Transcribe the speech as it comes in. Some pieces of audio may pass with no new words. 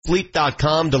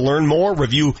Sleep.com to learn more,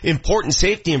 review important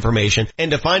safety information, and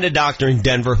to find a doctor in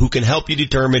Denver who can help you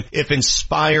determine if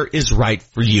Inspire is right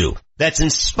for you. That's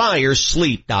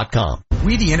InspireSleep.com.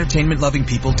 We, the entertainment-loving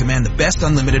people, demand the best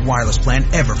unlimited wireless plan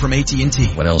ever from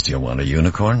AT&T. What else do you want, a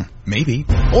unicorn? Maybe.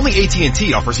 Only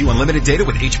AT&T offers you unlimited data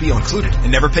with HBO included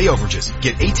and never pay overages.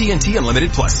 Get AT&T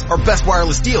Unlimited Plus, our best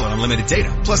wireless deal on unlimited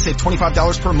data. Plus save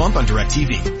 $25 per month on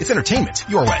DirecTV. It's entertainment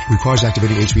your way. Requires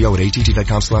activating HBO at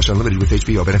att.com/unlimited with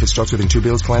HBO. Benefits starts within 2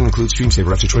 bills. Plan includes stream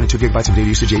saver up to 22 gigabytes of data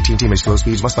usage. AT&T makes slow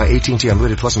speeds. Must buy AT&T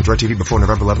Unlimited Plus and DirecTV before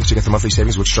November 11th to get the monthly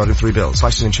savings, which start in 3 bills.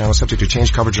 Licensing channels subject to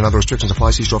change, coverage and other restrictions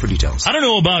apply. See store for details. I don't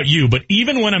know about you, but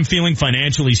even when I'm feeling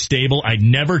financially stable, I'd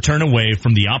never turn away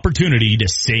from the opportunity to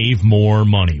save more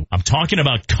money. I'm talking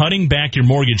about cutting back your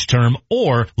mortgage term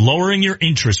or lowering your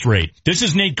interest rate. This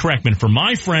is Nate Kreckman for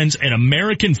my friends at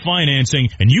American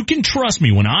Financing, and you can trust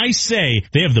me when I say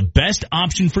they have the best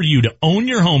option for you to own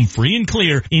your home free and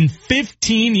clear in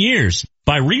 15 years.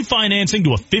 By refinancing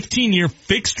to a 15-year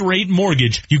fixed-rate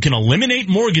mortgage, you can eliminate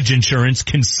mortgage insurance,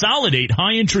 consolidate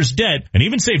high-interest debt, and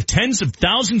even save tens of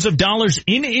thousands of dollars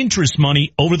in interest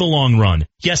money over the long run.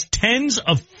 Yes, tens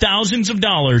of thousands of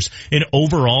dollars in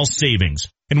overall savings.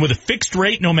 And with a fixed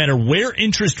rate, no matter where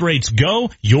interest rates go,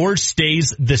 yours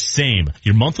stays the same.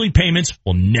 Your monthly payments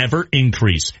will never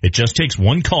increase. It just takes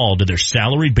one call to their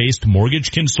salary-based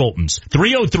mortgage consultants.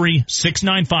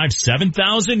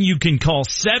 303-695-7000. You can call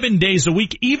 7 days a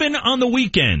week, even on the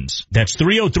weekends. That's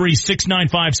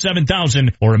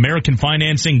 303-695-7000 or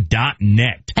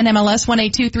AmericanFinancing.net. NMLS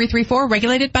 182334,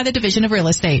 regulated by the Division of Real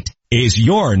Estate. Is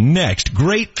your next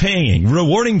great paying,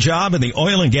 rewarding job in the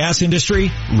oil and gas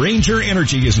industry? Ranger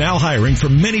Energy is now hiring for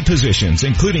many positions,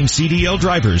 including CDL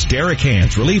drivers, derrick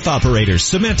hands, relief operators,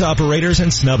 cement operators,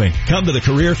 and snubbing. Come to the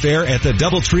career fair at the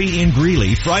DoubleTree in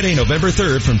Greeley, Friday, November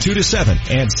 3rd from 2 to 7,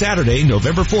 and Saturday,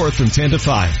 November 4th from 10 to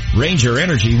 5. Ranger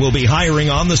Energy will be hiring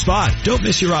on the spot. Don't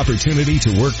miss your opportunity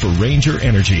to work for Ranger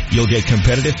Energy. You'll get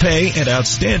competitive pay and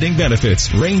outstanding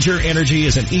benefits. Ranger Energy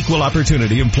is an equal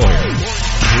opportunity employer.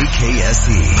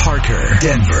 KSE, Parker,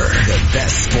 Denver, the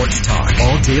best sports talk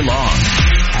all day long.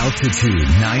 Altitude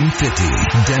 950,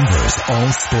 Denver's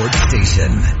all-sports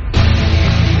station.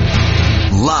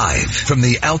 Live from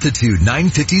the Altitude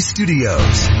 950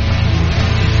 studios.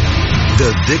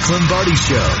 The Vic Lombardi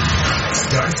Show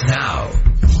starts now.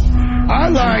 I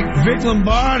like Vic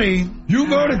Lombardi. You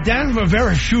go to Denver,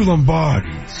 very few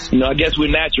Lombardis. You know, I guess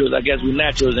we're naturals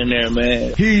in there,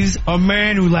 man. He's a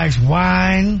man who likes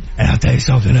wine. And I'll tell you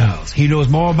something else. He knows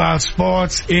more about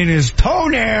sports in his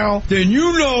toenail than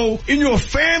you know in your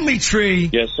family tree.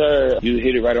 Yes, sir. You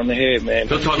hit it right on the head, man.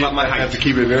 Don't talk about my height. I have to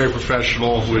keep it very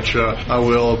professional, which I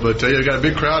will. But you got a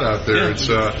big crowd out there. Yeah. It's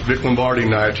Vic Lombardi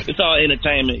night. It's all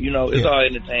entertainment, you know. It's all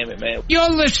entertainment, man. You're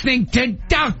listening to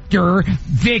Dr.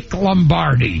 Vic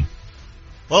Lombardi.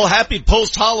 Well, happy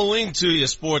post-Halloween to you,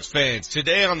 sports fans.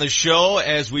 Today on the show,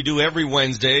 as we do every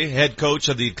Wednesday, head coach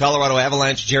of the Colorado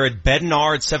Avalanche, Jared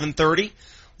Bednar, at 7:30.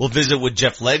 We'll visit with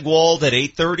Jeff Legwold at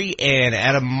 8:30 and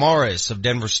Adam Morris of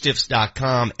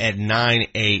DenverStiffs.com at 9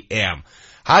 a.m.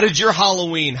 How did your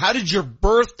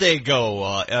birthday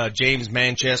go, James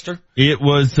Manchester? It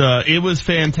was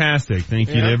fantastic. Thank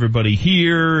you to everybody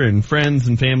here and friends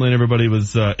and family and everybody. It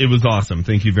was awesome.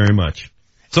 Thank you very much.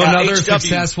 So another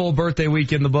successful birthday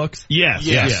week in the books? Yes.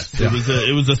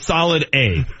 It was a solid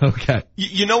A. Okay.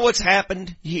 You know what's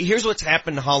happened? Here's what's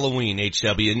happened to Halloween,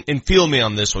 HW, and feel me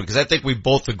on this one, because I think we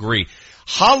both agree.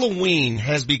 Halloween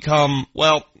has become,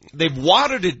 well, they've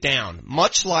watered it down.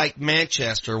 Much like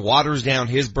Manchester waters down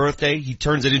his birthday, he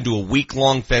turns it into a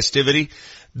week-long festivity.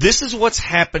 This is what's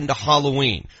happened to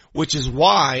Halloween, which is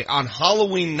why on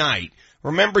Halloween night,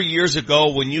 remember years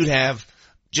ago when you'd have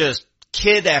just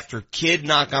kid after kid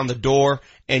knock on the door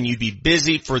and you'd be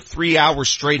busy for 3 hours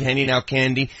straight handing out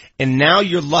candy, and now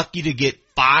you're lucky to get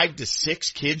 5 to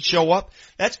 6 kids show up?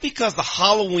 That's because the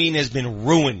Halloween has been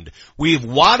ruined. We've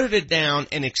watered it down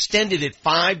and extended it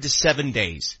 5 to 7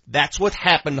 days. That's what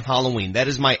happened to Halloween. That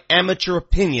is my amateur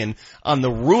opinion on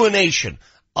the ruination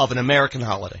of an American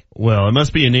holiday. Well, it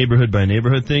must be a neighborhood by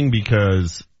neighborhood thing,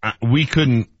 because we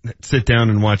couldn't sit down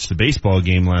and watch the baseball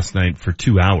game last night for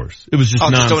 2 hours. It was just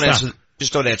nonstop.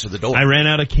 Just don't answer the door. I ran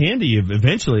out of candy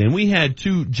eventually, and we had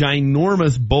 2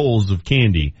 ginormous bowls of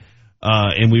candy,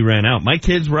 and we ran out. My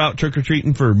kids were out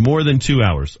trick-or-treating for more than 2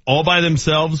 hours, all by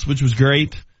themselves, which was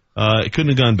great. It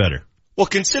couldn't have gone better. Well,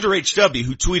 consider HW,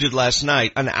 who tweeted last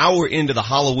night, an hour into the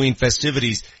Halloween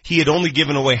festivities, he had only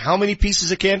given away how many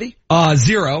pieces of candy?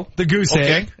 0, the goose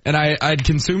egg, and I'd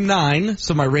consumed 9,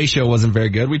 so my ratio wasn't very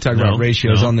good. We talk about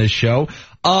ratios on this show.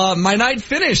 My night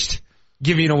finished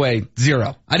giving away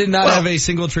 0. I did not have a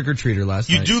single trick-or-treater last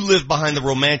night. You do live behind the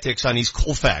Romantics on East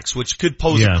Colfax, which could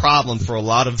pose a problem for a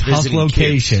lot of visiting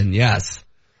location, kids. Yes.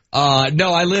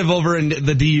 No, I live over in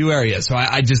the DU area, so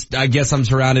I guess I'm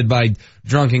surrounded by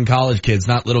drunken college kids,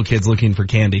 not little kids looking for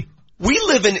candy. We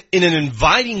live in an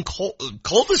inviting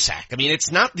cul-de-sac. I mean,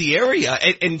 it's not the area,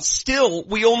 and still,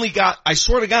 we only got, I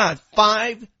swear to God,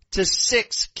 5 to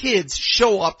 6 kids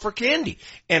show up for candy.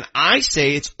 And I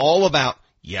say it's all about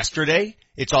yesterday.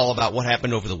 It's all about what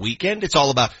happened over the weekend. It's all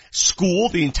about school.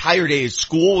 The entire day of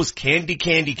school was candy.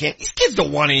 These kids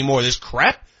don't want any more of this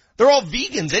crap. They're all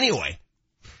vegans anyway.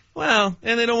 Well,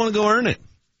 and they don't want to go earn it.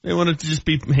 They want it to just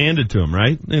be handed to them,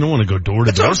 right? They don't want to go door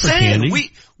to door for candy.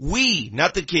 We,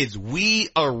 not the kids, we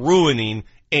are ruining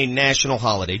a national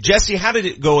holiday. Jesse, how did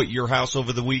it go at your house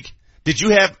over the week? Did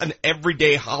you have an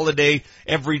everyday holiday,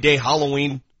 everyday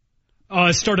Halloween?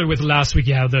 It started with last week,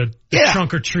 the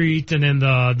trunk or treat, and then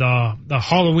the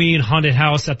Halloween haunted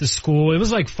house at the school. It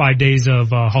was like 5 days of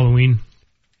Halloween.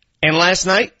 And last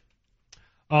night?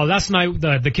 Last night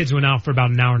the kids went out for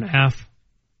about an hour and a half.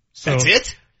 So that's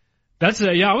it? That's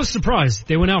I was surprised.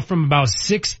 They went out from about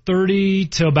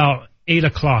 6:30 to about 8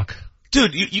 o'clock.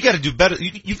 Dude, you got to do better.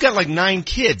 You've got like 9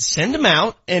 kids. Send them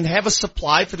out and have a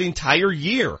supply for the entire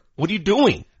year. What are you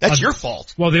doing? That's your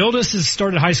fault. Well, the oldest has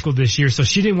started high school this year, so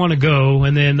she didn't want to go.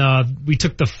 And then we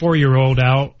took the 4-year-old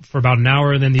out for about an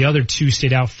hour, and then the other 2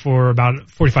 stayed out for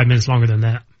about 45 minutes longer than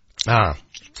that. I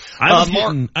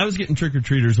was getting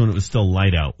trick-or-treaters when it was still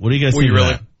light out. What do you guys think? Were you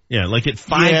really? Yeah, like at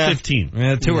 5:15.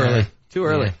 Yeah, too early. Too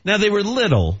early. Yeah. Now they were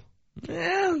little.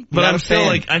 Yeah, but I'm still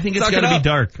like, I think it's got to be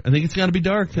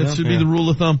dark. That should be the rule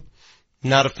of thumb.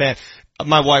 Not a fan.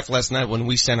 My wife last night, when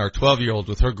we sent our 12-year-old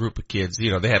with her group of kids, they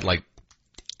had like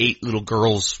 8 little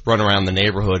girls run around the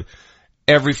neighborhood.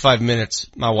 Every 5 minutes,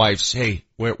 my wife's, hey,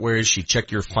 where is she?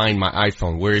 Check your Find My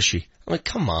iPhone. Where is she? I'm like,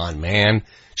 come on, man.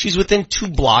 She's within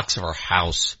 2 blocks of our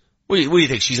house. What do you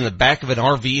think? She's in the back of an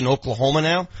RV in Oklahoma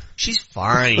now? She's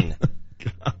fine.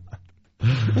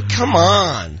 Come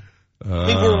on. I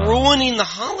mean, we're ruining the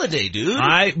holiday, dude.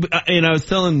 I was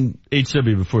telling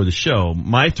HW before the show,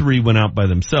 my 3 went out by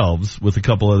themselves with a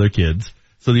couple other kids.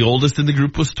 So the oldest in the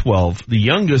group was 12. The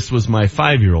youngest was my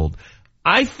 5-year-old.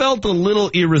 I felt a little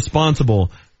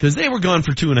irresponsible because they were gone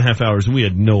for 2.5 hours and we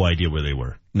had no idea where they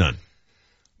were. None.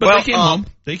 But they came home.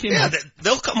 They came home.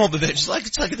 They'll come home eventually.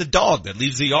 It's like the dog that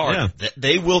leaves the yard. Yeah.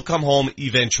 They will come home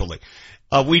eventually.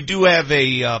 We do have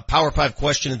a Power 5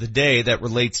 question of the day that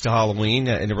relates to Halloween,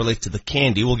 and it relates to the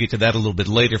candy. We'll get to that a little bit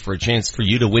later for a chance for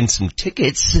you to win some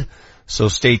tickets. So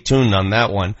stay tuned on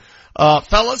that one.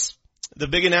 Fellas, the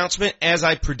big announcement, as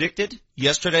I predicted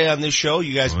yesterday on this show,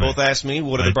 you guys both asked me,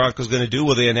 what are the Broncos going to do?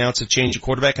 Will they announce a change of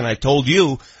quarterback? And I told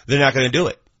you they're not going to do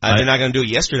it. They're not going to do it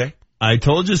yesterday. I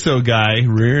told you so, guy,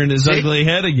 rearing his ugly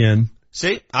head again.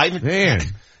 See,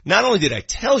 not only did I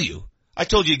tell you, I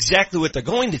told you exactly what they're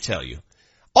going to tell you.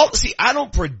 I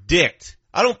don't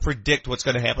predict what's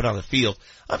going to happen on the field.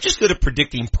 I'm just good at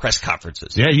predicting press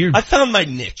conferences. Yeah, I found my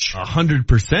niche.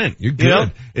 100%. You're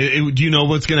good. Do you know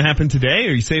what's going to happen today?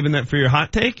 Are you saving that for your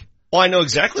hot take? Well, I know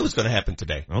exactly what's going to happen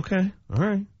today. Okay. All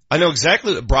right. I know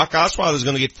exactly that Brock Osweiler is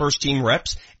going to get first team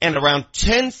reps, and around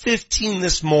 10:15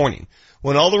 this morning,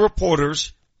 when all the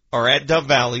reporters are at Dove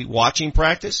Valley watching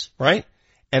practice, right?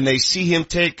 And they see him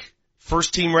take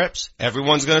first team reps,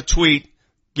 everyone's going to tweet,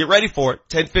 get ready for it,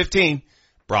 10:15,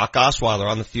 Brock Osweiler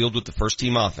on the field with the first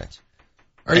team offense.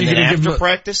 After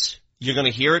practice, you're going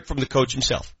to hear it from the coach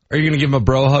himself. Are you going to give him a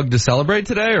bro hug to celebrate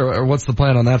today, or what's the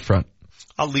plan on that front?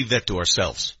 I'll leave that to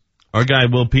ourselves. Our guy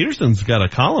Will Peterson's got a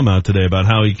column out today about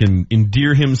how he can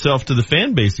endear himself to the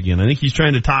fan base again. I think he's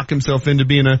trying to talk himself into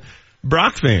being a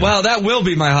Brock fan. Well, that will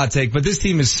be my hot take, but this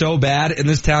team is so bad and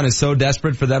this town is so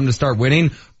desperate for them to start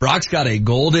winning. Brock's got a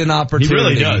golden opportunity. He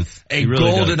really does. A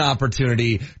golden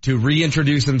opportunity to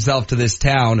reintroduce himself to this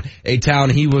town, a town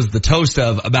he was the toast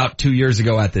of about 2 years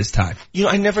ago at this time.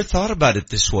 I never thought about it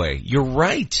this way. You're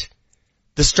right.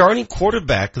 The starting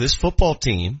quarterback of this football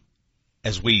team,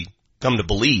 as we come to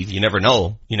believe, you never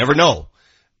know,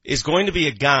 is going to be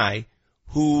a guy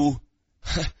who,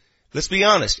 let's be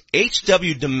honest,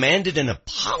 HW demanded an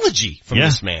apology from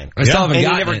this man. And he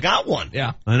never got one.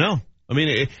 Yeah. I know. I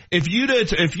mean, if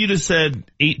you'd have said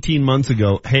 18 months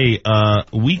ago, hey,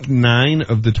 week 9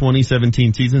 of the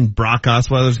 2017 season, Brock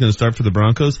Osweiler is going to start for the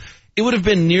Broncos, it would have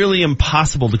been nearly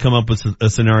impossible to come up with a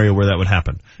scenario where that would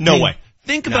happen. No way.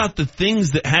 Think about the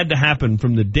things that had to happen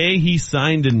from the day he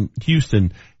signed in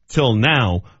Houston till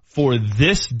now for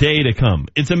this day to come.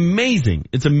 It's amazing.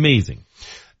 It's amazing.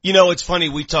 It's funny.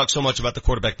 We talk so much about the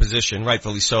quarterback position,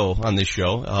 rightfully so, on this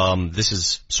show. This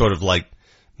is sort of like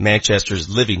Manchester's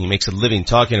living. He makes a living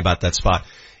talking about that spot.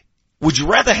 Would you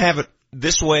rather have it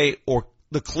this way or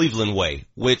the Cleveland way,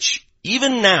 which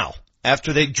even now,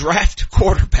 after they draft a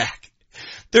quarterback,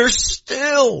 they're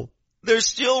still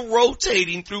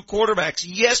rotating through quarterbacks.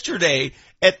 Yesterday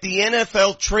at the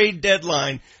NFL trade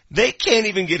deadline, they can't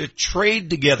even get a trade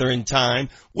together in time,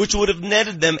 which would have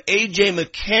netted them A.J.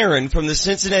 McCarron from the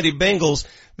Cincinnati Bengals,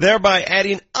 thereby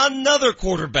adding another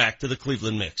quarterback to the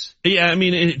Cleveland mix. Yeah, I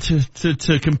mean,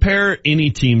 to compare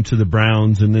any team to the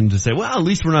Browns and then to say, well, at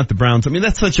least we're not the Browns. I mean,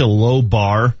 that's such a low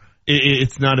bar.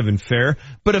 It's not even fair.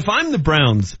 But if I'm the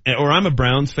Browns, or I'm a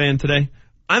Browns fan today,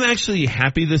 I'm actually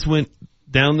happy this went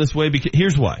down this way, because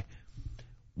here's why.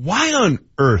 Why on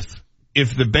earth,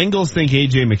 if the Bengals think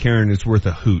A.J. McCarron is worth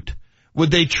a hoot,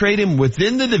 would they trade him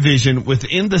within the division,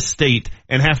 within the state,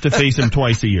 and have to face him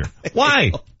twice a year?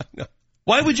 Why?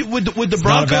 Why would the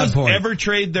Broncos ever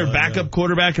trade their backup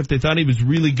quarterback if they thought he was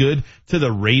really good to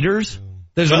the Raiders?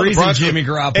 There's a reason Jimmy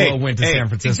Garoppolo went to San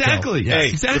Francisco. Exactly. Yeah,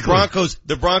 exactly.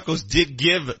 The Broncos did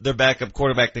give their backup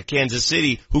quarterback to Kansas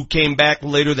City, who came back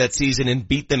later that season and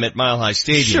beat them at Mile High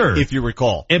Stadium, sure, if you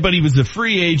recall. But he was a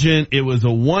free agent. It was a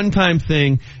one-time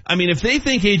thing. I mean, if they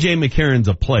think A.J. McCarron's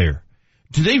a player,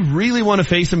 do they really want to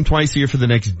face him twice a year for the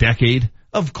next decade?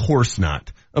 Of course not.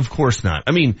 Of course not.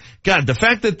 I mean, God, the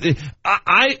fact that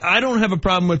I don't have a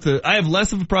problem with I have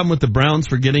less of a problem with the Browns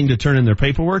forgetting to turn in their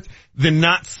paperwork than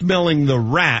not smelling the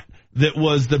rat that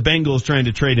was the Bengals trying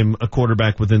to trade him a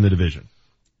quarterback within the division.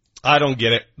 I don't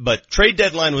get it, but trade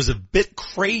deadline was a bit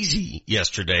crazy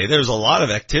yesterday. There was a lot of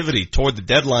activity toward the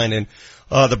deadline, and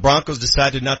the Broncos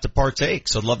decided not to partake.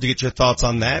 So I'd love to get your thoughts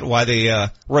on that, why they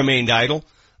remained idle.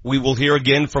 We will hear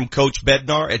again from Coach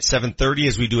Bednar at 7:30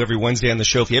 as we do every Wednesday on the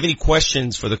show. If you have any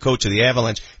questions for the coach of the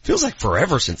Avalanche, it feels like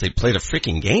forever since they played a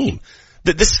freaking game.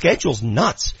 This schedule's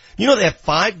nuts. You know, they have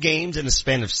 5 games in a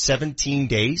span of 17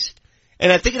 days.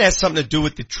 And I think it has something to do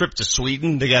with the trip to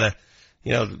Sweden. They gotta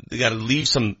leave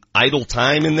some idle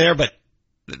time in there, but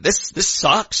this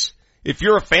sucks. If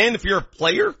you're a fan, if you're a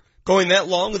player going that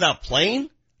long without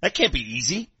playing, that can't be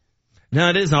easy. No,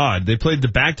 it is odd. They played the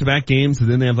back-to-back games, and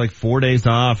then they have like 4 days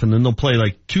off, and then they'll play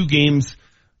like 2 games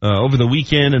over the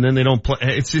weekend, and then they don't play.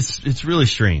 It's really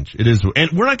strange. It is,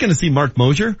 and we're not going to see Mark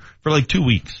Mosier for like 2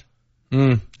 weeks.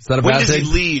 Is that a bad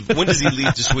thing? When does he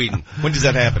leave to Sweden? When does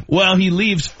that happen? Well, he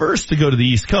leaves first to go to the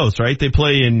East Coast, right? They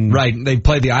play they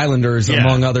play the Islanders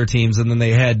among other teams, and then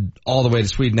they head all the way to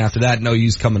Sweden after that. No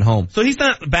use coming home. So he's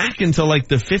not back until like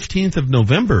the 15th of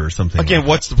November or something. Again,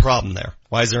 what's the problem there?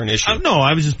 Why is there an issue? No,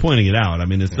 I was just pointing it out. I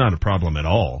mean, it's not a problem at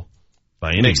all.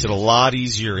 It makes it a lot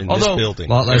easier in this building.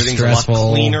 A lot less stressful. A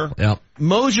lot cleaner. Yep.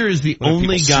 Mosier is the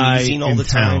only guy in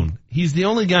town. He's the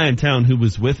only guy in town who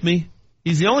was with me.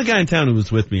 He's the only guy in town who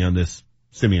was with me on this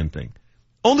Simeon thing.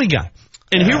 Only guy.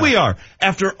 And here we are.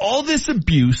 After all this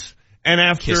abuse and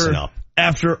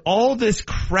after all this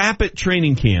crap at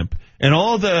training camp and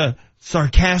all the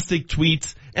sarcastic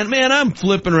tweets, and man, I'm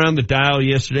flipping around the dial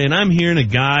yesterday and I'm hearing a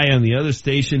guy on the other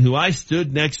station who I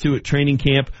stood next to at training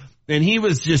camp, and he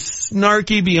was just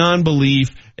snarky beyond belief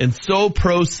and so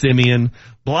pro Simeon,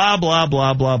 blah, blah,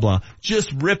 blah, blah, blah.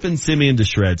 Just ripping Simeon to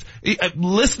shreds.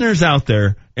 Listeners out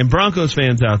there and Broncos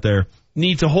fans out there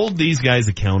need to hold these guys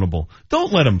accountable.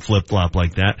 Don't let them flip-flop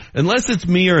like that. Unless it's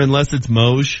me or unless it's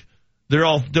Moj, they're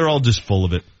all just full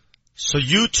of it. So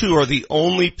you two are the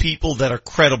only people that are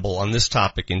credible on this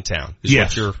topic in town, is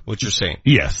what you're saying.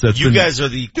 Yes. You guys are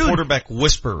the quarterback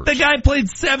whisperers. The guy played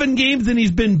 7 games and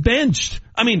he's been benched.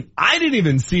 I mean, I didn't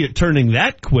even see it turning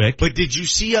that quick. But did you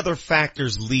see other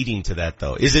factors leading to that,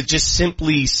 though? Is it just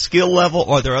simply skill level,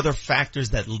 or are there other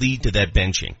factors that lead to that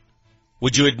benching?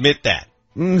 Would you admit that?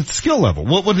 Skill level.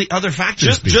 What would the other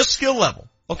factors be? Just skill level.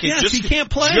 Okay, yes, he can't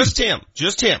play. Just him.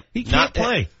 He can't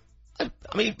play.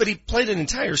 I mean, but he played an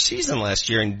entire season last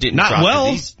year and didn't not drop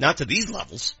well. Not to these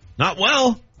levels. Not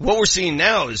well. What we're seeing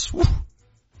now is, whew.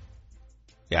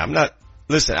 Yeah, I'm not,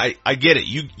 listen, I get it.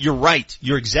 You're right.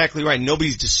 You're exactly right.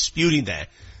 Nobody's disputing that.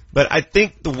 But I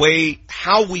think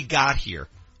how we got here,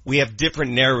 we have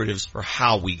different narratives for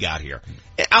how we got here.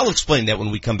 And I'll explain that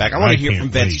when we come back. I want to hear from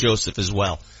Vance Joseph as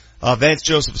well. Vance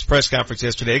Joseph's press conference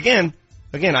yesterday. Again,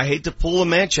 I hate to pull a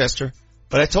Manchester,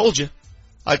 but I told you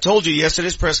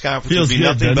yesterday's press conference would be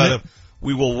nothing but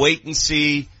we will wait and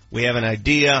see. We have an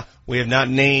idea. We have not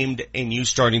named a new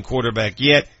starting quarterback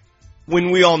yet,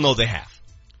 when we all know they have.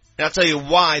 And I'll tell you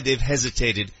why they've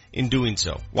hesitated in doing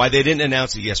so, why they didn't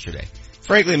announce it yesterday.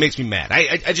 Frankly, it makes me mad.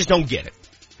 I just don't get it.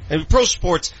 And pro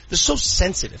sports, they're so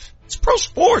sensitive. It's pro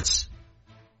sports.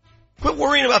 Quit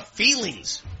worrying about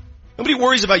feelings. Nobody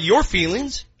worries about your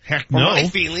feelings. Heck or no. my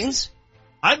feelings.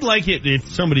 I'd like it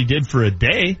if somebody did for a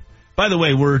day. By the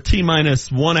way, we're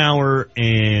T-minus 1 hour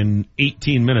and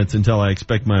 18 minutes until I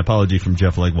expect my apology from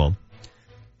Jeff Legwold.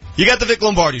 You got the Vic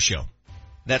Lombardi Show.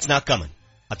 That's not coming.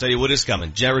 I'll tell you what is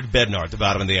coming. Jared Bednar at the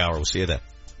bottom of the hour. We'll see you then.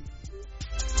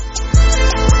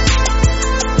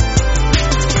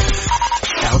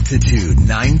 Altitude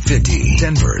 950,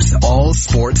 Denver's all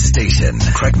sports station.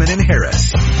 Kreckman and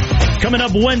Harris. Coming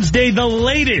up Wednesday, the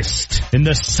latest in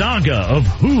the saga of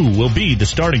who will be the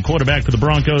starting quarterback for the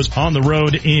Broncos on the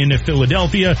road in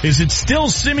Philadelphia. Is it still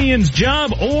Simeon's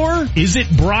job, or is it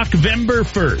Brock Vember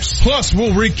first? Plus,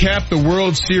 we'll recap the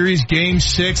World Series Game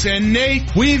 6. And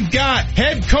Nate, we've got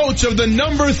head coach of the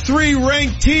number 3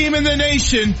 ranked team in the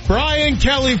nation, Brian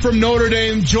Kelly from Notre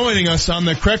Dame, joining us on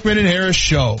the Kreckman and Harris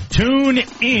Show. Tune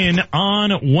in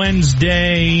on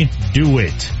Wednesday. Do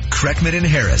it. Kreckman and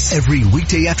Harris, every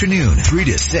weekday afternoon, 3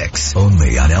 to 6,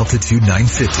 only on Altitude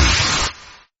 950.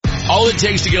 All it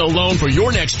takes to get a loan for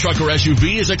your next truck or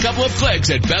SUV is a couple of clicks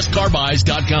at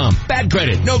bestcarbuys.com. Bad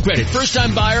credit, no credit,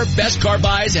 first-time buyer, Best Car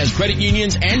Buys has credit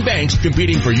unions and banks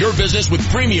competing for your business with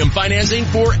premium financing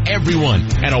for everyone.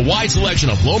 And a wide selection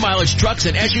of low-mileage trucks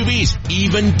and SUVs,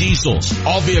 even diesels.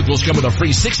 All vehicles come with a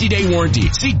free 60-day warranty.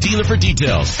 See dealer for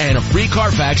details. And a free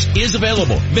Carfax is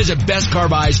available. Visit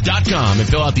bestcarbuys.com and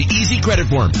fill out the easy credit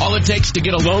form. All it takes to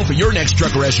get a loan for your next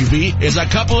truck or SUV is a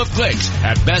couple of clicks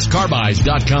at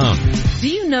bestcarbuys.com. Do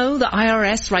you know the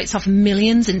IRS writes off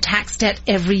millions in tax debt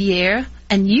every year?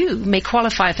 And you may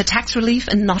qualify for tax relief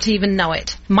and not even know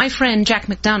it. My friend Jack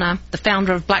McDonough, the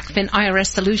founder of Blackfin IRS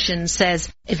Solutions,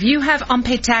 says, if you have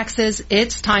unpaid taxes,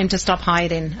 it's time to stop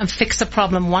hiding and fix the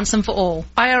problem once and for all.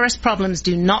 IRS problems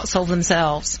do not solve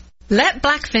themselves. Let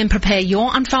Blackfin prepare your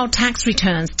unfiled tax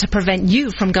returns to prevent you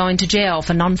from going to jail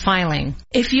for non-filing.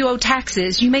 If you owe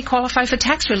taxes, you may qualify for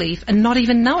tax relief and not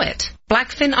even know it.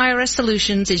 Blackfin IRS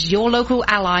Solutions is your local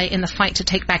ally in the fight to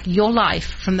take back your life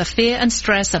from the fear and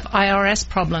stress of IRS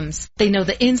problems. They know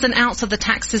the ins and outs of the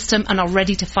tax system and are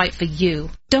ready to fight for you.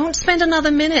 Don't spend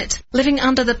another minute living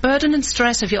under the burden and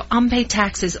stress of your unpaid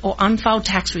taxes or unfiled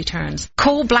tax returns.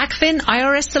 Call Blackfin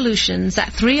IRS Solutions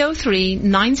at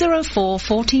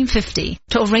 303-904-1450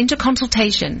 to arrange a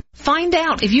consultation. Find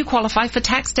out if you qualify for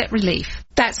tax debt relief.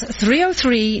 That's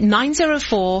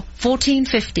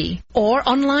 303-904-1450 or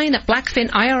online at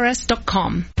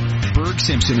blackfinirs.com. Berg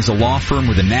Simpson is a law firm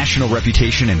with a national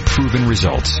reputation and proven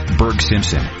results. Berg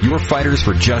Simpson, your fighters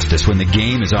for justice when the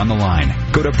game is on the line.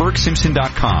 Go to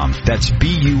BergSimpson.com. That's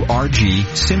B-U-R-G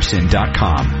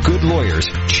Simpson.com. Good lawyers,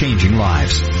 changing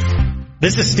lives.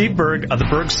 This is Steve Berg of the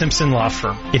Berg Simpson Law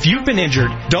Firm. If you've been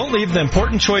injured, don't leave the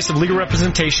important choice of legal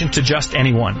representation to just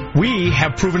anyone. We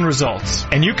have proven results,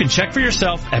 and you can check for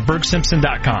yourself at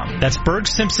BergSimpson.com. That's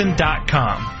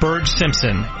BergSimpson.com. Berg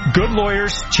Simpson. Good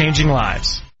lawyers, changing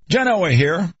lives. John Elway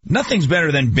here. Nothing's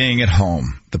better than being at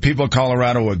home. The people of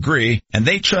Colorado agree, and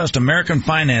they trust American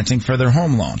Financing for their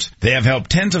home loans. They have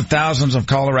helped tens of thousands of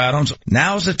Coloradans.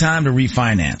 Now's the time to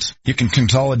refinance. You can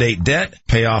consolidate debt,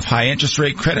 pay off high interest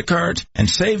rate credit cards, and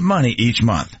save money each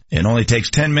month. It only takes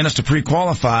 10 minutes to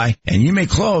pre-qualify, and you may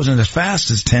close in as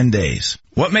fast as 10 days.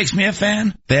 What makes me a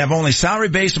fan? They have only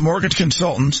salary-based mortgage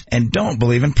consultants and don't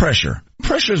believe in pressure.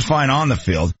 Pressure is fine on the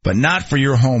field, but not for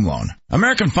your home loan.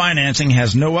 American Financing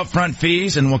has no upfront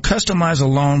fees and will customize a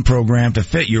loan program to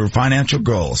fit your financial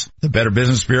goals. The Better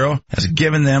Business Bureau has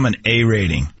given them an A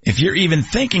rating. If you're even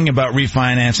thinking about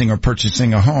refinancing or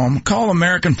purchasing a home, call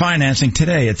American Financing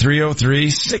today at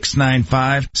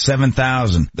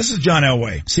 303-695-7000. This is John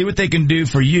Elway. See what they can do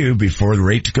for you before the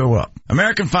rates go up.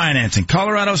 American Financing,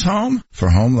 Colorado's home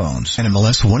for home loans.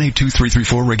 NMLS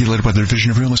 182334, regulated by the Division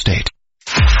of Real Estate.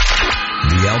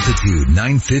 The Altitude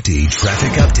 950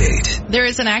 traffic update. There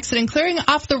is an accident clearing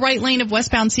off the right lane of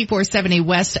westbound C470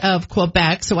 west of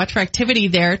Quebec, so watch for activity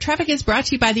there. Traffic is brought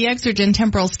to you by the Exergen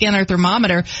Temporal Scanner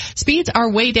Thermometer. Speeds are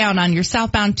way down on your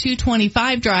southbound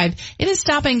 225 drive. It is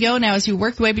stop and go now as you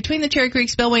work your way between the Cherry Creek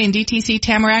Spillway and DTC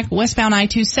Tamarack. Westbound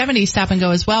I-270 stop and go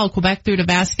as well. Quebec through to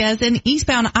Vasquez, and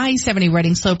eastbound I-70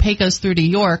 Reading Slow Pecos through to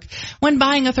York. When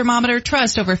buying a thermometer,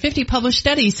 trust over 50 published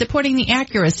studies supporting the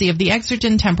accuracy of the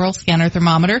Exergen Temporal Scanner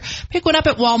Thermometer. Pick one up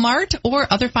at Walmart or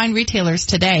other fine retailers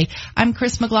today. I'm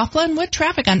Chris McLaughlin with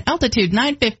traffic on Altitude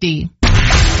 950.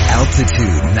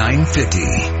 Altitude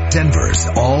 950, Denver's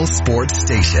all sports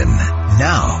station.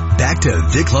 Now, back to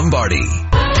Vic Lombardi.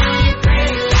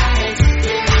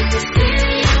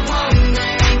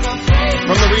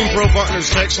 From the Green Pro Partners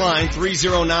text line,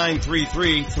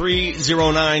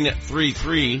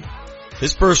 30933,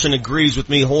 this person agrees with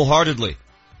me wholeheartedly.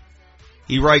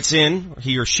 He writes in,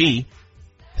 he or she,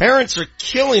 parents are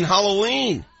killing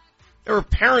Halloween. There are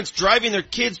parents driving their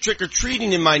kids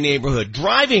trick-or-treating in my neighborhood.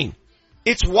 Driving.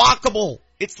 It's walkable.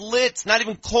 It's lit. It's not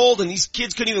even cold, and these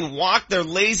kids couldn't even walk their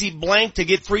lazy blank to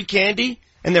get free candy,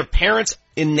 and their parents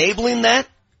enabling that?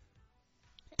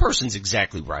 Person's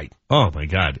exactly right. Oh my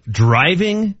God.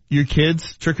 Driving your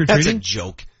kids trick-or-treating? That's a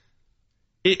joke.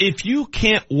 If you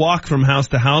can't walk from house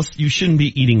to house, you shouldn't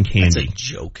be eating candy. That's a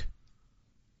joke.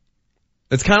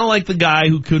 It's kind of like the guy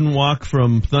who couldn't walk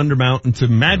from Thunder Mountain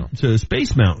to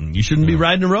Space Mountain. You shouldn't be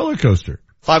riding a roller coaster.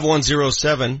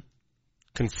 5107,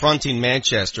 confronting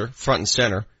Manchester, front and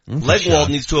center. Legwold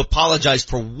needs to apologize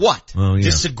for what? Oh, yeah.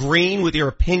 Disagreeing with your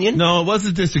opinion? No, it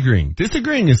wasn't disagreeing.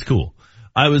 Disagreeing is cool.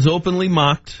 I was openly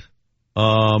mocked.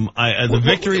 The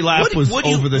victory lap was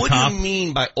over the top. What do you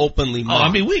mean by openly mocked? Oh,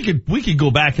 I mean, we could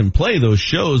go back and play those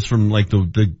shows from like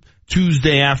the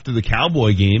Tuesday after the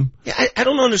Cowboy game. Yeah, I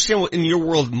don't understand what in your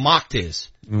world mocked is.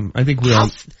 I think we all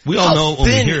know when we hear it. How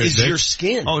thin is your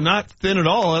skin? Oh, not thin at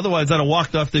all. Otherwise, I'd have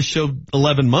walked off this show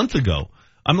 11 months ago.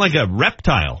 I'm like a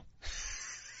reptile.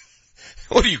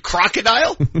 What are you,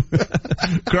 Crocodile?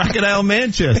 Crocodile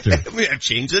Manchester. We have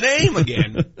changed the name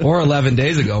again. Or 11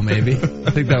 days ago, maybe.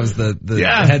 I think that was the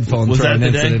headphone was thrown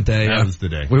that the incident day. That was the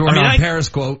day. We weren't on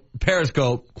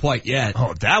Periscope quite yet.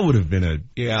 Oh, that would have been a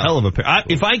hell of a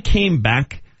if I came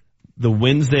back the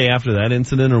Wednesday after that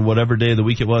incident or whatever day of the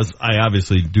week it was, I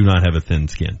obviously do not have a thin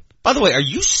skin. By the way, are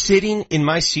you sitting in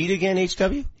my seat again,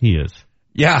 HW? He is.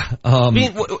 Yeah.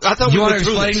 I thought you want to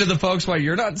explain to the folks why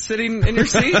you're not sitting in your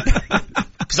seat?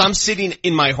 Because I'm sitting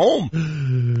in my home.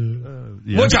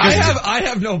 Which I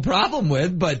have no problem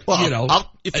with, but,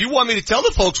 if you want me to tell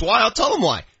the folks why, I'll tell them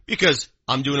why. Because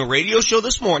I'm doing a radio show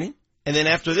this morning, and then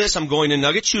after this I'm going to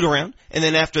Nugget shoot around, and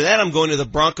then after that I'm going to the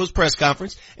Broncos press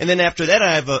conference, and then after that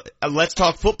I have a Let's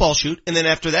Talk football shoot, and then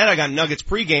after that I got Nuggets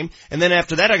pregame, and then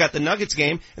after that I got the Nuggets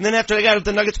game, and then after that I got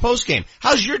the Nuggets postgame.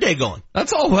 How's your day going?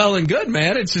 That's all well and good,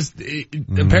 man. It's just,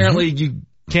 apparently you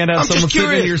can't have someone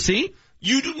sit in your seat?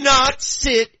 You do not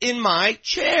sit in my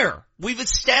chair. We've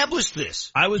established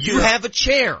this. You have a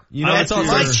chair. You know, it's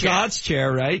also Scott's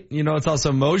chair, right? You know, it's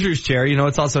also Mosier's chair. You know,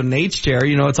 it's also Nate's chair.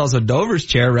 You know, it's also Dover's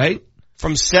chair, right?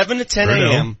 From 7 to 10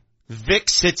 a.m., Vic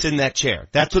sits in that chair.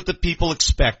 That's what the people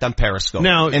expect on Periscope.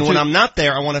 Now, and when I'm not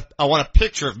there, I want a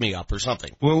picture of me up or something.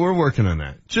 Well, we're working on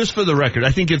that. Just for the record, I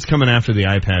think it's coming after the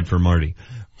iPad for Marty.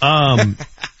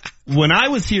 When I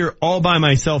was here all by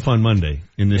myself on Monday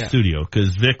in the studio,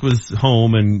 because Vic was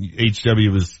home and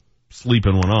HW was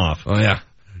sleeping one off. Oh, yeah.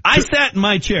 I sat in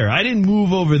my chair. I didn't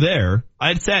move over there.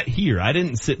 I sat here. I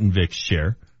didn't sit in Vic's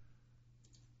chair.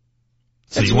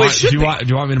 So do you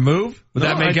want me to move? Would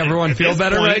that make everyone feel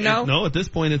better right now? No, at this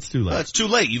point it's too late. It's too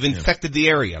late. You've infected the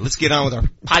area. Let's get on with our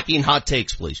piping hot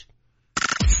takes, please.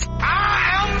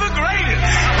 I am the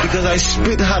greatest. Because I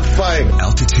spit hot fire.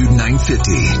 Altitude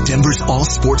 950, Denver's all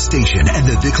sports station, and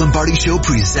the Vic Lombardi Show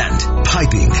present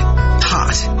Piping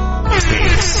Hot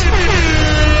Takes.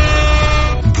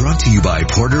 Brought to you by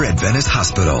Porter at Venice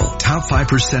Hospital. Top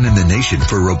 5% in the nation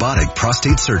for robotic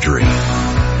prostate surgery.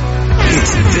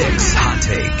 It's Vic's Hot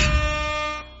Take.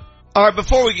 All right,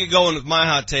 before we get going with my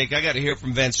hot take, I got to hear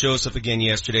from Vance Joseph again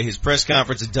yesterday, his press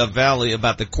conference at Dove Valley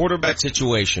about the quarterback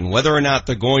situation, whether or not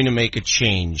they're going to make a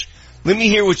change. Let me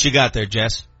hear what you got there,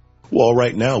 Jess. Well,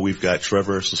 right now we've got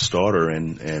Trevor as the starter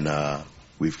and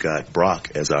we've got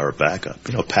Brock as our backup.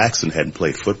 You know, Paxton hadn't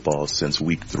played football since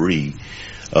week 3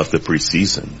 of the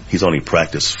preseason. He's only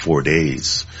practiced 4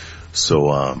 days.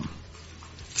 So,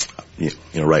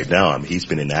 right now, he's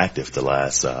been inactive the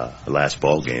last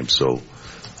ball game. So,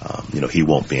 he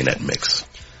won't be in that mix.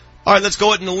 All right, let's go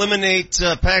ahead and eliminate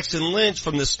Paxton Lynch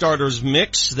from the starters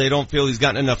mix. They don't feel he's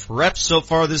gotten enough reps so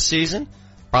far this season.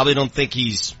 Probably don't think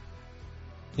he's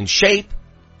in shape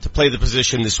to play the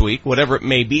position this week. Whatever it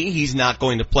may be, he's not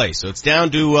going to play. So it's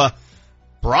down to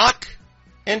Brock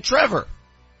and Trevor.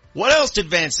 What else did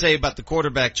Vance say about the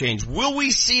quarterback change? Will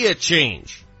we see a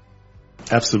change?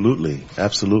 Absolutely,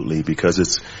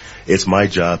 because it's my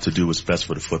job to do what's best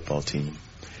for the football team.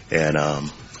 And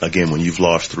again, when you've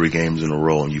lost 3 games in a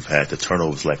row and you've had the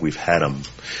turnovers like we've had them,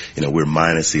 we're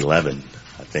minus 11,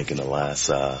 I think, in the last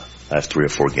 3 or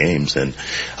 4 games, and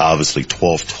obviously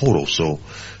 12 total. So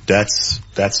that's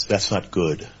not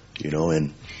good,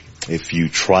 and if you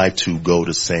try to go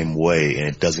the same way and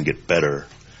it doesn't get better,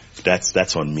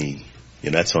 that's on me.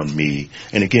 That's on me.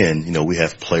 And again, we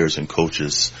have players and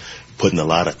coaches putting a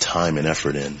lot of time and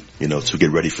effort in, to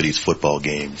get ready for these football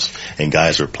games, and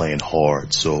guys are playing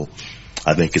hard. So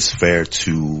I think it's fair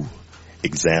to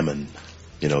examine,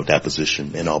 that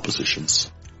position and all positions.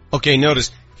 Okay,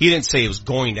 notice he didn't say it was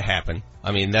going to happen.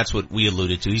 I mean, that's what we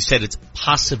alluded to. He said it's a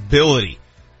possibility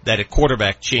that a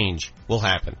quarterback change will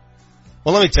happen.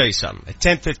 Well, let me tell you something. At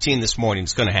 10:15 this morning,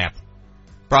 it's going to happen.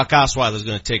 Brock Osweiler is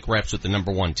going to take reps with the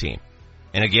number 1 team.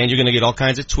 And again, you're going to get all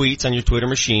kinds of tweets on your Twitter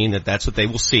machine that's what they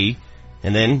will see.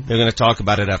 And then they're going to talk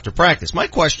about it after practice. My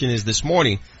question is this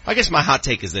morning, I guess my hot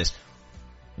take is this.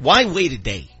 Why wait a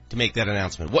day to make that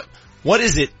announcement? What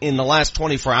is it in the last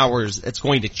 24 hours that's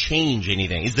going to change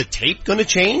anything? Is the tape going to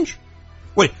change?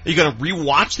 Wait, are you going to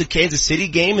rewatch the Kansas City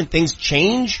game and things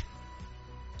change?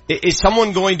 Is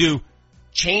someone going to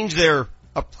change their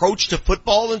approach to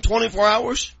football in 24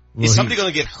 hours? Is somebody going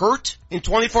to get hurt in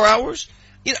 24 hours?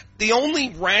 You know, the only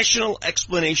rational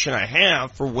explanation I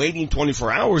have for waiting 24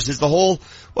 hours is the whole,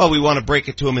 well, we want to break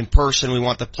it to them in person. We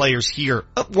want the players here.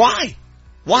 Why?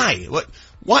 Why?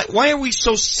 Why are we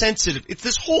so sensitive? It's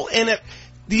this whole the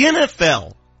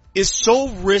NFL is so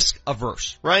risk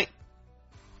averse, right?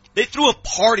 They threw a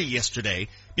party yesterday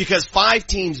because 5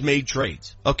 teams made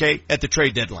trades, okay, at the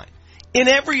trade deadline. In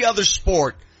every other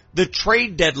sport, the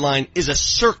trade deadline is a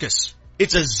circus.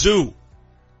 It's a zoo.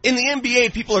 In the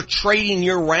NBA, people are trading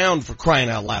year-round, for crying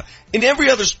out loud. In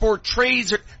every other sport,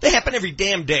 trades they happen every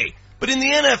damn day. But in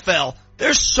the NFL,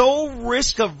 they're so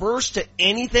risk-averse to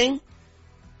anything.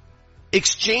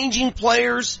 Exchanging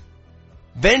players,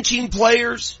 benching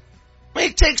players. I mean,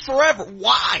 it takes forever.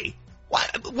 Why?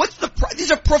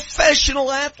 These are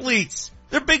professional athletes.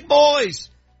 They're big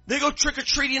boys. They go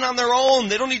trick-or-treating on their own.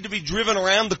 They don't need to be driven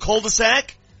around the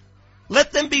cul-de-sac.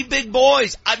 Let them be big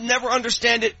boys. I've never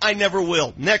understand it. I never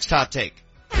will. Next hot take.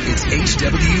 It's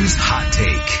HW's Hot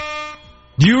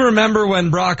Take. Do you remember when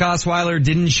Brock Osweiler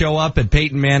didn't show up at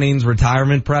Peyton Manning's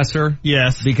retirement presser?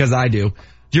 Yes. Because I do.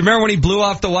 Do you remember when he blew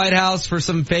off the White House for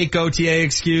some fake OTA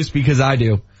excuse? Because I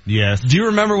do. Yes. Do you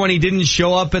remember when he didn't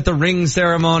show up at the ring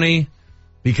ceremony?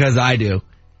 Because I do.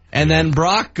 And then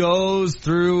Brock goes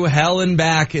through hell and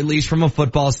back, at least from a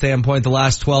football standpoint, the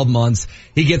last 12 months.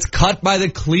 He gets cut by the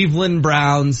Cleveland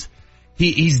Browns.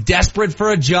 He's desperate for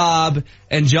a job,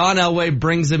 and John Elway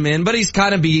brings him in, but he's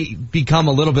kind of become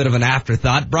a little bit of an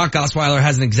afterthought. Brock Osweiler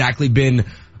hasn't exactly been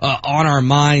on our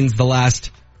minds the last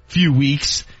few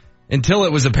weeks until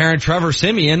it was apparent Trevor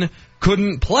Siemian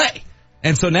couldn't play.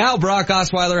 And so now Brock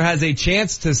Osweiler has a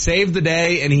chance to save the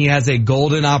day, and he has a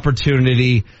golden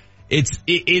opportunity.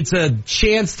 It's a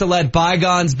chance to let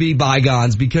bygones be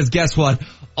bygones, because guess what?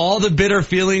 All the bitter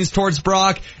feelings towards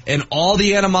Brock and all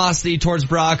the animosity towards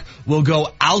Brock will go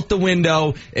out the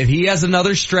window if he has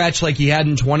another stretch like he had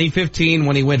in 2015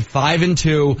 when he went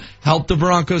 5-2, helped the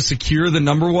Broncos secure the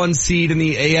number 1 seed in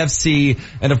the AFC,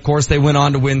 and of course they went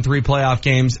on to win 3 playoff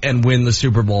games and win the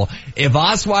Super Bowl. If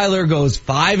Osweiler goes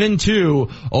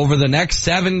 5-2 over the next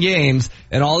 7 games,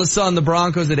 and all of a sudden the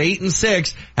Broncos at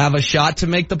 8-6 have a shot to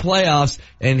make the playoffs,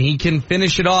 and he can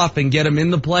finish it off and get them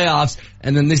in the playoffs,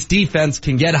 and then this defense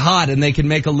can get hot and they can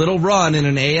make a little run in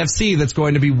an AFC that's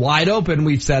going to be wide open.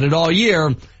 We've said it all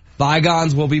year.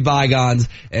 Bygones will be bygones,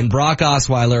 and Brock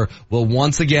Osweiler will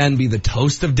once again be the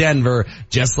toast of Denver,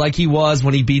 just like he was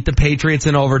when he beat the Patriots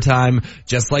in overtime,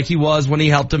 just like he was when he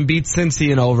helped him beat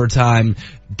Cincy in overtime.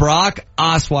 Brock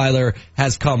Osweiler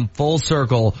has come full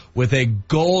circle with a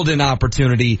golden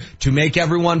opportunity to make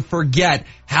everyone forget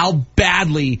how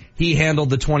badly he handled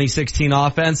the 2016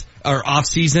 offense or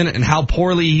offseason and how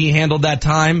poorly he handled that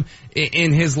time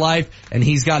in his life. And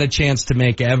he's got a chance to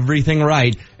make everything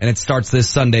right. And it starts this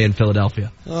Sunday in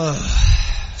Philadelphia.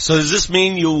 So does this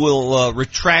mean you will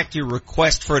retract your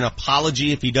request for an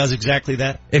apology if he does exactly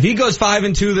that? If he goes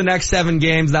 5-2 the next 7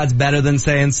 games, that's better than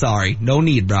saying sorry. No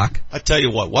need, Brock. I tell you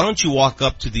what, why don't you walk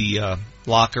up to the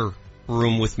locker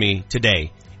room with me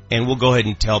today, and we'll go ahead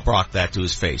and tell Brock that to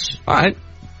his face. All right.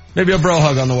 Maybe a bro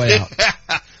hug on the way out.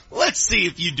 Let's see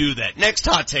if you do that. Next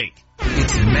hot take.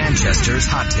 It's Manchester's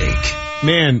Hot Take.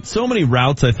 Man, so many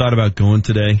routes I thought about going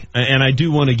today, and I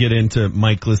do want to get into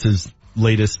Mike Gliss's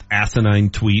latest asinine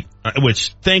tweet,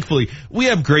 which thankfully we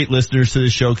have great listeners to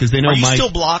this show because they know Mike. Are you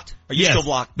still blocked? Yes, still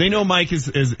blocked? They know Mike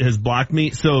has blocked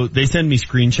me, so they send me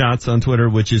screenshots on Twitter,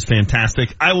 which is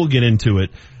fantastic. I will get into it.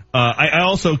 I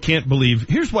also can't believe,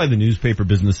 here's why the newspaper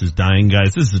business is dying,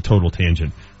 guys. This is a total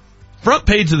tangent. Front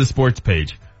page of the sports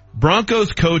page.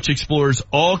 Broncos coach explores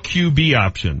all QB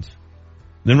options.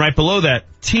 Then right below that,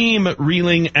 team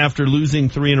reeling after losing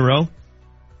 3 in a row.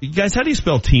 You guys, how do you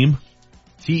spell team?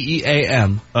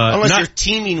 T-E-A-M. Unless you're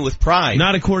teaming with pride.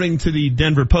 Not according to the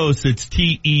Denver Post, it's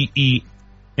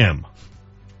T-E-E-M.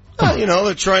 Well, you know,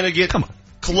 they're trying to get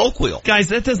colloquial.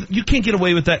 Guys, you can't get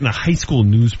away with that in a high school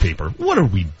newspaper. What are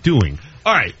we doing?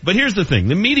 All right, but here's the thing.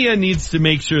 The media needs to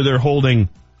make sure they're holding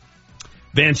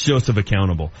Vance Joseph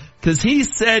accountable. Because he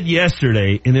said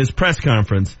yesterday in his press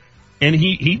conference, and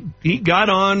he got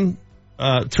on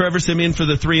Trevor Siemian for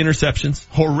the 3 interceptions,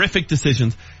 horrific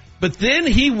decisions. But then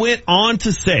he went on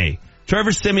to say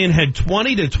Trevor Siemian had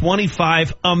 20 to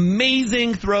 25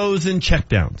 amazing throws and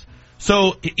checkdowns.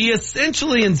 So he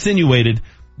essentially insinuated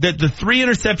that the 3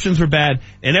 interceptions were bad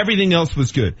and everything else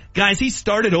was good. Guys, he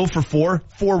started 0 for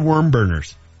 4 worm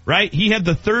burners, right? He had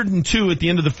the 3rd and 2 at the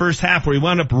end of the first half where he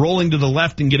wound up rolling to the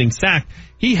left and getting sacked.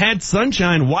 He had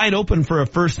Sunshine wide open for a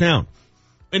first down.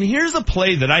 And here's a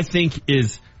play that I think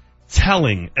is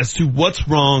telling as to what's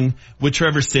wrong with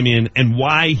Trevor Siemian and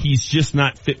why he's just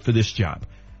not fit for this job.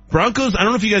 Broncos, I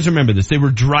don't know if you guys remember this, they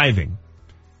were driving.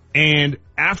 And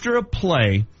after a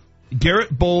play, Garrett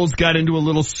Bowles got into a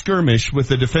little skirmish with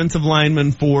the defensive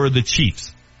lineman for the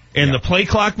Chiefs. And the play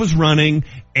clock was running,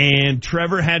 and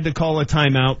Trevor had to call a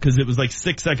timeout because it was like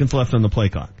 6 seconds left on the play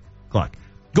clock.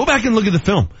 Go back and look at the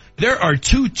film. There are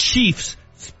 2 Chiefs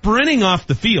sprinting off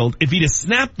the field. If he'd have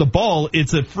snapped the ball,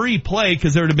 it's a free play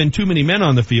because there would have been too many men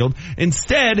on the field.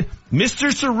 Instead,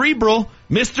 Mr. Cerebral,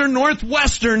 Mr.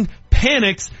 Northwestern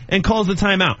panics and calls the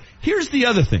timeout. Here's the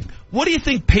other thing. What do you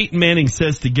think Peyton Manning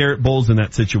says to Garrett Bowles in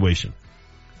that situation?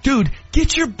 Dude,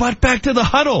 get your butt back to the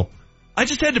huddle. I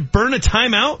just had to burn a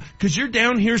timeout because you're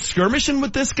down here skirmishing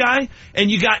with this guy and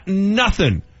you got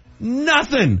nothing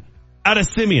out of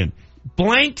Siemian.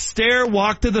 Blank stare,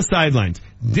 walk to the sidelines.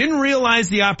 Didn't realize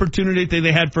the opportunity that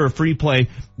they had for a free play.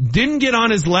 Didn't get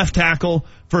on his left tackle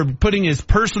for putting his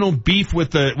personal beef with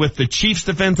the Chiefs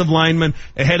defensive lineman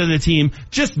ahead of the team.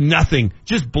 Just nothing.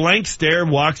 Just blank stare,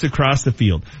 walks across the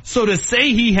field. So to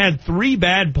say he had 3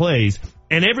 bad plays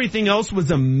and everything else was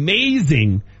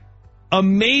amazing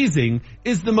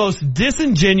is the most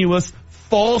disingenuous,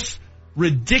 false,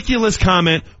 ridiculous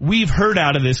comment we've heard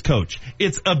out of this coach.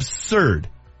 It's absurd.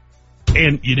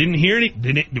 And you didn't hear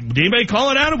did anybody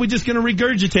call it out, or are we just going to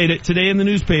regurgitate it today in the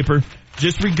newspaper?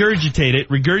 Just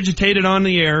regurgitate it on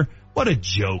the air. What a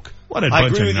joke. What a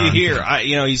bunch of nonsense. I agree with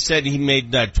you here. He said he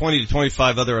made 20 to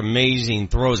 25 other amazing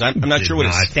throws. I'm not sure what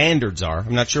his standards are.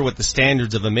 I'm not sure what the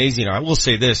standards of amazing are. I will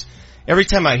say this. Every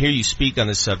time I hear you speak on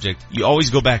this subject, you always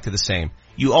go back to the same.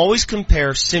 You always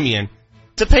compare Siemian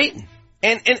to Peyton.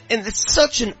 And it's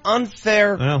such an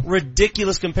unfair,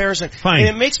 ridiculous comparison. Fine.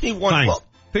 And it makes me wonder. Well,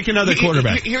 pick another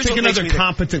quarterback. Pick another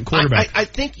competent quarterback. I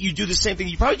think you do the same thing.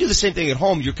 You probably do the same thing at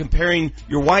home. You're comparing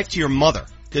your wife to your mother.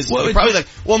 Because you're probably like,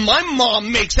 well, my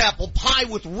mom makes apple pie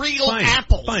with real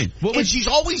apples. Fine. And she's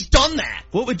always done that.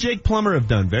 What would Jake Plummer have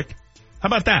done, Vic? How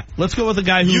about that? Let's go with a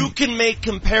guy who... You can make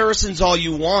comparisons all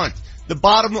you want. The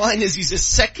bottom line is he's a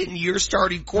second-year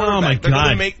starting quarterback. Oh, my God. They're going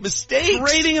to make mistakes.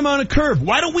 Rating him on a curve.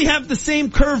 Why don't we have the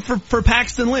same curve for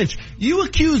Paxton Lynch? You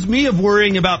accuse me of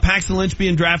worrying about Paxton Lynch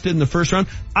being drafted in the first round.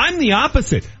 I'm the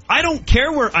opposite. I don't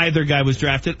care where either guy was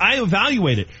drafted. I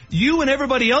evaluate it. You and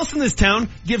everybody else in this town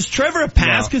gives Trevor a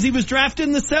pass because he was drafted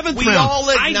in the 7th round. We all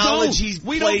acknowledge he's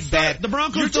played bad. The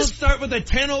Broncos don't start with a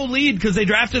 10-0 lead because they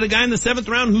drafted a guy in the 7th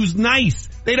round who's nice.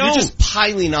 They don't. You're just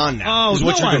piling on now. Oh, no,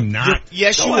 I'm not.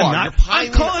 Yes, you are. You're piling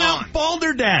I'm calling on. out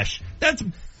Balderdash. That's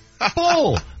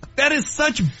bull. That is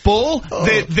such bull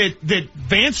that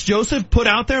Vance Joseph put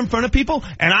out there in front of people.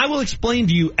 And I will explain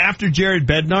to you after Jared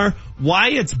Bednar why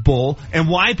it's bull and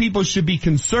why people should be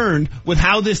concerned with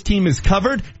how this team is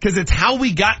covered, because it's how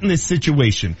we got in this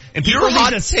situation. And people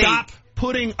need to stop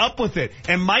putting up with it.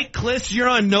 And Mike Kliss, you're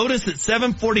on notice at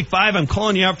 7:45. I'm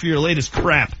calling you out for your latest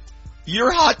crap.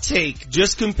 Your hot take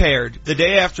just compared the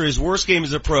day after his worst game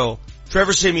as a pro,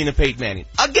 Trevor Siemian and Peyton Manning.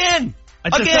 Again!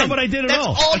 That's not what I did at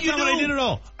all. That's not what I did at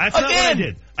all. That's not what I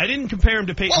did. I didn't compare him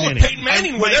to Peyton Manning. Peyton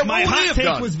Manning my hot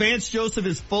take was Vance Joseph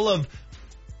is full of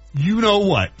you know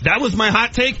what. That was my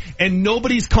hot take, and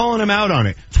nobody's calling him out on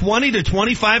it. 20 to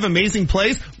 25 amazing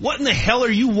plays. What in the hell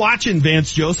are you watching,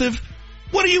 Vance Joseph?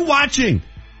 What are you watching?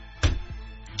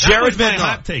 Jared Bednar.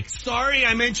 Hot take. Sorry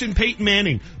I mentioned Peyton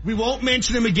Manning. We won't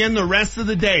mention him again the rest of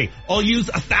the day. I'll use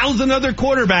 1,000 other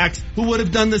quarterbacks who would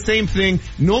have done the same thing.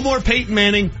 No more Peyton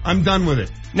Manning. I'm done with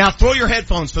it. Now throw your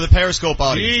headphones for the Periscope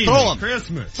audience. Throw them.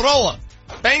 Christmas. Throw them.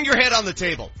 Bang your head on the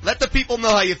table. Let the people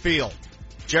know how you feel.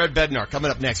 Jared Bednar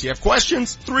coming up next. You have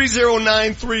questions?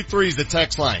 30933 is the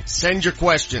text line. Send your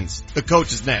questions. The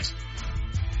coach is next.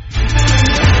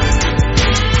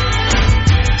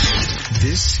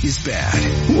 This is bad.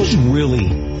 Who's really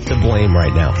to blame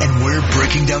right now? And we're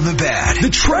breaking down the bad.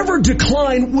 The Trevor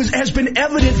decline has been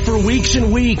evident for weeks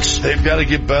and weeks. They've got to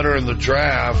get better in the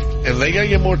draft, and they got to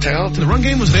get more talented. The run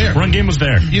game was there.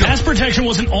 Pass protection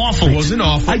wasn't awful. It wasn't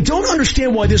awful. I don't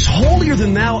understand why this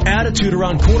holier-than-thou attitude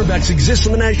around quarterbacks exists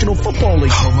in the National Football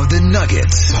League. Home of the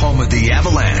Nuggets, home of the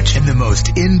Avalanche, and the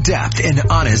most in-depth and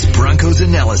honest Broncos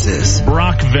analysis.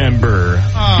 Brockvember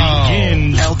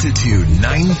begins. Altitude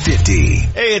 950.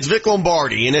 Hey, it's Vic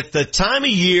Lombardi, and at the time of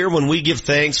year here when we give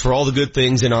thanks for all the good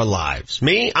things in our lives.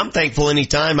 Me, I'm thankful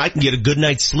anytime I can get a good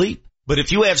night's sleep. But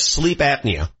if you have sleep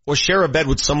apnea or share a bed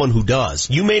with someone who does,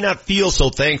 you may not feel so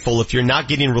thankful if you're not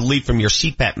getting relief from your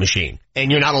CPAP machine.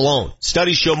 And you're not alone.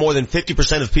 Studies show more than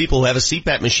 50% of people who have a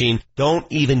CPAP machine don't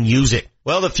even use it.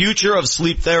 Well, the future of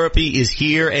sleep therapy is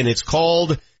here, and it's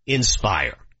called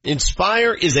Inspire.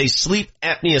 Inspire is a sleep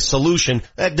apnea solution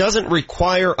that doesn't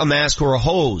require a mask or a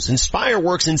hose. Inspire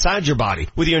works inside your body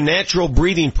with your natural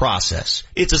breathing process.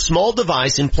 It's a small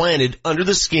device implanted under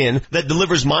the skin that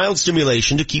delivers mild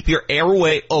stimulation to keep your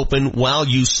airway open while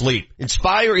you sleep.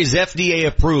 Inspire is FDA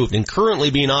approved and currently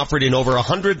being offered in over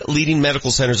 100 leading medical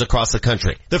centers across the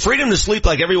country. The freedom to sleep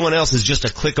like everyone else is just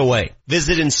a click away.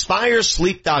 Visit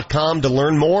InspireSleep.com to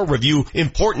learn more, review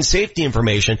important safety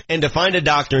information, and to find a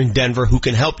doctor in Denver who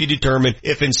can help you determine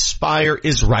if Inspire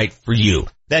is right for you.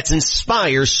 That's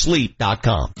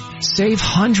InspireSleep.com. Save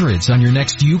hundreds on your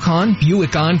next Yukon,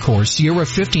 Buick Encore, Sierra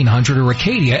 1500, or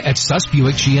Acadia at Suss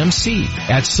Buick GMC.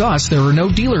 At Suss, there are no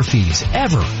dealer fees,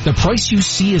 ever. The price you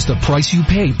see is the price you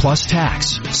pay plus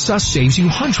tax. Suss saves you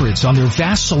hundreds on their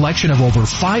vast selection of over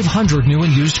 500 new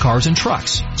and used cars and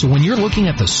trucks. So when you're looking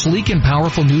at the sleek and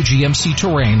powerful new GMC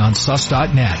Terrain on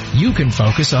Suss.net, you can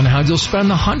focus on how you'll spend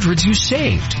the hundreds you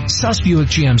saved. Suss Buick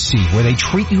GMC, where they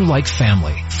treat you like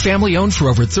family. Family owned for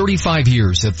over 35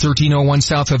 years at 1301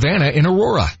 South Havana in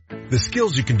Aurora. The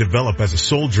skills you can develop as a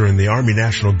soldier in the Army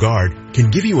National Guard can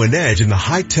give you an edge in the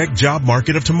high-tech job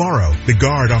market of tomorrow. The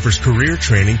Guard offers career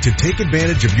training to take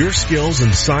advantage of your skills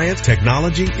in science,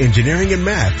 technology, engineering, and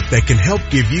math that can help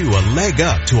give you a leg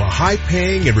up to a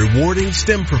high-paying and rewarding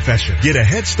STEM profession. Get a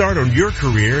head start on your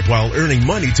career while earning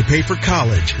money to pay for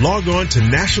college. Log on to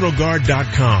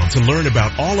NationalGuard.com to learn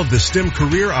about all of the STEM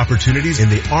career opportunities in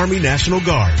the Army National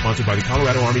Guard. Sponsored by the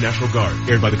Colorado Army National Guard.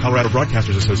 Aired by the Colorado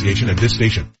Broadcasters Association and this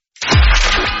station.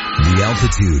 The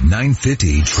Altitude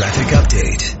 950 traffic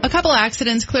update. A couple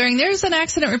accidents clearing. There's an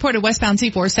accident reported westbound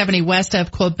C470 west of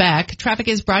Quebec. Traffic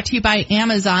is brought to you by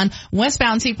Amazon.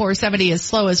 Westbound C470 is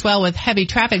slow as well with heavy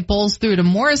traffic bowls through to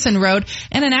Morrison Road,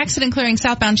 and an accident clearing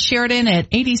southbound Sheridan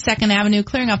at 82nd Avenue,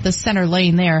 clearing up the center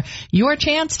lane there. Your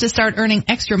chance to start earning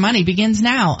extra money begins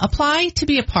now. Apply to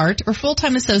be a part or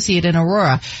full-time associate in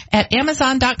Aurora at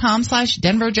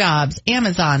Amazon.com/Denver Jobs.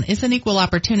 Amazon is an equal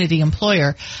opportunity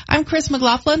employer. I'm Chris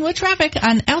McLaughlin with traffic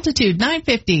on Altitude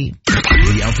 950.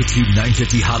 The Altitude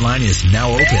 950 hotline is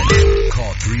now open.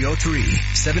 Call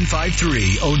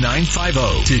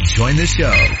 303-753-0950 to join the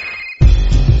show.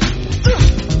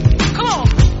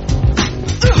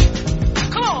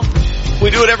 Come on. We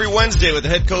do it every Wednesday with the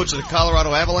head coach of the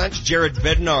Colorado Avalanche, Jared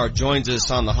Bednar, joins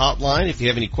us on the hotline. If you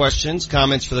have any questions,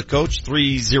 comments for the coach,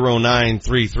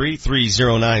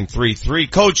 30933.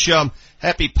 Coach,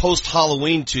 happy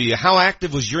post-Halloween to you. How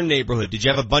active was your neighborhood? Did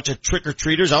you have a bunch of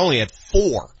trick-or-treaters? I only had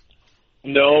 4.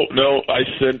 No. I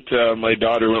sent, my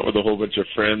daughter went with a whole bunch of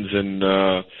friends and,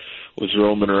 was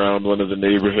roaming around one of the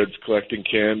neighborhoods collecting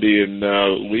candy, and,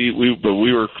 we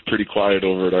were pretty quiet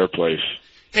over at our place.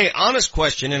 Hey, honest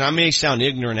question, and I may sound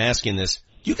ignorant asking this.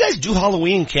 You guys do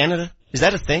Halloween in Canada? Is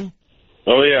that a thing?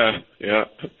 Oh, yeah.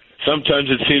 Sometimes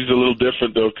it seems a little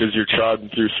different though, because you're trotting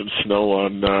through some snow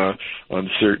on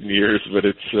certain years, but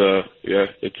it's a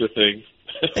thing.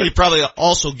 And you're probably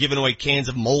also giving away cans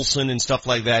of Molson and stuff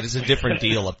like that. It's a different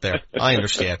deal up there. I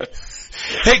understand.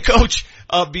 Hey, Coach,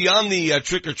 beyond the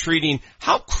trick-or-treating,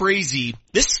 how crazy,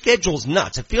 this schedule's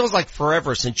nuts. It feels like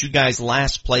forever since you guys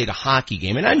last played a hockey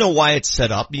game. And I know why it's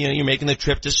set up. You know, you're making the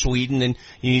trip to Sweden and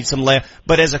you need some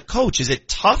but as a coach, is it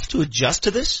tough to adjust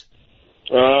to this?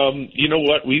 You know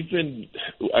what?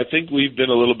 I think we've been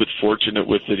a little bit fortunate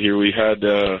with it here. We had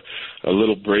a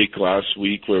little break last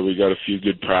week where we got a few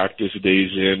good practice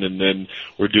days in, and then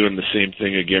we're doing the same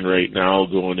thing again right now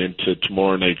going into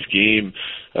tomorrow night's game.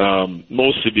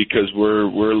 Mostly because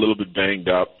we're a little bit banged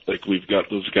up. Like, we've got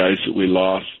those guys that we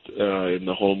lost in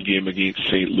the home game against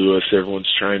St. Louis.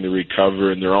 Everyone's trying to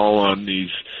recover, and they're all on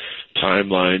these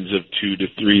timelines of 2 to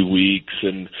 3 weeks,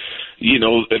 and you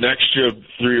know, an extra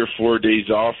 3 or 4 days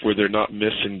off where they're not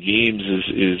missing games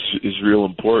is real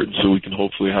important, so we can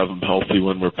hopefully have them healthy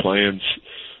when we're playing.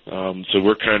 So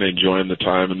we're kind of enjoying the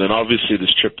time, and then obviously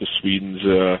this trip to Sweden's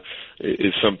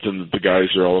is something that the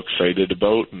guys are all excited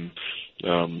about, and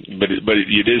but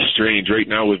it is strange. Right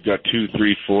now we've got 2,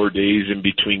 3, 4 days in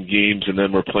between games, and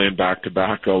then we're playing back to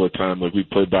back all the time. Like, we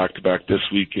play back to back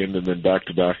this weekend and then back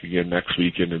to back again next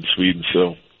weekend in Sweden.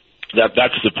 So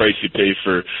that's the price you pay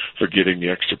for getting the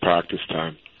extra practice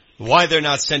time. Why they're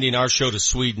not sending our show to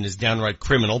Sweden is downright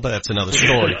criminal, but that's another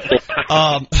story.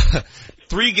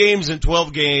 3 games in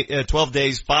 12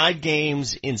 days, 5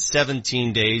 games in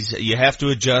 17 days. You have to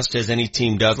adjust as any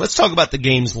team does. Let's talk about the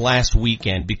games last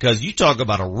weekend, because you talk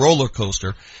about a roller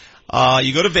coaster.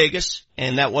 You go to Vegas,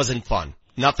 and that wasn't fun.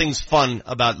 Nothing's fun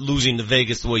about losing to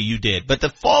Vegas the way you did. But the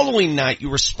following night, you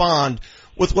respond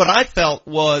with what I felt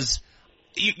was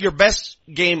your best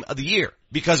game of the year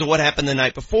because of what happened the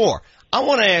night before. I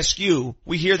want to ask you,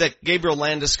 we hear that Gabriel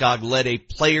Landeskog led a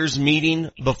players meeting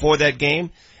before that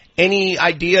game. Any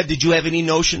idea, did you have any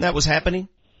notion that was happening?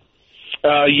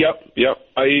 Yep.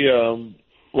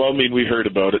 We heard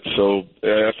about it, so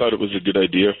I thought it was a good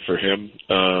idea for him.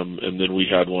 And then we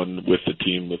had one with the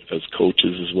team as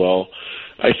coaches as well.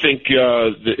 I think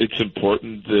that it's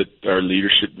important that our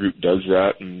leadership group does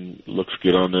that, and looks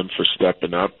good on them for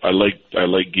stepping up. I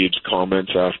like Gabe's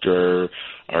comments after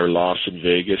our loss in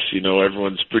Vegas.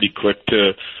 Everyone's pretty quick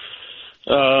to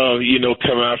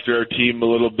come after our team a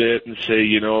little bit and say,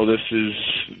 this is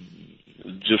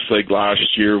just like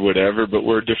last year, whatever, but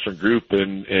we're a different group,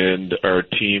 and our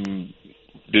team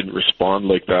didn't respond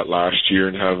like that last year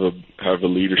and have a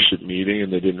leadership meeting,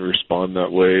 and they didn't respond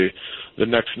that way the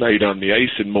next night on the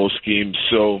ice in most games.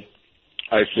 So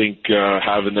I think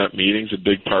having that meeting's a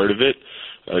big part of it,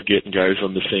 getting guys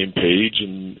on the same page,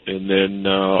 and then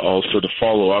also to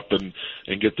follow up and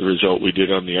get the result we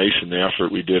did on the ice and the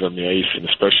effort we did on the ice, and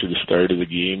especially the start of the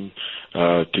game,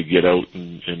 to get out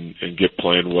and get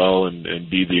playing well and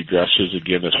be the aggressors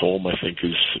again at home, I think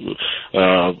is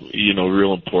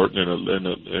real important,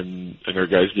 and our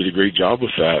guys did a great job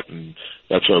with that, and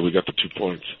that's why we got the 2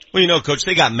 points. Well, Coach,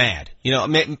 they got mad.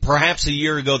 Perhaps a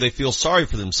year ago they feel sorry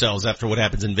for themselves after what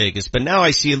happens in Vegas, but now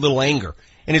I see a little anger,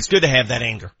 and it's good to have that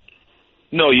anger.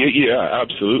 No, yeah,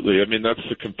 absolutely. I mean, that's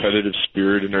the competitive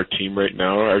spirit in our team right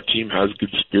now. Our team has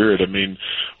good spirit. I mean,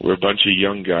 we're a bunch of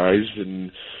young guys,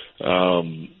 and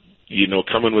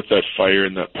coming with that fire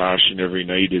and that passion every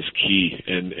night is key.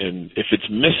 And if it's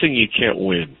missing, you can't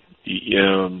win.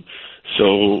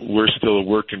 So we're still a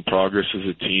work in progress as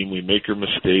a team. We make our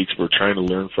mistakes. We're trying to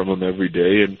learn from them every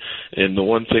day. And the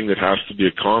one thing that has to be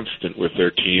a constant with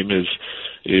our team is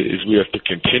we have to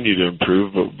continue to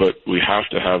improve, but we have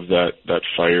to have that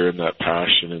fire and that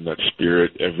passion and that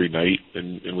spirit every night,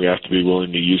 and we have to be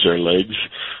willing to use our legs,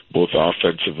 both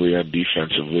offensively and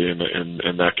defensively,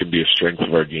 and that can be a strength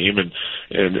of our game,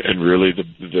 and really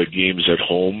the games at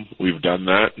home, we've done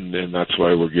that, and that's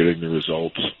why we're getting the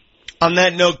results. On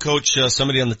that note, Coach,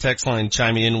 somebody on the text line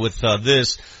chiming in with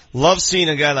this. Love seeing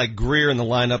a guy like Greer in the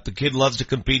lineup. The kid loves to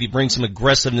compete. He brings some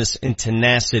aggressiveness and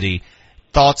tenacity.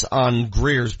 Thoughts on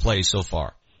Greer's play so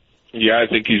far? Yeah, I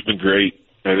think he's been great.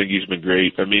 I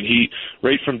mean, he,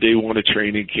 right from day one of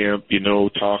training camp,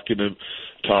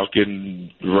 talking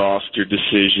roster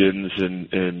decisions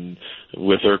and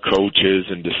with our coaches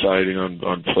and deciding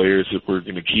on players that we're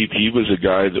going to keep. He was a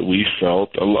guy that we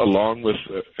felt, along with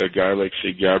a guy like,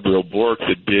 say, Gabriel Bourque,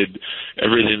 that did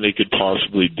everything they could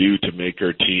possibly do to make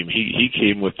our team. He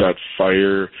came with that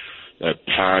fire, that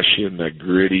passion, that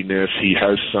grittiness. He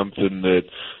has something that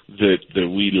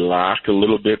we lack a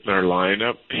little bit in our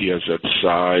lineup. He has that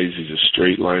size. He's a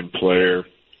straight line player,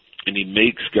 and he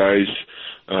makes guys,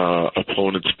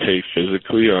 opponents pay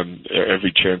physically on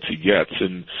every chance he gets,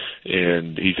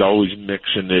 and he's always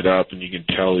mixing it up, and you can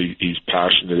tell he's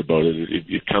passionate about it.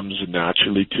 It comes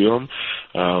naturally to him,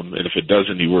 and if it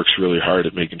doesn't, he works really hard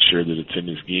at making sure that it's in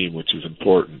his game, which is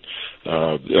important.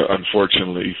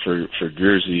 Unfortunately for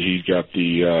Gersey, he got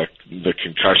the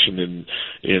concussion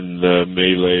in the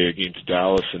melee against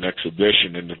Dallas in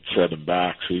exhibition, and it set him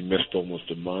back, so he missed almost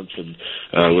a month, and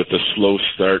with a slow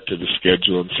start to the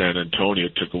schedule in San Antonio,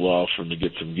 it took a while for him to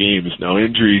get some games. Now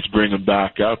injuries bring him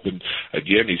back up, and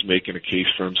again, he's making a case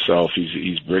for himself.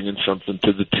 He's bringing something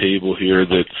to the table here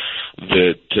that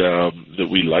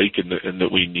we like and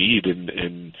that we need,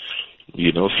 and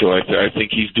so I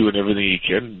think he's doing everything he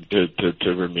can to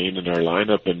remain in our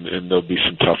lineup, and there'll be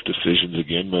some tough decisions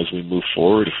again as we move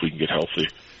forward if we can get healthy.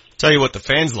 Tell you what the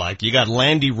fans like. You got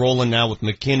Landy rolling now with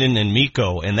McKinnon and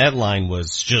Mikko, and that line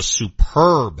was just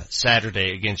superb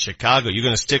Saturday against Chicago. You're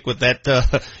going to stick with that?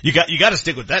 You got to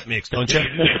stick with that mix, don't you?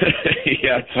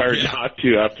 Yeah, it's hard not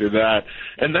to after that.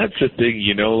 And that's the thing,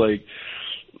 like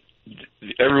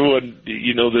everyone,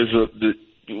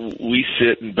 we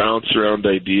sit and bounce around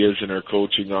ideas in our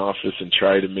coaching office and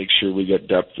try to make sure we got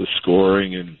depth of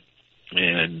scoring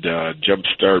and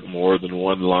jumpstart more than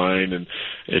one line, and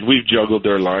we've juggled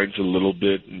our lines a little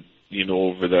bit,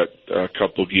 over that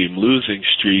couple game losing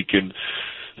streak, and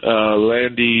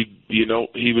Landy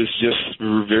he was just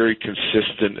very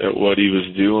consistent at what he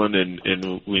was doing,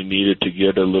 and we needed to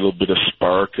get a little bit of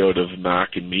spark out of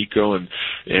Mac and Mikko.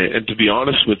 And to be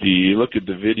honest with you look at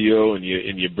the video and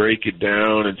you break it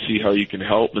down and see how you can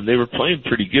help, and they were playing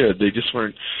pretty good. They just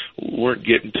weren't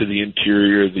getting to the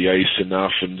interior of the ice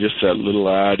enough, and just that little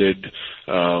added.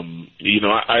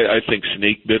 I think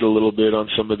snake bit a little bit on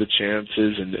some of the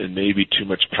chances, and maybe too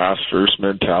much pass first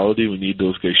mentality. We need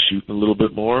those guys shooting a little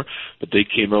bit more, but they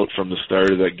came out from the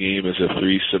start of that game as a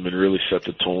threesome and really set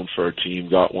the tone for our team.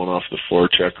 Got one off the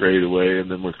forecheck right away, and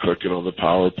then we're clicking on the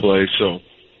power play. So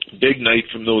big night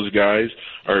from those guys,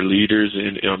 our leaders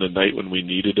on a night when we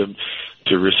needed them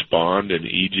to respond, and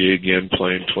EJ again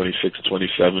playing 26,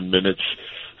 27 minutes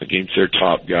against their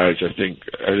top guys. I think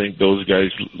those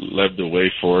guys led the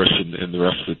way for us, and the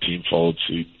rest of the team followed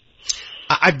suit.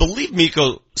 I believe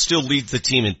Mikko still leads the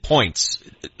team in points.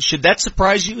 Should that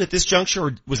surprise you at this juncture,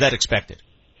 or was that expected?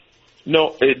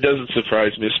 No, it doesn't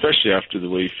surprise me, especially after the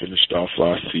way he finished off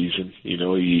last season. He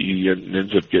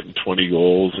ends up getting 20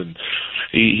 goals, and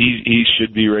he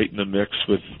should be right in the mix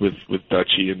with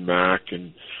Dutchie and Mac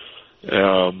and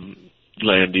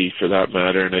Landy for that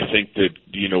matter. And I think that,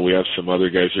 we have some other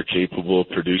guys that are capable of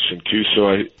producing too. So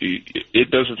it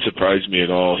doesn't surprise me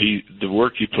at all. The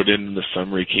work he put in the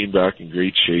summer, he came back in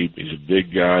great shape. He's a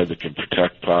big guy that can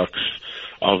protect pucks.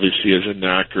 Obviously has a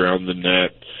knack around the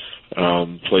net.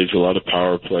 Plays a lot of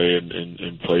power play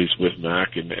and plays with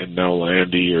Mac and now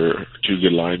Landy are two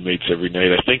good line mates every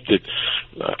night.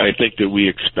 I think that we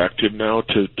expect him now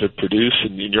to produce,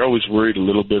 and you're always worried a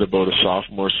little bit about a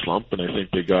sophomore slump, and I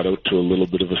think they got out to a little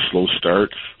bit of a slow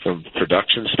start from a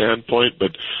production standpoint,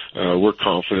 but we're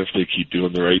confident if they keep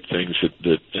doing the right things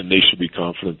and they should be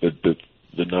confident that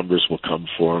the numbers will come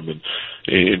for them and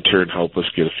in turn help us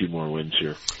get a few more wins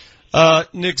here.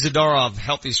 Nick Zadorov,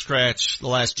 healthy scratch the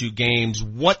last two games.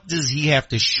 What does he have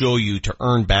to show you to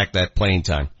earn back that playing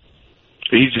time?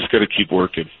 He's just got to keep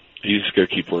working. He's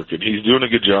doing a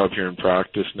good job here in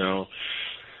practice now,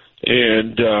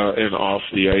 and off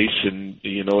the ice. And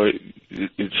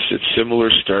it's similar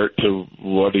start to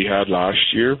what he had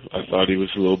last year. I thought he was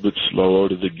a little bit slow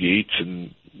out of the gates,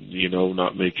 and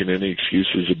not making any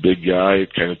excuses. A big guy.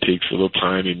 It kind of takes a little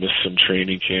time. He missed some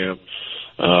training camp.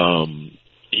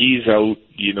 He's out.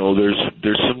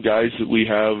 There's some guys that we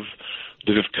have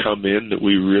that have come in that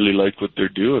we really like what they're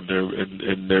doing.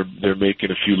 They're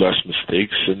making a few less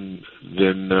mistakes than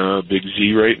Big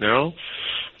Z right now.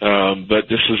 But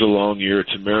this is a long year.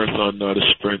 It's a marathon, not a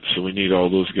sprint, so we need all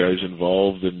those guys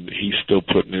involved, and he's still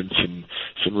putting in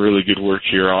some really good work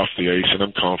here off the ice, and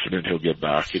I'm confident he'll get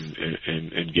back and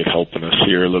get helping us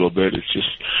here a little bit. It's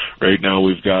just right now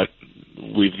we've got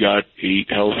 8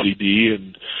 healthy D,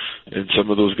 and some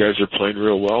of those guys are playing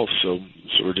real well. So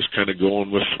we're just kind of going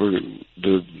with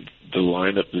the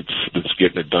lineup that's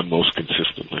getting it done most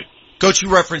consistently. Coach,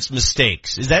 you referenced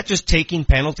mistakes. Is that just taking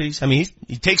penalties? I mean,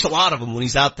 he takes a lot of them when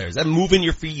he's out there. Is that moving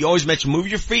your feet? You always mention move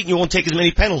your feet and you won't take as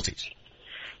many penalties.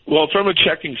 Well, from a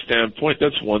checking standpoint,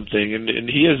 that's one thing, and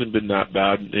he hasn't been that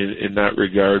bad in that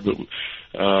regard. But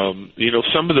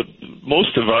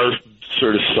most of our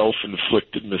sort of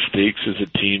self-inflicted mistakes as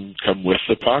a team come with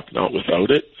the puck, not without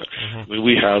it. Mm-hmm. I mean,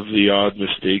 we have the odd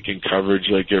mistake in coverage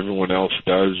like everyone else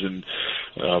does, and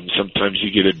sometimes you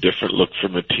get a different look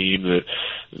from a team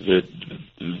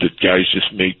that guys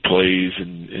just make plays,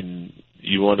 and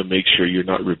you want to make sure you're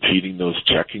not repeating those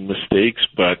checking mistakes.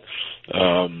 But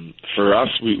for us,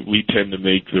 we tend to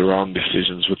make the wrong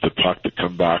decisions with the puck that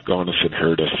come back on us and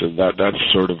hurt us, and that's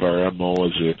sort of our MO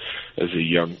as a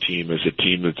young team, as a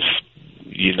team that's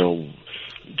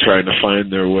trying to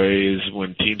find their ways.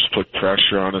 When teams put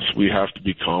pressure on us, we have to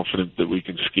be confident that we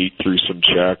can skate through some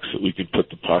checks, that we can put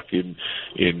the puck in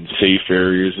safe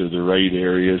areas or the right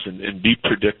areas, and be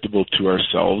predictable to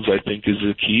ourselves, I think, is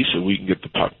the key, so we can get the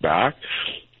puck back.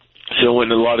 So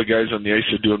when a lot of guys on the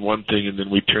ice are doing one thing and then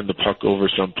we turn the puck over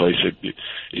someplace, it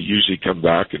usually comes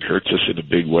back and hurts us in a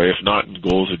big way. If not in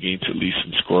goals against, at least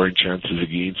in scoring chances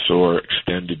against or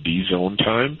extended D zone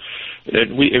time.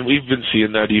 And we've been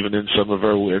seeing that even in some of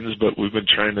our wins, but we've been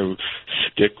trying to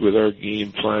stick with our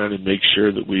game plan and make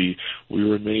sure that we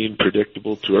remain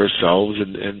predictable to ourselves,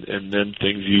 and then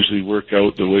things usually work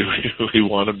out the way we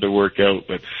want them to work out.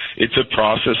 But it's a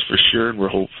process for sure, and we're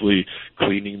hopefully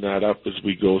cleaning that up as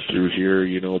we go through here.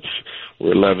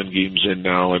 We're 11 games in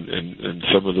now, and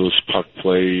some of those puck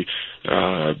play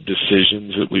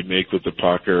decisions that we make with the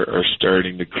puck are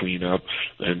starting to clean up,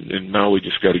 and now we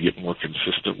just got to get more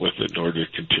consistent with it in order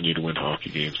to continue to win hockey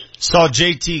games. Saw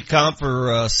JT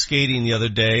Compher skating the other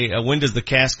day. When does the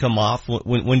cast come off?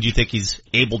 When do you think he's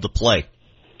able to play?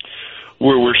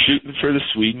 We're shooting for the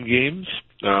Sweden games.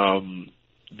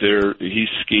 He's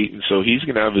skating, so he's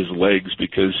going to have his legs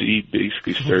because he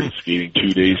basically started skating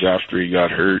 2 days after he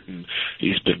got hurt, and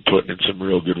he's been putting in some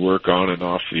real good work on and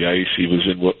off the ice. He was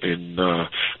in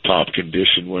top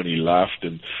condition when he left,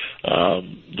 and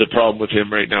the problem with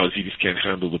him right now is he just can't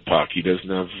handle the puck. He's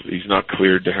not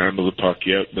cleared to handle the puck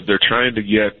yet, but they're trying to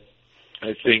get,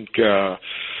 I think,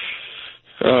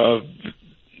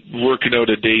 working out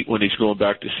a date when he's going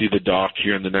back to see the doc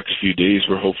here in the next few days,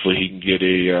 where hopefully he can get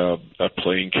a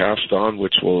playing cast on,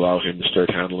 which will allow him to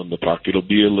start handling the puck. It'll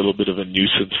be a little bit of a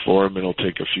nuisance for him. It'll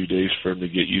take a few days for him to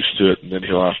get used to it, and then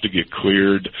he'll have to get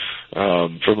cleared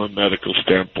from a medical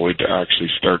standpoint to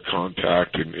actually start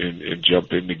contact and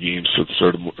jump into games. So it's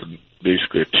sort of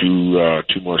basically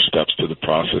two more steps to the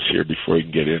process here before he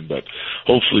can get in, but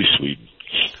hopefully Sweden.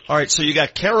 All right, so you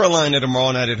got Carolina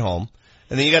tomorrow night at home.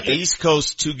 And then you got the East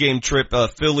Coast 2-game trip,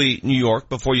 Philly, New York,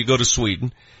 before you go to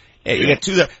Sweden. You got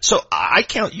 2 there. So I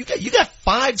count, you got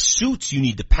 5 suits you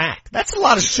need to pack. That's a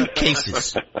lot of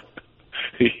suitcases.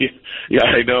 Yeah,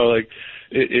 I know, like,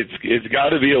 it's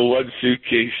gotta be a 1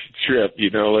 suitcase trip,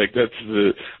 like that's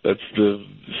the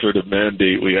sort of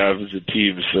mandate we have as a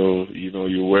team. So,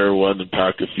 you wear one and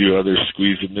pack a few others,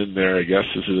 squeeze them in there, I guess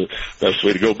is the best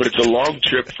way to go. But it's a long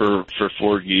trip for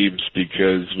 4 games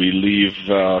because we leave,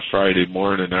 Friday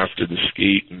morning after the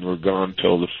skate and we're gone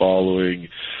till the following,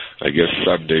 I guess,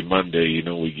 Sunday, Monday.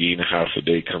 We gain a half a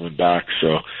day coming back.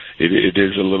 So it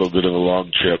is a little bit of a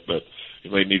long trip, but you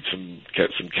might need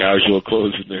get some casual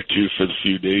clothes in there too for the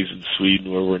few days in Sweden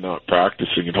where we're not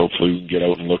practicing, and hopefully we can get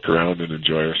out and look around and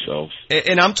enjoy ourselves.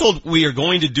 And I'm told we are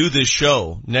going to do this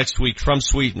show next week from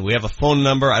Sweden. We have a phone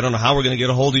number. I don't know how we're going to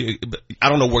get a hold of you. I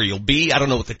don't know where you'll be. I don't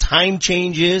know what the time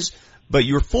change is, but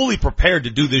you're fully prepared to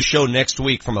do this show next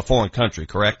week from a foreign country,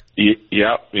 correct? Yeah.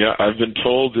 I've been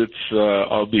told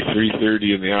I'll be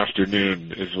 3:30 in the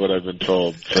afternoon is what I've been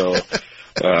told. So.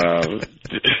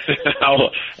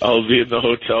 I'll be in the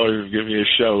hotel room. Give me a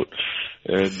shout,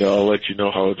 and I'll let you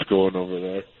know how it's going over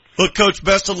there. Look, Coach,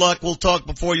 best of luck. We'll talk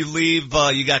before you leave.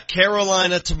 You got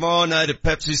Carolina tomorrow night at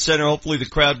Pepsi Center. Hopefully the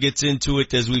crowd gets into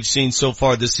it as we've seen so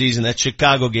far this season. That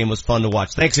Chicago game was fun to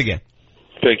watch. Thanks again.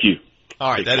 Thank you.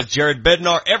 All right, that is Jared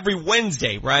Bednar every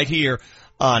Wednesday right here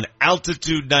on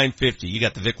Altitude 950. You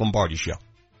got the Vic Lombardi Show.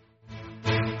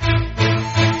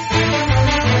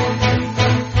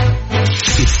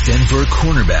 It's Denver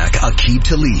cornerback Aqib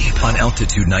Talib on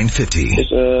Altitude 950.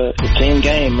 It's a team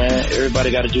game, man.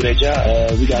 Everybody got to do their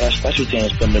job. We got our special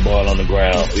teams putting the ball on the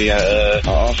ground. We got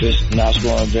our offense not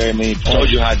scoring very many points.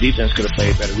 Told you how defense could have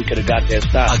played better. We could have got that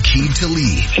stop. Aqib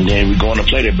Talib. And then we're going to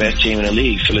play the best team in the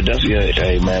league, Philadelphia.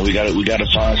 Hey, man, we got to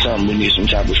find something. We need some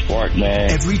type of spark, man.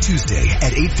 Every Tuesday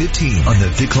at 8:15 on the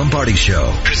Vic Lombardi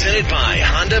Show. Presented by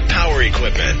Honda Power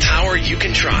Equipment. Power you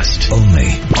can trust.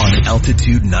 Only on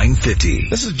Altitude 950.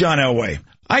 This is John Elway.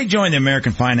 I joined the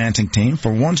American Financing team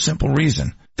for one simple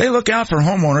reason. They look out for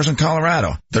homeowners in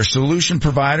Colorado. They're solution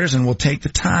providers and will take the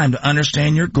time to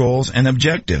understand your goals and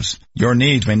objectives. Your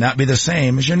needs may not be the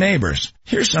same as your neighbors.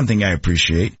 Here's something I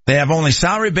appreciate. They have only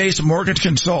salary-based mortgage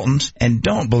consultants and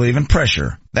don't believe in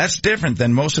pressure. That's different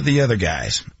than most of the other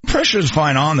guys. Pressure is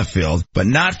fine on the field, but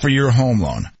not for your home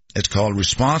loan. It's called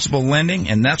responsible lending,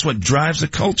 and that's what drives the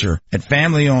culture at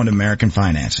family-owned American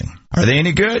Financing. Are they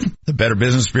any good? The Better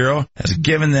Business Bureau has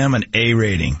given them an A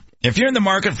rating. If you're in the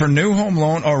market for new home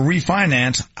loan or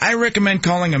refinance, I recommend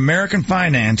calling American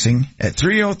Financing at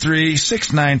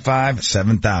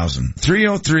 303-695-7000.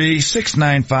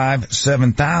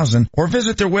 303-695-7000, or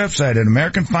visit their website at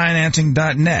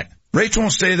AmericanFinancing.net. Rates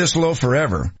won't stay this low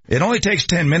forever. It only takes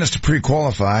 10 minutes to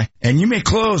pre-qualify, and you may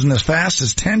close in as fast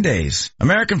as 10 days.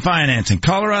 American Financing,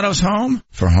 Colorado's home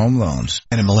for home loans.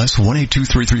 NMLS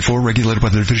 182334, regulated by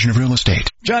the Division of Real Estate.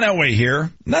 John Elway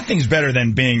here. Nothing's better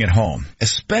than being at home,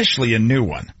 especially a new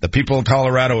one. The people of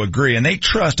Colorado agree, and they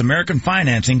trust American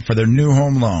Financing for their new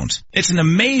home loans. It's an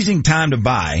amazing time to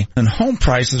buy, and home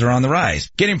prices are on the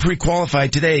rise. Getting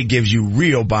pre-qualified today gives you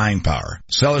real buying power.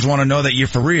 Sellers want to know that you're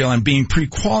for real, and being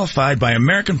pre-qualified by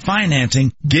American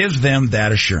Financing gives them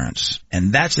that assurance.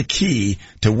 And that's the key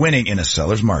to winning in a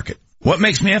seller's market. What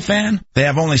makes me a fan? They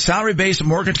have only salary-based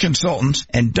mortgage consultants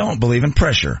and don't believe in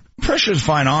pressure. Pressure is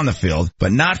fine on the field,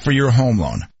 but not for your home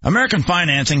loan. American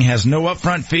Financing has no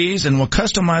upfront fees and will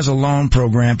customize a loan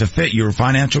program to fit your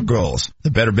financial goals. The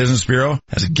Better Business Bureau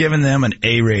has given them an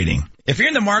A rating. If you're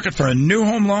in the market for a new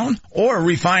home loan or a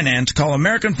refinance, call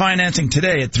American Financing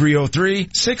today at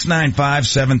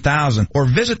 303-695-7000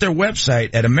 or visit their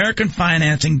website at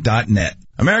AmericanFinancing.net.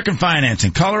 American Financing,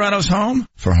 Colorado's home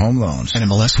for home loans.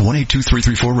 NMLS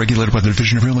 182334, regulated by the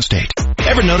Division of Real Estate.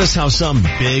 Ever notice how some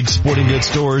big sporting goods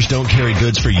stores don't carry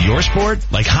goods for your sport?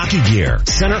 Like hockey gear.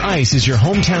 Center Ice is your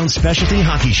hometown specialty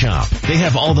hockey shop. They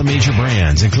have all the major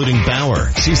brands, including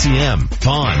Bauer, CCM,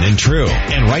 Vaughn, and True.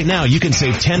 And right now you can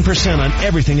save 10% on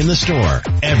everything in the store.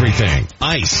 Everything.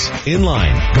 Ice,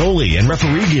 inline, goalie, and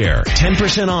referee gear.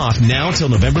 10% off now till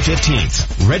November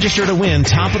 15th. Register to win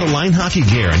top of the line hockey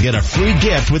gear and get a free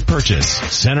gift with purchase.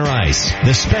 Center Ice,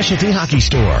 the specialty hockey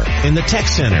store in the Tech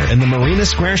Center and the Marina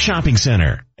Square Shopping Center.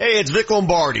 Hey, it's Vic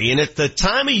Lombardi, and it's the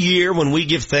time of year when we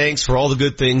give thanks for all the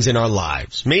good things in our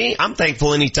lives. Me, I'm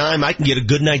thankful anytime I can get a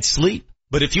good night's sleep.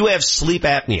 But if you have sleep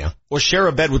apnea or share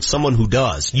a bed with someone who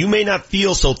does, you may not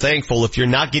feel so thankful if you're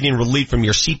not getting relief from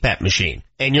your CPAP machine.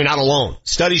 And you're not alone.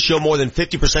 Studies show more than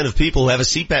 50% of people who have a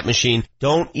CPAP machine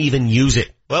don't even use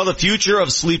it. Well, the future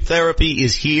of sleep therapy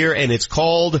is here, and it's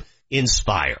called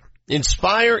Inspire.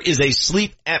 Inspire is a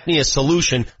sleep apnea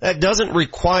solution that doesn't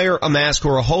require a mask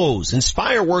or a hose.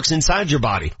 Inspire works inside your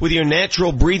body with your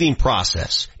natural breathing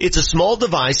process. It's a small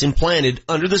device implanted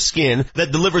under the skin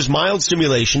that delivers mild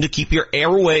stimulation to keep your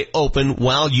airway open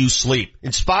while you sleep.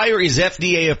 Inspire is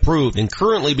FDA approved and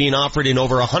currently being offered in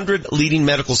over 100 leading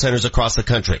medical centers across the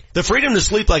country. The freedom to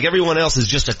sleep like everyone else is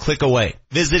just a click away.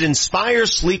 Visit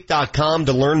InspireSleep.com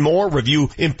to learn more, review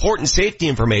important safety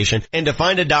information, and to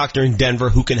find a doctor in Denver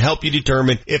who can help you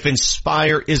determine if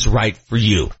Inspire is right for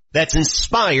you. That's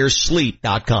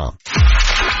InspireSleep.com.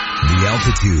 The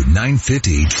Altitude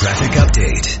 950 traffic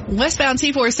update. Westbound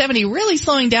C470 really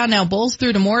slowing down now. Bowles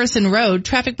through to Morrison Road.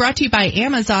 Traffic brought to you by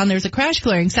Amazon. There's a crash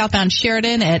clearing southbound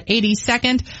Sheridan at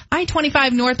 82nd.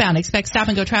 I-25 northbound. Expect stop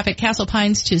and go traffic Castle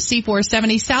Pines to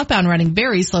C470. Southbound running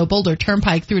very slow. Boulder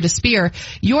Turnpike through to Spear.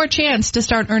 Your chance to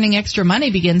start earning extra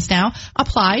money begins now.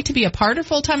 Apply to be a part or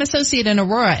full-time associate in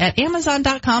Aurora at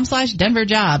Amazon.com/Denver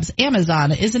Jobs.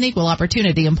 Amazon is an equal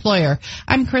opportunity employer.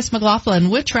 I'm Chris McLaughlin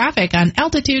with traffic on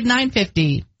Altitude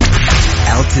 950.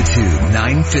 Altitude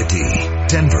 950,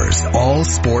 Denver's all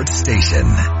sports station.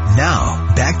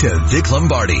 Now, back to Vic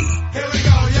Lombardi. Here we go, yo.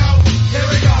 Here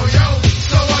we go, yo.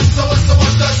 So what's the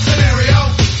scenario?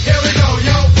 Here we go,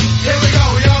 yo. Here we go,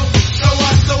 yo. So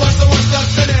what's the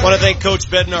scenario? I want to thank Coach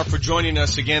Bednar for joining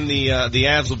us again. The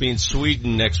Avs will be in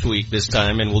Sweden next week this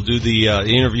time, and we'll do the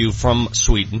interview from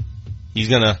Sweden. He's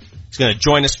gonna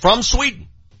join us from Sweden.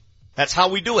 That's how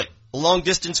we do it. A long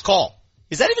distance call.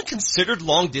 Is that even considered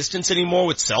long distance anymore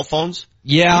with cell phones?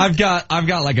 Yeah, I've got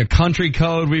like a country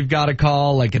code we've got to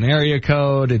call, like an area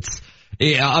code.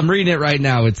 I'm reading it right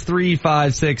now. It's 3,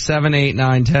 5, 6, 7, 8,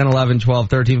 9, 10, 11, 12,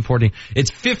 13, 14. It's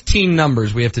 15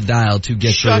 numbers we have to dial to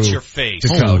get through. Shut your face.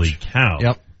 Holy cow.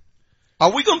 Yep.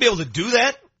 Are we going to be able to do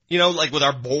that? You know, like with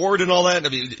our board and all that? I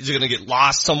mean, is it going to get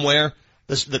lost somewhere?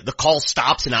 The call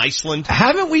stops in Iceland.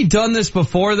 Haven't we done this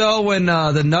before, though, when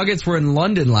the Nuggets were in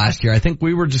London last year? I think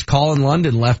we were just calling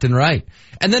London left and right.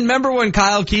 And then remember when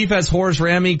Kyle Keefe as Horace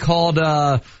Ramey called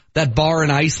that bar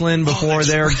in Iceland before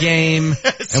their game?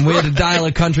 And we had to dial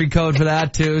a country code for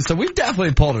that, too. So we've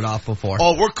definitely pulled it off before.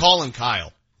 Oh, we're calling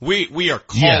Kyle. We are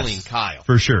calling Kyle.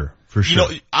 For sure. For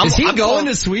sure. You know, Is he going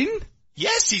to Sweden?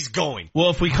 Yes, he's going. Well,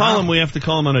 if we call him, we have to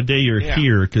call him on a day you're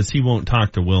here because he won't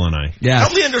talk to Will and I. Yeah.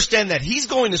 Help me understand that. He's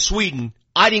going to Sweden.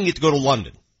 I didn't get to go to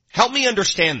London. Help me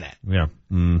understand that. Yeah.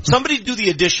 Mm-hmm. Somebody do the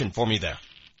addition for me there.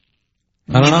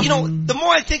 I don't know. You know, the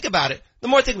more I think about it,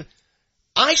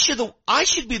 I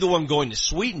should be the one going to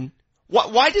Sweden.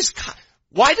 Why does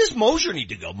Mosier need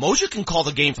to go? Mosier can call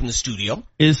the game from the studio.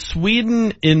 Is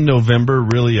Sweden in November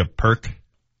really a perk?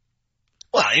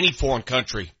 Well, any foreign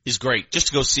country is great just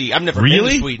to go see. I've never been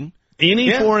to Sweden.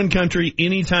 Any foreign country,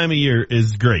 any time of year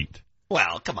is great.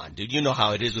 Well, come on, dude. You know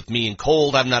how it is with me and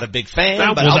cold. I'm not a big fan.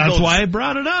 Well, but that's why I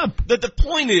brought it up. The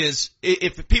point is,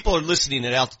 if people are listening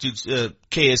at Altitude's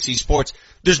KSC Sports,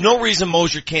 there's no reason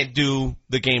Mosier can't do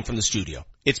the game from the studio.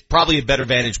 It's probably a better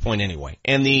vantage point anyway.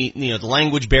 And the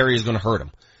language barrier is going to hurt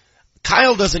him.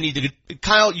 Kyle doesn't need to.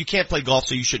 Kyle, you can't play golf,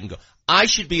 so you shouldn't go. I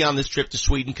should be on this trip to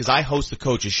Sweden because I host the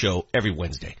coaches show every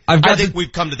Wednesday. I think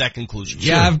we've come to that conclusion.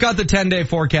 Yeah, sure. I've got the 10-day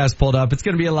forecast pulled up. It's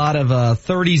going to be a lot of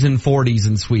 30s and 40s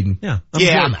in Sweden. Yeah,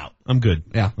 I'm out. I'm good.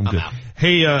 Yeah, I'm good. Out.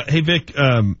 Hey Vic,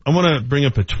 I want to bring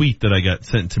up a tweet that I got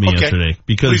sent to me yesterday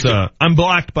because I'm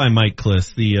blocked by Mike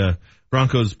Kliss, the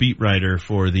Broncos beat writer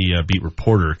for the Beat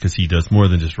Reporter, because he does more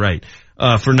than just write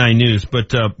for 9 News.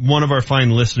 But one of our fine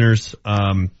listeners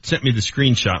sent me the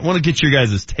screenshot. I want to get your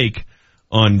guys' take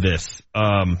on this.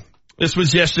 This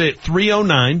was yesterday at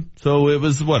 3:09, so it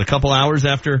was, a couple hours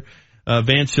after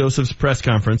Vance Joseph's press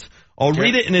conference. I'll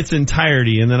read it in its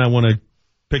entirety, and then I want to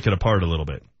pick it apart a little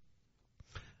bit.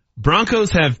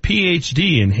 Broncos have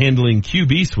PhD in handling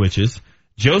QB switches.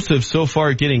 Joseph so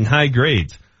far getting high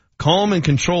grades. calm and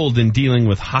controlled in dealing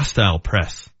with hostile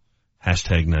press.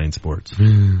 Hashtag 9sports.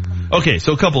 Okay,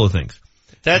 so a couple of things.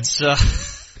 That's,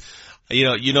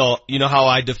 you know how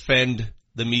I defend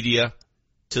the media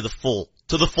to the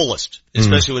fullest,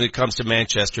 especially when it comes to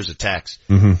Manchester's attacks.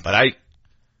 But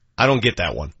I don't get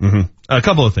that one. A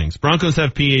couple of things. Broncos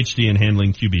have PhD in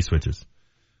handling QB switches.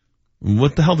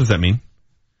 What the hell does that mean?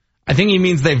 I think he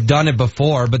means they've done it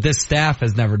before, but this staff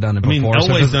has never done it before.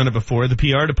 Elway's done it before. The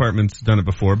PR department's done it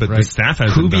before, but the staff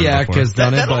hasn't done it Kubiak before. has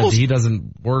done it, but he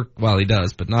doesn't work. Well, he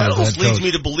does, but not as a head coach. That almost leads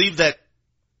me to believe that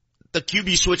the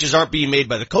QB switches aren't being made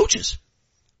by the coaches.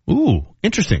 Ooh,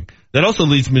 interesting. That also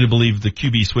leads me to believe the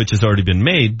QB switch has already been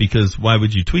made, because why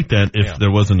would you tweet that if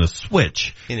there wasn't a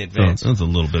switch in advance? So that was a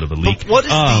little bit of a leak. But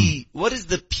what is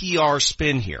the PR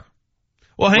spin here?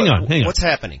 Well, hang on. What's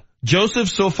happening? Joseph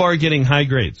so far getting high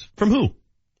grades. From who?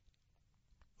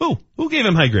 Who gave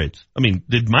him high grades? I mean,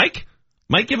 did Mike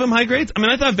give him high grades? I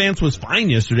mean, I thought Vance was fine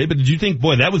yesterday, but did you think,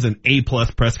 boy, that was an A+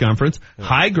 press conference?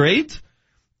 High grades?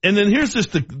 And then here's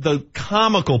just the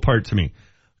comical part to me.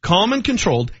 Calm and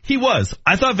controlled. He was.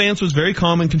 I thought Vance was very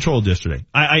calm and controlled yesterday.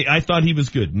 I thought he was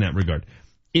good in that regard.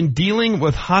 In dealing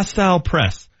with hostile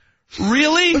press.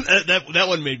 Really? That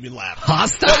one made me laugh.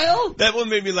 Hostile? That one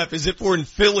made me laugh as if we're in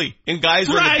Philly and guys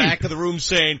are in the back of the room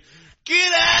saying,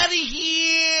 "Get out of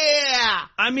here!"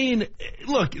 I mean,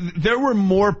 look, there were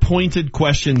more pointed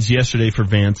questions yesterday for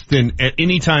Vance than at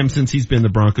any time since he's been the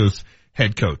Broncos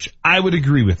head coach. I would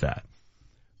agree with that.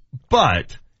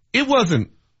 But it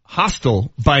wasn't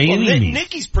hostile by any means.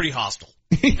 Nikki's pretty hostile.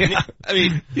 Yeah. I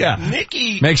mean,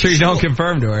 Nikki. Make sure you don't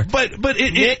confirm to her. But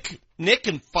Nick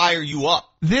can fire you up.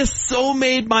 This so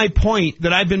made my point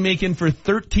that I've been making for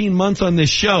 13 months on this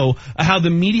show, how the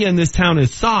media in this town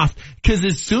is soft, because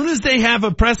as soon as they have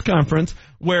a press conference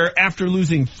where after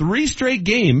losing 3 straight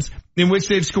games in which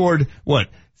they've scored,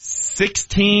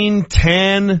 16,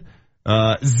 10,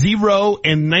 0,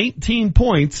 and 19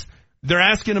 points, they're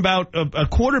asking about a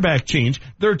quarterback change.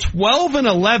 They're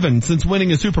 12-11 since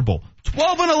winning a Super Bowl.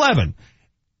 12-11.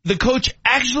 The coach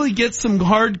actually gets some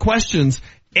hard questions,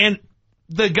 and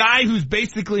the guy who's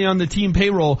basically on the team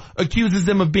payroll accuses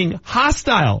them of being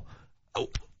hostile.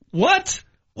 What?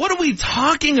 What are we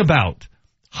talking about?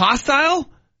 Hostile?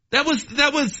 That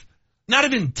was not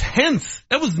even tense.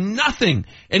 That was nothing.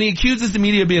 And he accuses the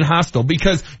media of being hostile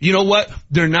because, you know what?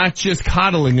 They're not just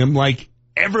coddling him like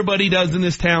everybody does in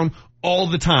this town all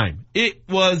the time. It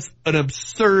was an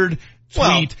absurd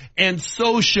tweet and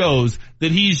so shows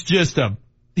that he's just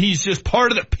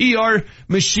part of the PR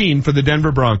machine for the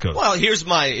Denver Broncos. Well, here's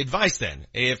my advice then.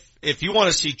 If you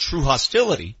want to see true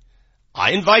hostility,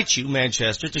 I invite you,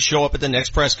 Manchester, to show up at the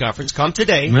next press conference. Come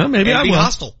today. Well, maybe and I be will.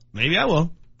 hostile. Maybe I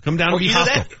will. Come down and be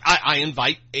hostile. I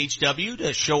invite HW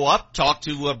to show up, talk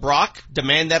to Brock,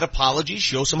 demand that apology,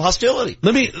 show some hostility.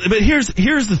 But here's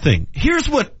the thing. Here's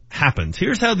what happens.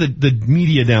 Here's how the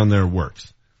media down there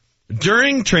works.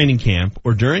 During training camp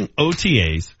or during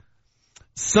OTAs,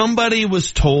 somebody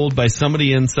was told by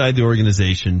somebody inside the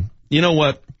organization, you know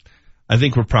what? I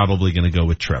think we're probably going to go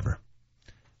with Trevor.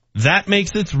 That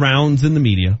makes its rounds in the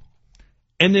media.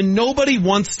 And then nobody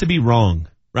wants to be wrong,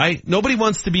 right? Nobody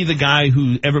wants to be the guy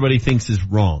who everybody thinks is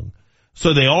wrong.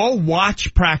 So they all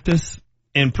watch practice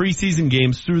and preseason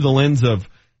games through the lens of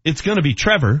it's going to be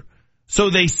Trevor. So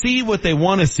they see what they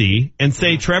want to see and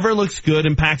say Trevor looks good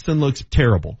and Paxton looks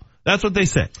terrible. That's what they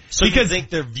say. So you think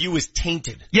their view is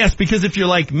tainted? Yes, because if you're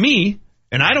like me,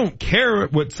 and I don't care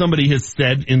what somebody has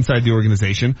said inside the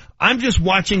organization, I'm just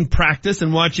watching practice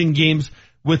and watching games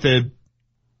with a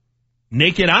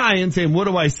naked eye and saying, what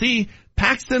do I see?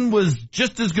 Paxton was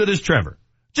just as good as Trevor.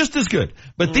 Just as good.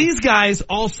 But these guys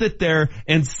all sit there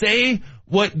and say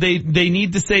what they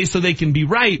need to say so they can be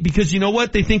right, because you know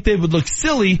what? They think they would look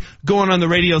silly going on the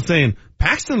radio saying,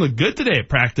 Paxton looked good today at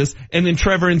practice, and then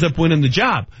Trevor ends up winning the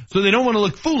job. So they don't want to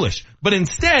look foolish. But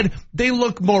instead, they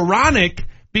look moronic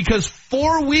because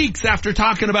 4 weeks after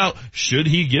talking about should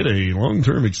he get a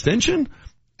long-term extension,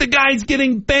 the guy's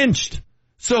getting benched.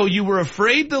 So you were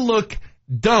afraid to look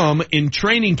dumb in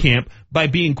training camp by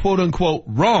being quote-unquote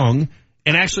wrong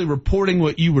and actually reporting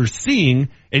what you were seeing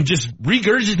and just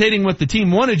regurgitating what the team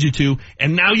wanted you to,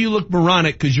 and now you look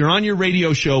moronic because you're on your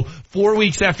radio show 4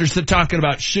 weeks after talking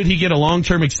about should he get a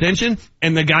long-term extension,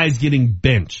 and the guy's getting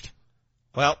benched.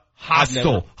 Well,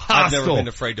 hostile. I've never been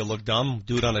afraid to look dumb.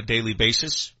 Do it on a daily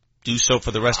basis. Do so for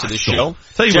the rest of the show.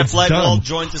 Tell you Jeff what's Ledwell dumb.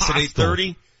 joins us at Hostile.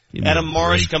 8:30. Adam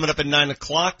Morris coming up at 9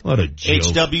 o'clock. What a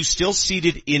joke. HW still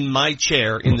seated in my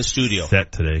chair in the studio.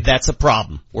 Set today. That's a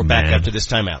problem. We're back after this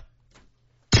timeout.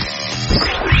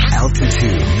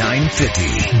 Altitude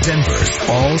 950, Denver's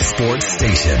all sports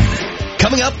station.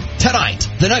 Coming up tonight,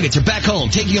 the Nuggets are back home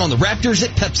taking on the Raptors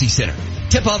at Pepsi Center.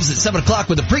 Tip-offs at 7 o'clock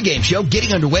with the pregame show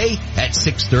getting underway at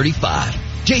 6:35.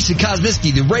 Jason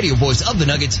Kosminski, the radio voice of the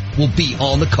Nuggets, will be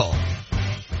on the call.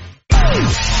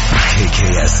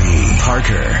 KKSE,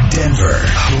 Parker, Denver,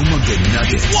 home of the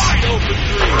Nuggets. Wide open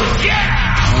three.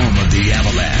 Yeah! Home of the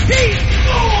Avalanche.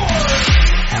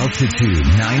 Altitude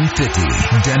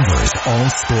 950, Denver's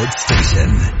all-sports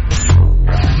station.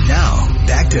 Now,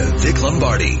 back to Vic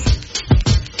Lombardi.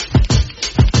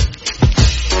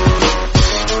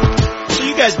 So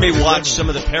you guys may watch some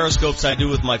of the periscopes I do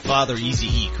with my father, Easy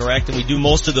E, correct? And we do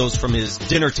most of those from his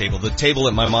dinner table, the table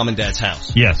at my mom and dad's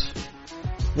house. Yes.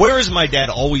 Where is my dad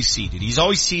always seated? He's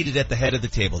always seated at the head of the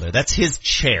table there. That's his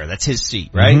chair. That's his seat,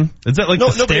 right? Mm-hmm. Is that like the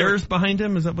stairs behind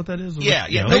him? Is that what that is? Yeah,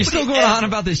 yeah. Are you still going on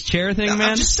about this chair thing, man?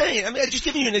 I'm just saying. I mean, I'm just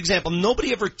giving you an example.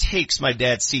 Nobody ever takes my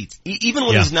dad's seats, even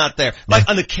when he's not there. Like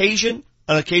on occasion,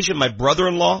 my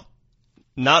brother-in-law,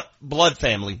 not blood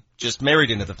family, just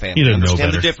married into the family. He doesn't know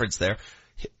understand better. the difference there.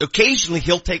 Occasionally,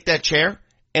 he'll take that chair,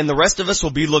 and the rest of us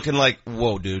will be looking like,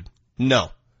 "Whoa, dude,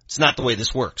 no, it's not the way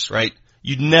this works, right?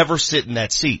 You'd never sit in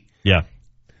that seat." Yeah.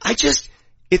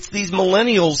 It's these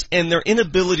millennials and their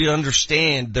inability to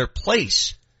understand their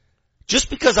place. Just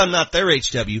because I'm not there,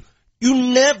 HW, you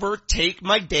never take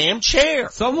my damn chair.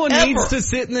 Someone needs to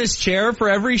sit in this chair for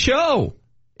every show.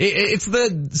 It's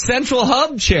the central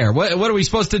hub chair. What are we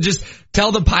supposed to just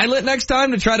tell the pilot next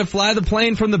time to try to fly the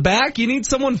plane from the back? You need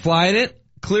someone flying it.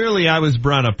 Clearly I was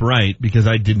brought up right because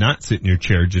I did not sit in your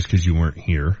chair just because you weren't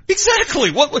here. Exactly.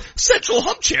 What central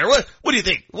hub chair? What do you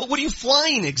think? What are you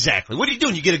flying exactly? What are you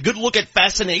doing? You get a good look at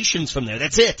fascinations from there.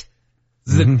 That's it.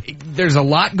 There's a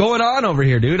lot going on over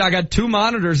here, dude. I got 2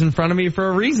 monitors in front of me for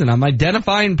a reason. I'm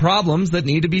identifying problems that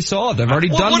need to be solved. I've already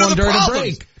done one during a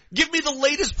break. Give me the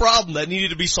latest problem that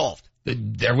needed to be solved.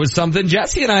 There was something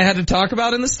Jesse and I had to talk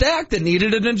about in the stack that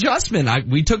needed an adjustment.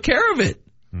 We took care of it.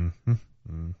 Mm-hmm.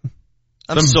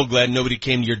 I'm so glad nobody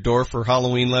came to your door for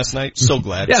Halloween last night. So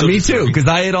glad. Yeah, so me too, because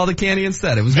I ate all the candy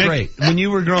instead. It was great. When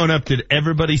you were growing up, did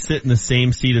everybody sit in the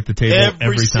same seat at the table every time?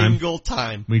 Every single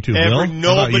time. Me too, Will?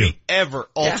 Nobody ever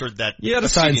altered that. You had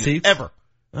assigned seats. Ever.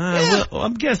 Well,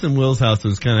 I'm guessing Will's house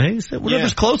was kind of, hey, sit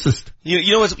whatever's closest.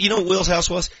 You know what Will's house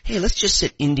was? Hey, let's just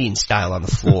sit Indian style on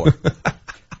the floor.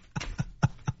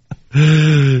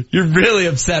 You're really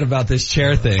upset about this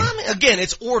chair thing. I mean, again,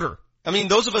 it's order. I mean,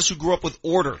 those of us who grew up with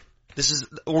order. This is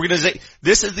organization.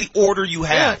 This is the order you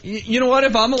have. Yeah, you know what?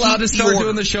 If I'm allowed to start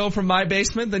doing the show from my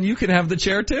basement, then you can have the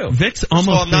chair too. Vic's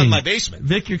almost I'm not in my basement.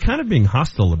 Vic, you're kind of being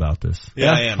hostile about this.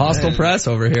 Yeah, I am. Hostile press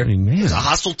over here. I mean, man. It's a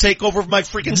hostile takeover of my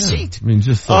freaking seat. I mean,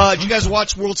 just did you guys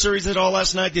watch World Series at all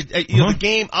last night? The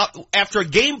game after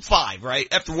Game 5, right?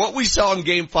 After what we saw in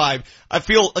Game 5, I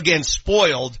feel again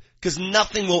spoiled because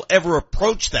nothing will ever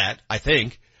approach that. I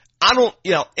think.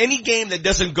 Any game that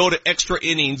doesn't go to extra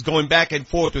innings, going back and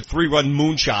forth with 3-run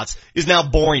moonshots is now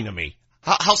boring to me.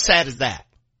 How sad is that?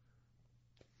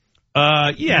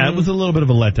 It was a little bit of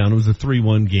a letdown. It was a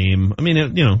 3-1 game. I mean,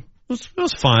 it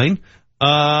was fine.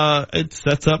 It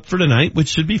sets up for tonight, which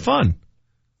should be fun.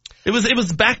 It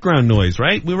was background noise,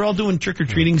 right? We were all doing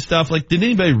trick-or-treating stuff. Like, did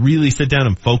anybody really sit down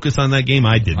and focus on that game?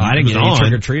 I didn't. I didn't get any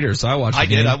trick-or-treaters, so I watched the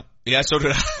game. Yeah, so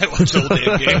did I. I watched the whole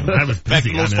damn game. I was busy.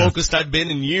 The most focused I've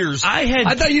been in years.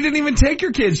 I thought you didn't even take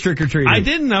your kids trick-or-treating. I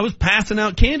didn't. I was passing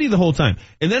out candy the whole time.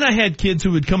 And then I had kids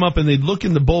who would come up and they'd look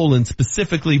in the bowl and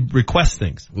specifically request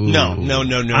things. No.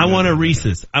 I want a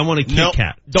Reese's. I want a Kit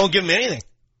Kat. Don't give them anything.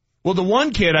 Well, the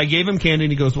one kid, I gave him candy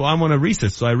and he goes, well, I want a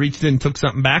Reese's. So I reached in, took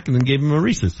something back, and then gave him a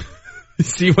Reese's.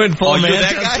 So you went full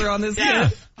Manchester on this? Yeah.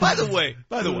 By the way,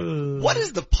 what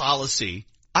is the policy?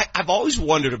 I've always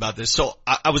wondered about this. So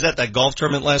I was at that golf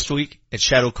tournament last week at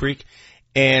Shadow Creek,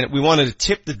 and we wanted to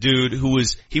tip the dude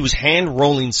he was hand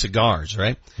rolling cigars,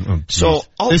 right? Oh, so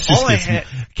all I had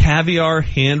caviar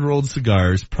hand rolled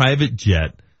cigars, private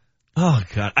jet. Oh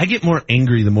God, I get more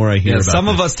angry the more I hear about some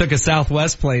this. of us took a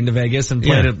Southwest plane to Vegas and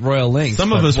played at Royal Links.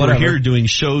 Some of us were here doing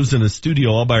shows in a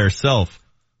studio all by ourselves.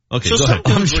 Okay, so go ahead.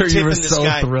 I'm sure you were so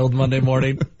thrilled Monday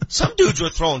morning. Some dudes were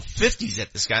throwing 50s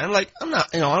at this guy. I'm like,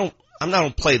 I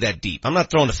don't play that deep. I'm not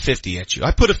throwing a 50 at you.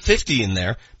 I put a 50 in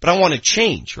there, but I want to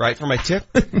change, right, for my tip.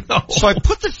 No. So I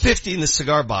put the 50 in the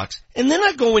cigar box, and then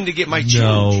I go in to get my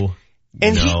change.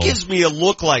 And he gives me a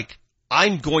look like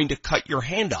I'm going to cut your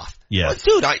hand off. Yeah. Like,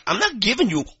 dude, I'm not giving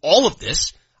you all of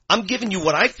this. I'm giving you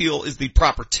what I feel is the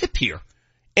proper tip here.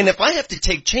 And if I have to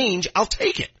take change, I'll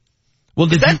take it. Well,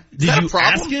 did you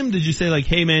ask him? Did you say like,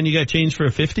 hey man, you got change for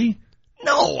a 50?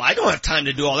 No, I don't have time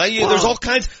to do all that. There's all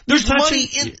kinds. There's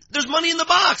money in the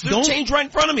box. There's change right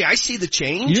in front of me. I see the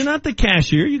change. You're not the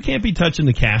cashier. You can't be touching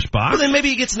the cash box. Well, then maybe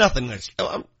he gets nothing.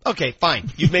 Okay,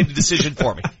 fine. You've made the decision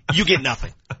for me. You get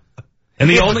nothing. And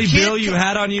the only bill you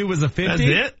had on you was a 50? That's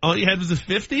it? All you had was a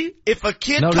 50? If a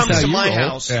kid comes to my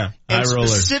house and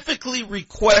specifically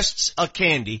requests a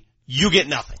candy, you get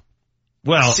nothing.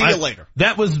 Well, see you later.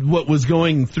 That was what was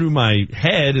going through my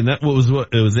head, and that was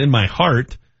what was in my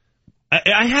heart.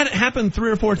 I had it happen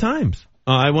 3 or 4 times.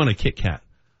 Oh, I want a Kit Kat.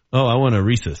 Oh, I want a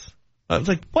Reese's. I was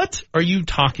like, what are you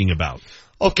talking about?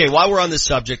 Okay, while we're on this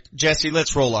subject, Jesse,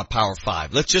 let's roll our Power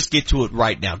 5. Let's just get to it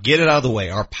right now. Get it out of the way.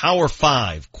 Our Power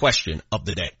 5 question of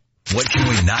the day. What can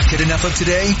we not get enough of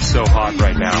today? So hot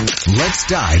right now. Let's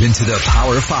dive into the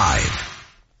Power 5.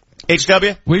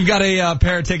 HW? We've got a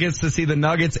pair of tickets to see the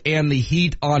Nuggets and the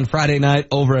Heat on Friday night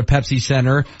over at Pepsi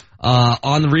Center.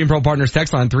 On the Rheem Pro Partners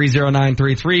text line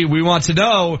 30933. We want to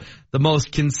know the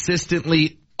most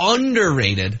consistently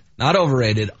underrated, not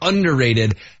overrated,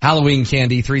 underrated Halloween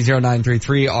candy.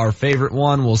 30933. Our favorite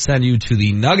one will send you to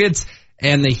the Nuggets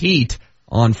and the Heat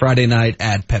on Friday night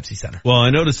at Pepsi Center. Well, I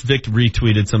noticed Vic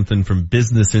retweeted something from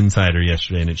Business Insider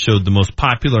yesterday, and it showed the most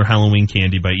popular Halloween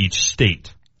candy by each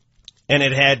state. And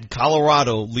it had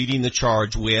Colorado leading the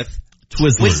charge with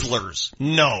Twizzlers.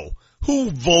 No.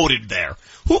 Who voted there?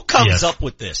 Who comes up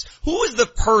with this? Who is the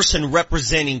person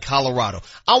representing Colorado?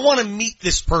 I want to meet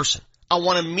this person. I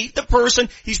want to meet the person.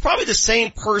 He's probably the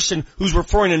same person who's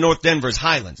referring to North Denver as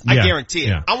Highlands. I guarantee it.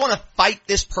 Yeah. I want to fight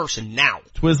this person now.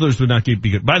 Twizzlers would not be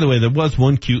good. By the way, there was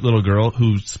one cute little girl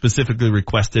who specifically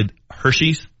requested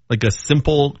Hershey's, like a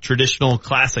simple, traditional,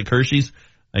 classic Hershey's.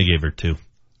 I gave her 2.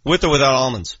 With or without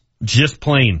almonds? Just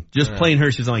plain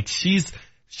Hershey's. I'm like, she's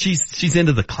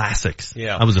into the classics.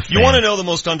 Yeah. I was a fan. You want to know the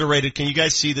most underrated? Can you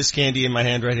guys see this candy in my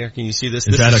hand right here? Can you see this?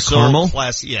 Is that a caramel?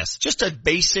 Classy. Yes. Just a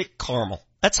basic caramel.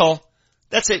 That's all.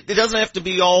 That's it. It doesn't have to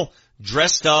be all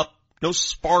dressed up. No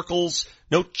sparkles.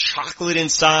 No chocolate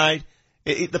inside.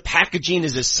 The packaging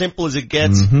is as simple as it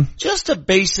gets. Mm-hmm. Just a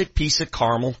basic piece of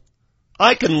caramel.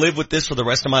 I can live with this for the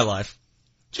rest of my life.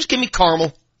 Just give me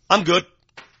caramel. I'm good.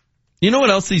 You know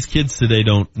what else these kids today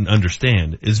don't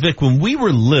understand is, Vic, when we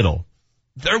were little,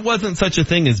 there wasn't such a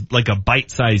thing as like a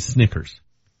bite-sized Snickers.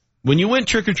 When you went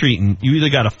trick-or-treating, you either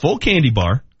got a full candy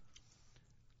bar,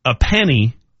 a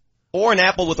penny, or an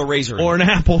apple with a razor in it. Or an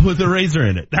apple with a razor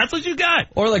in it. That's what you got.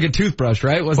 Or like a toothbrush,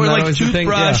 right? Wasn't or that like a always the thing?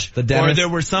 toothbrush. Yeah, the dentist. Or there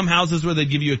were some houses where they'd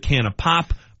give you a can of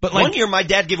pop. But like, one year my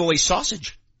dad gave away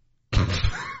sausage.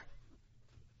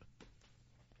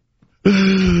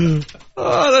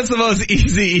 Oh, that's the most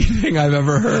easy eating I've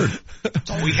ever heard.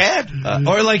 That's all we had.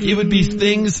 Or like it would be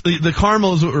things, the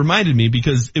caramel is what reminded me,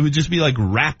 because it would just be like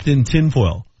wrapped in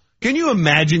tinfoil. Can you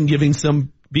imagine giving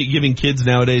kids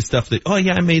nowadays stuff that, oh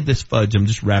yeah, I made this fudge, I'm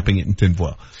just wrapping it in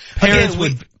tinfoil. Parents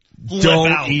would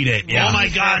don't eat it. Yeah. Oh my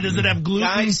God, does it have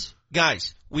gluten?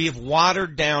 Guys, we have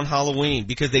watered down Halloween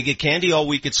because they get candy all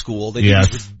week at school. They do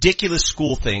these ridiculous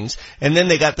school things. And then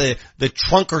they got the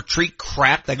trunk or treat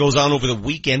crap that goes on over the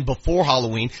weekend before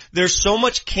Halloween. There's so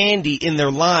much candy in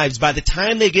their lives. By the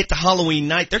time they get to Halloween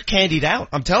night, they're candied out.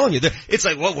 I'm telling you. It's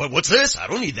like, what's this? I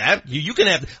don't need that. You can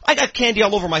have, I got candy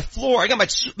all over my floor. I got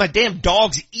my damn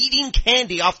dogs eating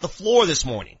candy off the floor this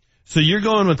morning. So you're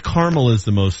going with caramel is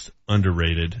the most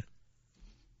underrated.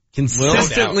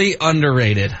 Consistently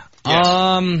underrated.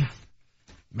 Yes.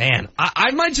 Man,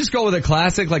 I might just go with a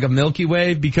classic like a Milky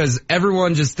Way because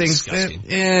everyone just thinks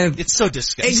it's so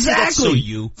disgusting.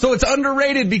 Exactly. So it's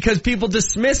underrated because people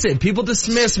dismiss it. People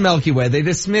dismiss Milky Way. They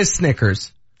dismiss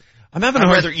Snickers. I'd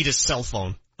rather eat a cell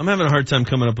phone. I'm having a hard time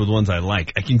coming up with ones I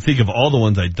like. I can think of all the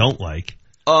ones I don't like.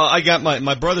 I got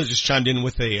my brother just chimed in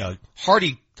with a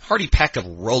hearty pack of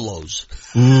Rolos.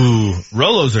 Ooh,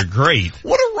 Rolos are great.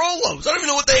 What are Rolos? I don't even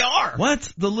know what they are.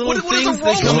 What? The little what things is a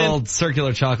Rolo? they come little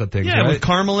circular chocolate things, yeah, right? with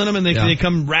caramel in them, and they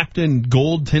come wrapped in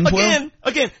gold tinfoil.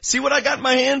 Again, see what I got in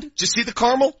my hand? Just see the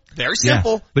caramel? Very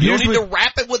simple. Yeah. But you don't need to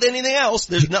wrap it with anything else.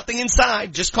 There's nothing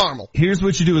inside, just caramel. Here's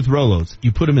what you do with Rolos.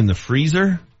 You put them in the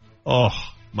freezer. Oh,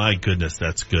 my goodness,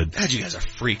 that's good. God, you guys are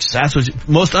freaks. That's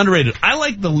most underrated. I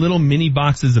like the little mini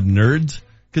boxes of Nerds.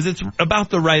 Because it's about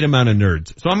the right amount of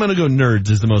Nerds. So I'm going to go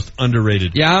Nerds as the most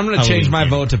underrated. Yeah, I'm going to change my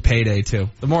vote to Payday, too.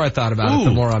 The more I thought about it,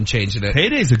 the more I'm changing it.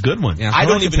 Payday's a good one. Yeah. I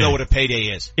don't even know what a Payday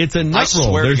is. It's a nut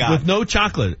roll. With no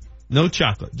chocolate. No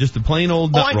chocolate. Just a plain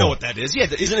old nut roll. Oh, I know what that is. Yeah,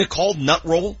 isn't it called nut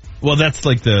roll? Well, that's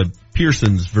like the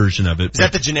Pearson's version of it. Is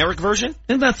that the generic version?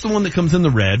 And that's the one that comes in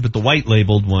the red, but the white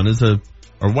labeled one is or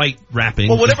white wrapping.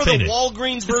 Well, whatever the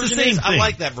Walgreens version is, I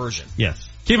like that version. Yes.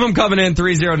 Keep them coming in,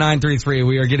 30933.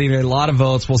 We are getting a lot of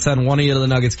votes. We'll send one of you to the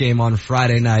Nuggets game on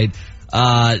Friday night.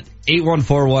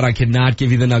 8141, I cannot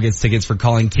give you the Nuggets tickets for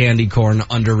calling candy corn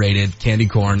underrated. Candy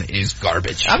corn is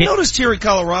garbage. I've noticed here in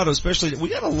Colorado especially, we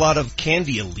got a lot of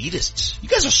candy elitists. You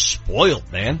guys are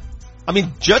spoiled, man. I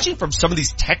mean, judging from some of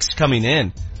these texts coming in,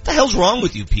 what the hell's wrong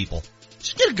with you people?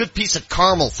 Just get a good piece of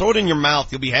caramel, throw it in your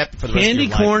mouth, you'll be happy for the rest of your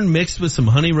life. Candy corn mixed with some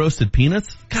honey roasted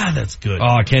peanuts? God, that's good.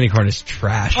 Oh, candy corn is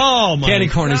trash. Oh my Candy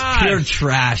corn gosh. is pure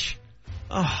trash.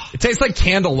 Oh. It tastes like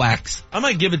candle wax. I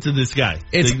might give it to this guy.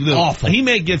 It's awful. He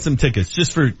may get some tickets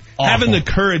just for having the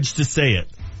courage to say it.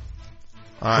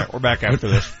 All right, we're back after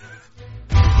this.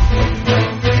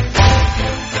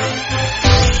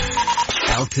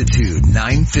 Altitude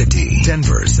 950,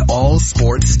 Denver's all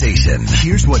sports station.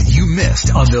 Here's what you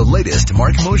missed on the latest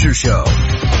Mark Mosier Show.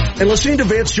 And listening to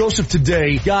Vance Joseph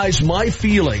today, guys, my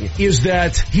feeling is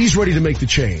that he's ready to make the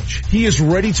change. He is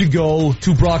ready to go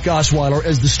to Brock Osweiler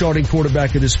as the starting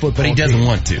quarterback of this football team. But he doesn't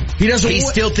want to. He doesn't. He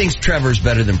still thinks Trevor's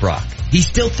better than Brock. He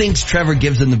still thinks Trevor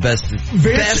gives him the best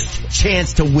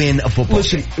chance to win a football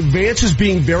game. Vance is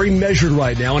being very measured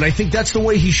right now, and I think that's the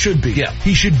way he should be. Yeah.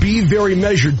 He should be very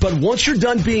measured, but once you're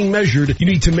done being measured, you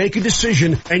need to make a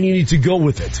decision, and you need to go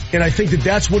with it. And I think that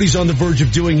that's what he's on the verge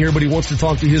of doing here, but he wants to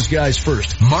talk to his guys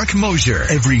first. Mark Mosier,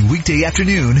 every weekday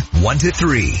afternoon, 1 to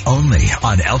 3, only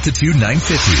on Altitude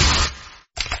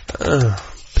 950.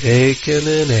 Bacon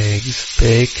and eggs,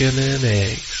 bacon and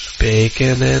eggs,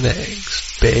 bacon and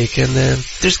eggs, bacon and...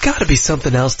 There's gotta be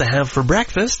something else to have for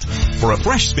breakfast. For a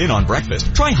fresh spin on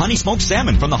breakfast, try Honey Smoked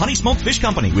Salmon from the Honey Smoked Fish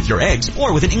Company with your eggs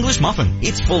or with an English muffin.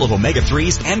 It's full of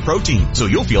omega-3s and protein, so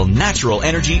you'll feel natural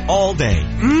energy all day.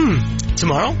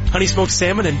 Tomorrow, Honey Smoked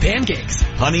Salmon and pancakes.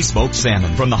 Honey Smoked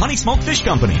Salmon from the Honey Smoked Fish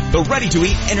Company, the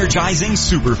ready-to-eat, energizing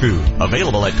superfood.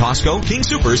 Available at Costco, King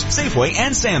Soopers, Safeway,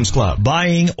 and Sam's Club.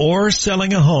 Buying or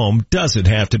selling a home doesn't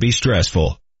have to be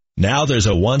stressful. Now there's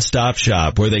a one-stop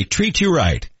shop where they treat you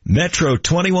right. Metro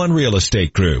 21 Real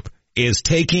Estate Group is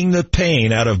taking the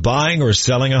pain out of buying or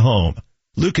selling a home.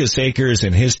 Lucas Akers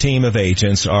and his team of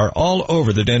agents are all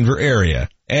over the Denver area,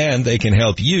 and they can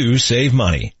help you save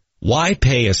money. Why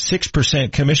pay a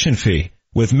 6% commission fee?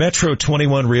 With Metro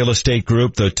 21 Real Estate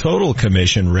Group, the total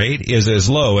commission rate is as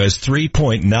low as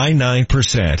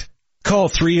 3.99%. Call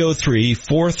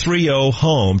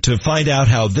 303-430-HOME to find out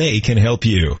how they can help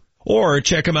you. Or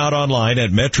check them out online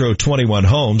at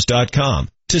metro21homes.com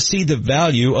to see the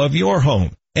value of your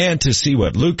home and to see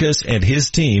what Lucas and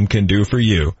his team can do for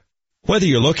you. Whether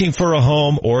you're looking for a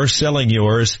home or selling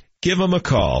yours, give them a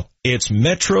call. It's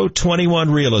Metro 21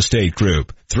 Real Estate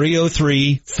Group,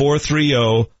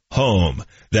 303-430-HOME.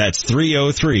 That's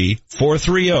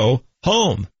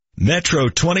 303-430-HOME. Metro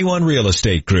 21 Real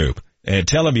Estate Group. And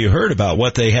tell them you heard about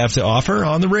what they have to offer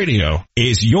on the radio.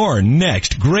 Is your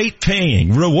next great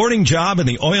paying, rewarding job in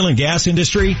the oil and gas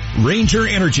industry? Ranger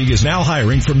Energy is now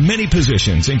hiring for many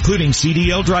positions, including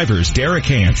CDL drivers, derrick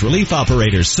hands, relief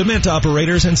operators, cement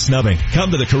operators, and snubbing. Come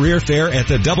to the career fair at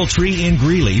the Doubletree in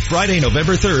Greeley, Friday,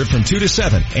 November 3rd from 2 to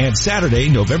 7, and Saturday,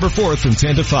 November 4th from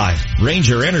 10 to 5.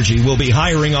 Ranger Energy will be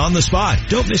hiring on the spot.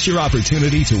 Don't miss your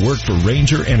opportunity to work for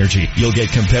Ranger Energy. You'll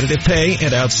get competitive pay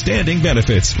and outstanding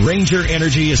benefits. Ranger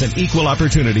Energy is an equal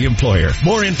opportunity employer.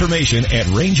 More information at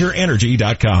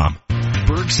rangerenergy.com.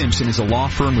 Berg Simpson is a law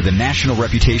firm with a national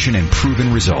reputation and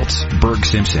proven results. Berg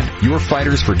Simpson, your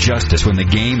fighters for justice when the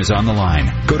game is on the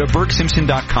line. Go to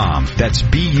BergSimpson.com. That's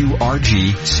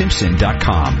B-U-R-G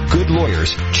Simpson.com. Good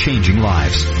lawyers, changing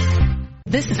lives.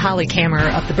 This is Holly Kammer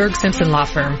of the Berg Simpson Law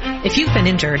Firm. If you've been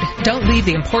injured, don't leave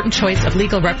the important choice of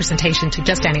legal representation to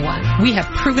just anyone. We have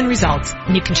proven results,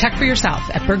 and you can check for yourself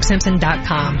at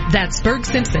BergSimpson.com. That's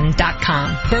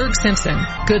BergSimpson.com. Berg Simpson.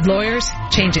 Good lawyers,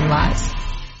 changing lives.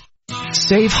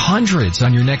 Save hundreds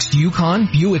on your next Yukon,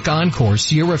 Buick Encore,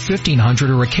 Sierra 1500,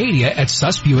 or Acadia at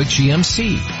Suss Buick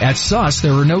GMC. At Suss,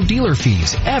 there are no dealer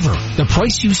fees, ever. The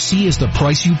price you see is the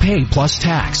price you pay plus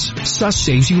tax. Suss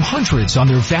saves you hundreds on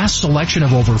their vast selection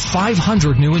of over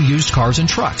 500 new and used cars and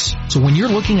trucks. So when you're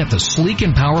looking at the sleek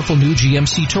and powerful new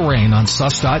GMC Terrain on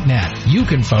Suss.net, you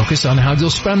can focus on how you'll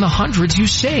spend the hundreds you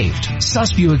saved.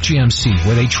 Suss Buick GMC,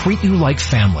 where they treat you like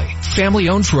family. Family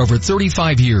owned for over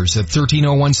 35 years at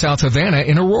 1301 South Havana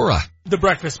in Aurora. The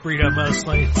breakfast burrito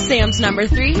mostly. Sam's number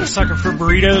 3. A sucker for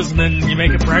burritos, and then you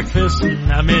make it breakfast,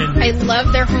 and I'm in. I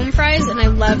love their home fries, and I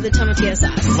love the tomatillo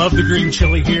sauce. Love the green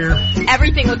chili here.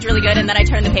 Everything looked really good, and then I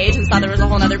turned the page and saw there was a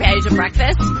whole other page of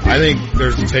breakfast. I think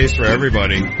there's a taste for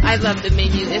everybody. I love the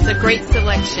menu. It's a great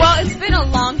selection. Well, it's been a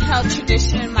long-held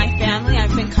tradition in my family.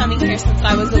 I've been coming here since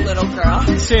I was a little girl.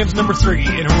 Sam's number 3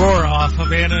 in Aurora off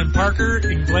Havana and Parker,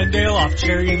 in Glendale off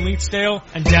Cherry and Leetsdale,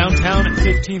 and downtown at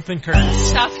 15th and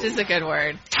Curtis. Chuffed is a good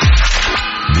word.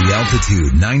 The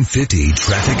Altitude 950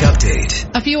 traffic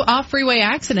update. A few off-freeway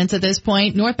accidents at this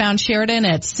point. Northbound Sheridan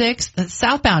at 6th,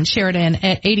 southbound Sheridan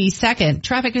at 82nd.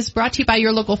 Traffic is brought to you by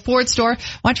your local Ford store.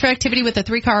 Watch for activity with a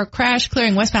 3-car crash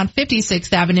clearing westbound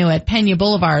 56th Avenue at Pena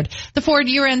Boulevard. The Ford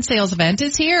year-end sales event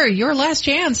is here. Your last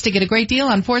chance to get a great deal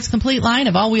on Ford's complete line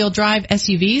of all-wheel drive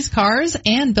SUVs, cars,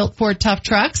 and built Ford tough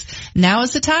trucks. Now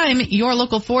is the time. Your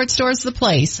local Ford store is the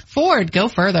place. Ford, go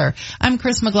further. I'm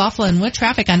Chris McLaughlin with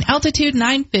traffic on Altitude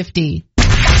 950. Altitude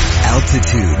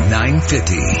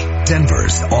 950,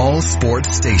 Denver's all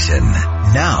sports station.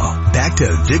 Now, back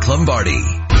to Vic Lombardi.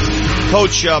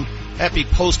 Coach, happy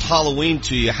post-Halloween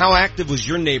to you. How active was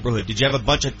your neighborhood? Did you have a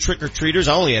bunch of trick-or-treaters?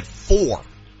 I only had 4.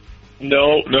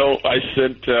 No. I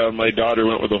sent, my daughter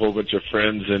went with a whole bunch of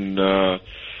friends and,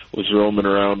 was roaming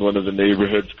around one of the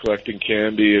neighborhoods collecting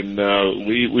candy, and,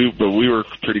 we were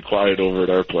pretty quiet over at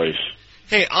our place.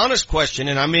 Hey, honest question,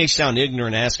 and I may sound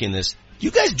ignorant asking this. You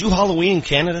guys do Halloween in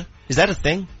Canada? Is that a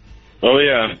thing? Oh,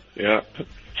 yeah.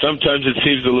 Sometimes it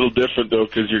seems a little different, though,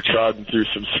 because you're trotting through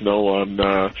some snow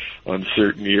on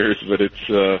certain years, but it's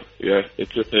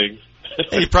a thing.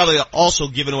 And you're probably also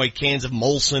giving away cans of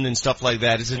Molson and stuff like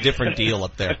that. It's a different deal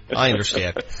up there. I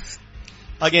understand.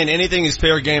 Again, anything is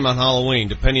fair game on Halloween,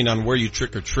 depending on where you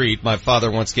trick-or-treat. My father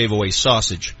once gave away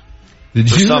sausage. For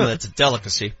some, that's a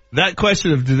delicacy. That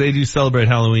question of do they do celebrate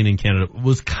Halloween in Canada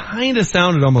was kind of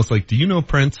sounded almost like, do you know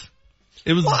Prince?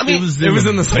 It was, it was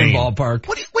in the same ballpark.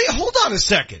 Wait, hold on a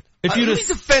second. Let me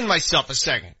defend myself a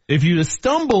second. If you'd have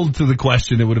stumbled to the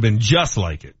question, it would have been just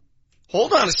like it.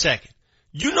 Hold on a second.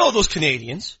 You know those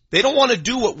Canadians. They don't want to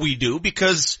do what we do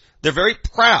because they're very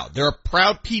proud. They're a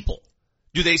proud people.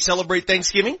 Do they celebrate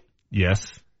Thanksgiving?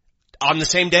 Yes. On the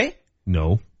same day?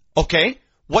 No. Okay.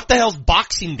 What the hell's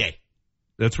Boxing Day?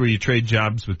 That's where you trade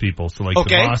jobs with people. So like the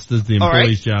boss does the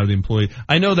employee's job, the employee.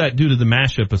 I know that due to the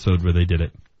MASH episode where they did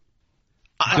it.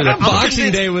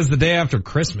 Boxing Day was the day after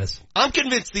Christmas. I'm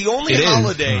convinced the only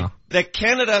holiday that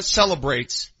Canada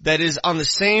celebrates that is on the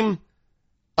same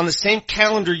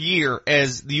calendar year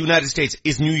as the United States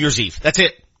is New Year's Eve. That's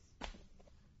it.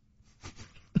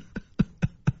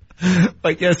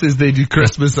 My guess is they do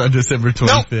Christmas on December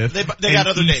 25th. No, they got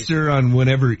other days. Easter on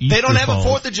whenever Easter They don't have falls. a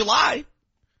 4th of July.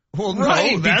 Well,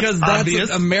 right, no, because that's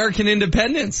American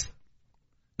independence,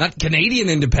 not Canadian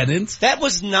independence. That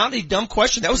was not a dumb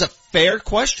question. That was a fair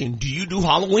question. Do you do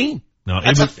Halloween? No,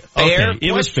 that's it was a fair question.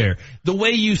 It was fair. The way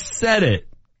you said it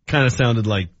kind of sounded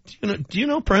like, do you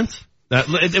know Prince?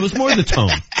 It was more the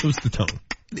tone. It was the tone.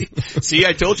 See,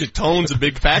 I told you tone's a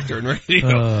big factor in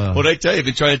radio. What I tell you, I've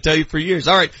been trying to tell you for years.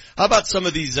 All right, how about some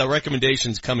of these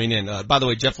recommendations coming in? By the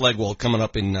way, Jeff Legwell coming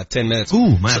up in 10 minutes.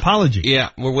 Ooh, my apology. Yeah,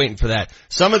 we're waiting for that.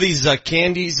 Some of these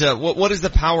candies, what is the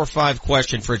Power 5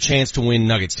 question for a chance to win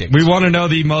Nuggets tickets? We want to know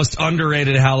the most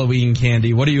underrated Halloween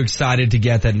candy. What are you excited to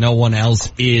get that no one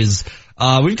else is?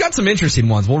 We've got some interesting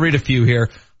ones. We'll read a few here.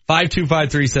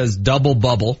 5253 says Double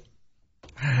Bubble.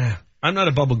 I'm not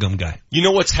a bubblegum guy. You know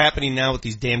what's happening now with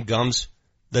these damn gums?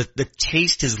 The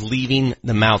taste is leaving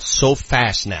the mouth so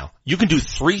fast now. You can do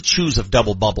 3 chews of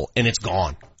Double Bubble and it's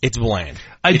gone. It's bland.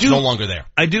 It's no longer there.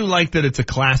 I do like that it's a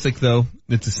classic though.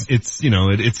 It's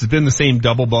been the same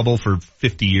Double Bubble for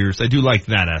 50 years. I do like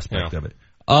that aspect of it.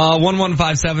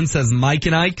 1157 says Mike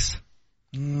and Ike's.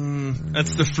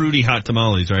 That's the fruity hot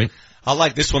tamales, right? I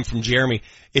like this one from Jeremy.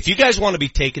 If you guys want to be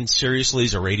taken seriously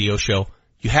as a radio show,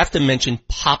 you have to mention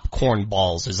popcorn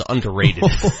balls as underrated.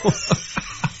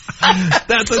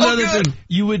 That's another thing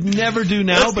you would never do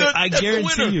now, but I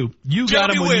guarantee you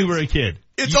got them when you were a kid.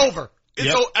 It's over.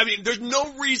 I mean, there's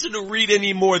no reason to read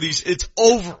any more of these. It's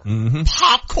over. Mm-hmm.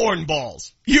 Popcorn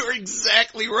balls. You're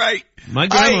exactly right. My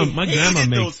grandma makes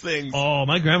those things. Oh,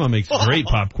 my grandma makes great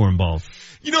popcorn balls.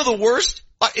 You know the worst?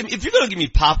 If you're gonna give me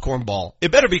popcorn ball,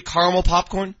 it better be caramel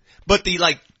popcorn, but the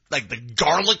like the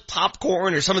garlic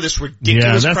popcorn or some of this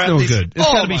ridiculous crap. Yeah, that's no good. It's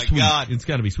gotta be sweet. God. It's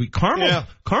gotta be sweet.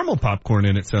 Caramel popcorn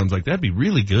in it sounds like that'd be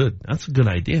really good. That's a good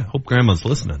idea. Hope grandma's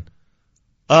listening.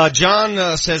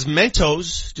 John says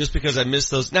Mentos, just because I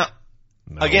missed those. Now,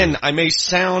 again, I may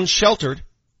sound sheltered.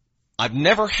 I've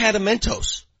never had a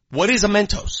Mentos. What is a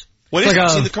Mentos? What is it?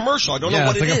 I've seen the commermarket. I don't know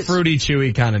what it is. It's like a fruity,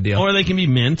 chewy kind of deal. Or they can be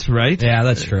mint, right? Yeah,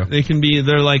 that's true. They can be,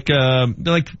 they're like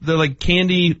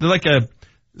candy, they're like a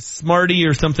Smartie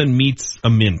or something meets a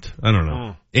mint. I don't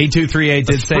know. 8238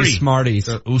 did say Smarties.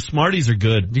 Smarties are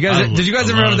good. Did you guys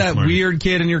ever remember that weird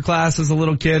kid in your class as a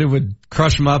little kid who would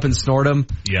crush them up and snort them?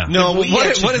 Yeah. No, what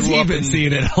has he been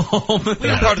seeing at home? We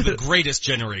are part of the greatest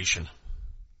generation.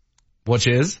 Which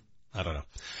is? I don't know.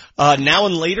 Now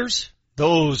and Laters?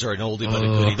 Those are an oldie but a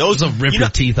goodie. Those will rip your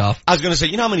teeth off. I was going to say,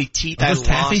 you know how many teeth I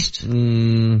lost?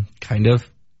 Kind of.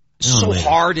 So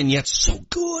hard and yet so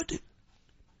good.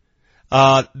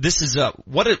 This is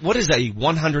what is a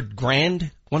 100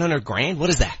 grand? 100 grand? What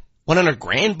is that? 100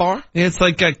 grand bar? Yeah, it's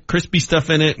like got crispy stuff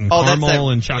in it and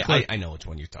caramel and chocolate. Yeah, I know which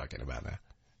one you're talking about now.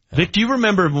 Vic, do you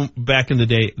remember back in the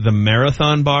day the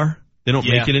Marathon bar? They don't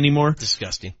make it anymore.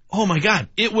 Disgusting. Oh my God.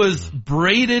 It was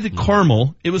braided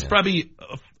caramel. It was probably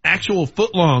actual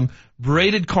foot long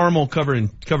braided caramel covered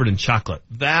in chocolate.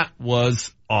 That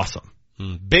was awesome.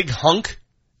 Big hunk,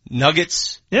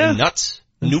 nuggets, and nuts.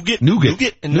 Nougat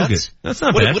and nuts. That's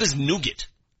not bad. What is nougat?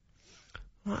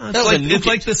 It's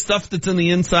like the stuff that's in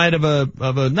the inside of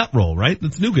a nut roll, right?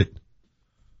 That's nougat.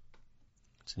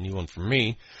 It's a new one for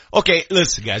me. Okay,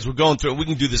 listen, guys, we're going through it. We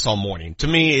can do this all morning. To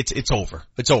me, it's over.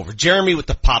 It's over. Jeremy with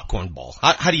the popcorn ball.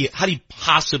 How do you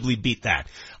possibly beat that?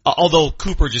 Although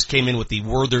Cooper just came in with the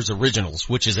Werther's Originals,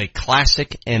 which is a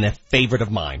classic and a favorite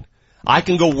of mine. I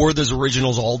can go Werther's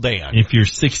Originals all day on it. If you're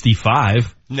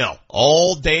 65. No,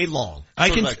 all day long. I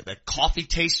can like that coffee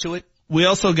taste to it. We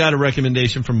also got a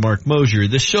recommendation from Mark Mosier.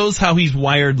 This shows how he's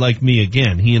wired like me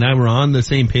again. He and I were on the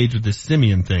same page with this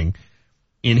Simeon thing,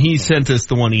 and he sent us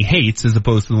the one he hates as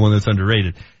opposed to the one that's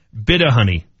underrated.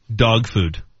 Bit-O-Honey, dog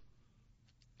food.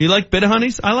 You like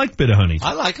Bit-O-Honeys? I like Bit-O-Honeys.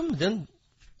 I like them. Then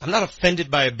I'm not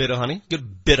offended by a Bit-O-Honey.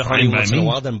 Good Bit-O-Honey once in a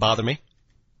while doesn't bother me.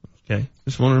 Okay,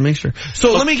 just wanted to make sure.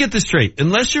 So let me get this straight.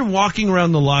 Unless you're walking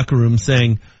around the locker room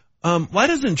saying, why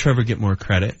doesn't Trevor get more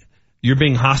credit? You're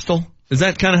being hostile? Is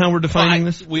that kind of how we're defining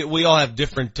this? We all have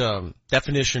different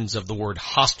definitions of the word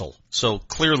hostile. So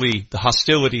clearly the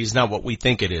hostility is not what we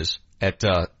think it is at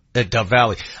Dove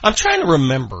Valley. I'm trying to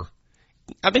remember.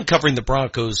 I've been covering the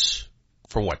Broncos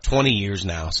for 20 years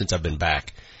now since I've been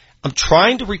back. I'm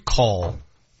trying to recall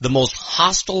the most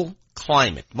hostile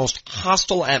climate, most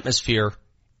hostile atmosphere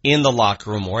in the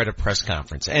locker room or at a press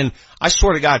conference. And I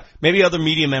swear to God, maybe other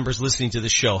media members listening to the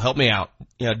show, help me out.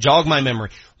 Jog my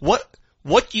memory.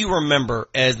 What do you remember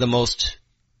as the most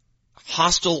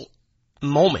hostile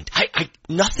moment?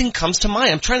 Nothing comes to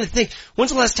mind. I'm trying to think.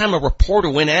 When's the last time a reporter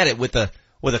went at it with a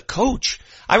coach?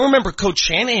 I remember Coach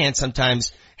Shanahan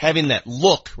sometimes having that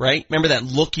look, right? Remember that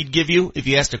look he'd give you if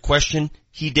you asked a question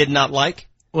he did not like?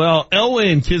 Well,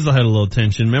 Elway and Kisel had a little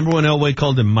tension. Remember when Elway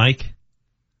called him Mike?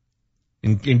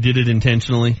 And did it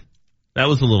intentionally? That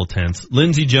was a little tense.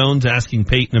 Lindsey Jones asking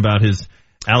Peyton about his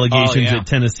allegations at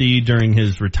Tennessee during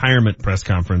his retirement press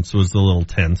conference was a little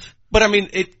tense. But I mean,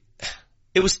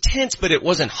 it was tense, but it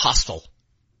wasn't hostile.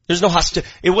 There's no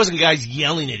hostility. It wasn't guys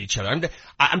yelling at each other.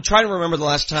 I'm trying to remember the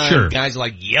last time guys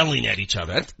like yelling at each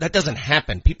other. That doesn't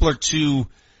happen. People are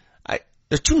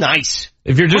they're too nice.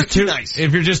 If you're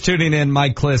just tuning in,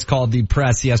 Mike Kliss called the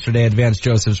press yesterday at Vance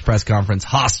Joseph's press conference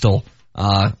hostile.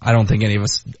 I don't think any of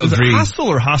us agree. Is it hostile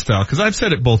or hostile? Because I've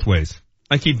said it both ways.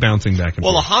 I keep bouncing back and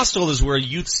forth. Well, a hostel is where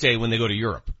youth stay when they go to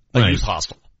Europe. A youth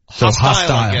hostel. So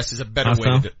hostile, I guess, is a better way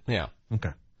to do it. Yeah.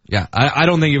 Okay. Yeah, I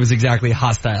don't think it was exactly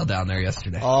hostile down there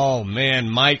yesterday. Oh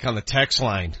man, Mike on the text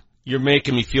line. You're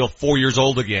making me feel 4 years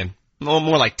old again. No,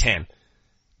 more like 10.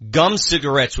 Gum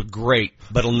cigarettes were great,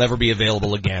 but it'll never be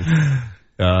available again.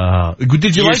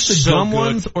 Did you like the gum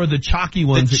ones or the chalky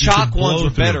ones? The chalk ones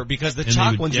were better because the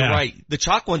chalk ones, you're right. The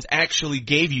chalk ones actually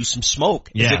gave you some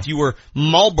smoke. As if you were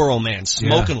Marlboro Man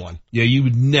smoking one. Yeah, you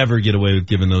would never get away with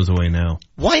giving those away now.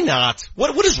 Why not?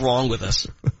 What is wrong with us?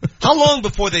 How long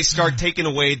before they start taking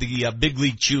away the Big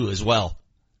League Chew as well?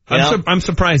 I'm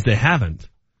surprised they haven't.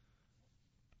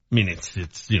 I mean,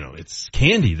 it's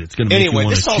candy that's going to make you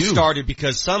want to chew. Anyway, this all started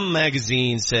because some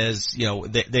magazine says,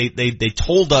 they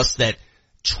told us that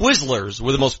Twizzlers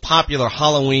were the most popular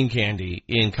Halloween candy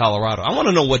in Colorado. I want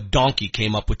to know what donkey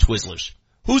came up with Twizzlers.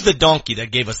 Who's the donkey that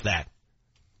gave us that?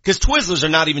 Because Twizzlers are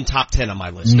not even top 10 on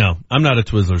my list. No, I'm not a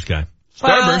Twizzlers guy.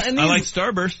 Starburst. I like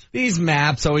Starburst. These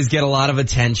maps always get a lot of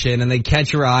attention and they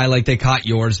catch your eye like they caught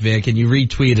yours, Vic, and you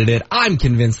retweeted it. I'm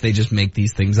convinced they just make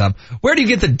these things up. Where do you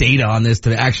get the data on this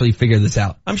to actually figure this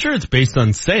out? I'm sure it's based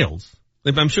on sales.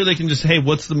 I'm sure they can just, hey,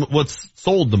 what's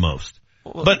sold the most?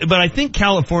 But I think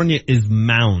California is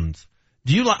Mounds.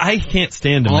 I can't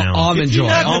stand a Mound. Almond Joy.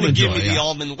 If you're not going to give me the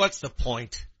almond, what's the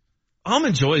point?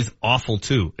 Almond Joy is awful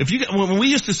too. When we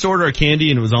used to sort our candy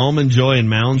and it was Almond Joy and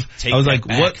Mounds, I was like,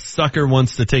 what sucker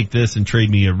wants to take this and trade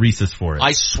me a Reese's for it?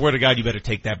 I swear to God, you better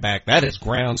take that back. That is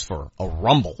grounds for a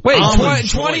rumble. Wait,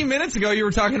 20 minutes ago you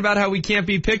were talking about how we can't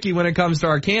be picky when it comes to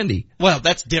our candy. Well,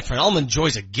 that's different. Almond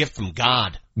Joy's a gift from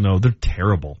God. No, they're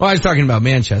terrible. Well, I was talking about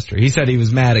Manchester. He said he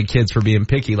was mad at kids for being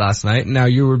picky last night, and now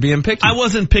you were being picky. I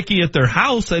wasn't picky at their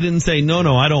house. I didn't say,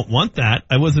 no, I don't want that.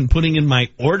 I wasn't putting in my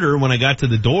order when I got to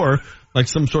the door like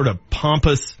some sort of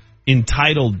pompous,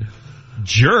 entitled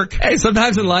jerk. Hey,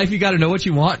 sometimes in life you got to know what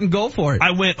you want and go for it.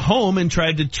 I went home and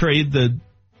tried to trade the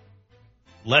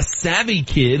less savvy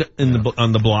kid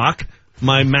on the block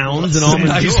my mounds and almond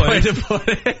Nice joy. way to put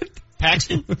it.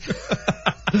 Paxton.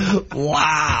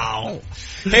 Wow.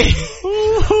 Hey,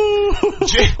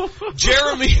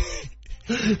 Jeremy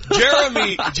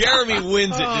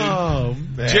wins it, dude. Oh,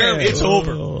 man. Jeremy, it's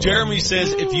over. Jeremy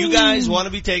says, if you guys want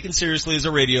to be taken seriously as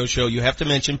a radio show, you have to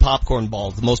mention Popcorn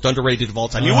Balls, the most underrated of all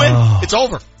time. You win. It's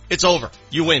over. It's over.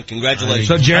 You win. Congratulations.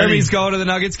 So Jeremy's going to the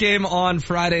Nuggets game on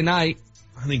Friday night.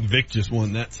 I think Vic just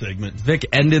won that segment. Vic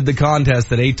ended the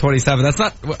contest at 8:27. That's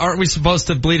not, aren't we supposed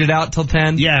to bleed it out till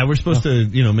 10? Yeah, we're supposed to,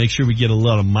 make sure we get a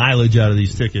lot of mileage out of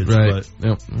these tickets. Right.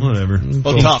 But whatever.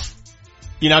 Well, tough.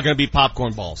 You're not going to be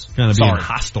Popcorn Balls. Kind of being Sorry.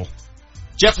 hostile.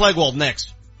 Jeff Legwold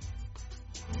next.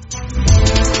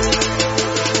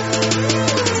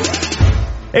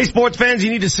 Hey, sports fans,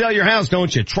 you need to sell your house,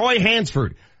 don't you? Troy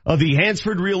Hansford of the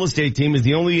Hansford Real Estate Team is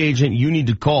the only agent you need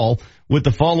to call with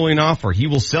the following offer. He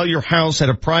will sell your house at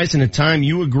a price and a time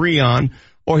you agree on,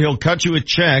 or he'll cut you a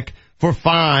check for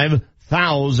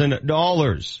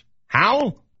 $5,000.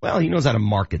 How? Well, he knows how to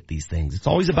market these things. It's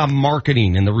always about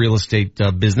marketing in the real estate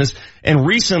business. And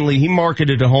recently he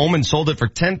marketed a home and sold it for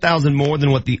 $10,000 more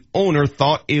than what the owner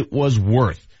thought it was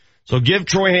worth. So give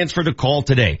Troy Hansford a call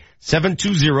today.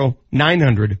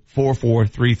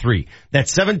 720-900-4433.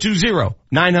 That's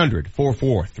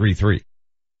 720-900-4433.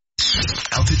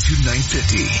 Altitude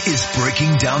 950 is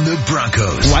breaking down the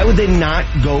Broncos. Why would they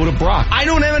not go to Brock? I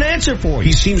don't have an answer for you.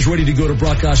 He seems ready to go to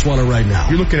Brock Osweiler right now.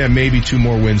 You're looking at maybe 2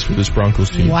 more wins for this Broncos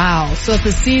team. Wow. So if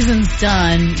the season's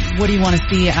done, what do you want to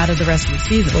see out of the rest of the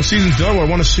season? Well, season's done. What I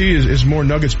want to see is more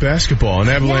Nuggets basketball and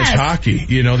Avalanche hockey.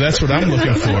 That's what I'm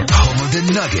looking for. Home of the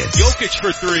Nuggets. Jokic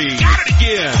for 3. Got it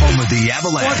again. Home of the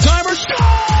Avalanche. One-timer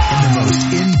stop! And the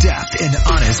most in-depth and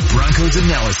honest Broncos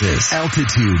analysis.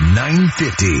 Altitude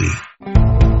 950.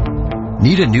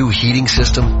 Need a new heating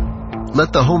system?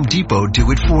 Let the Home Depot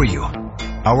do it for you.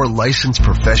 Our licensed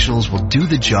professionals will do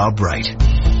the job right.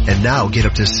 And now get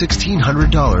up to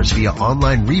 $1,600 via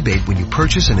online rebate when you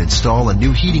purchase and install a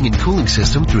new heating and cooling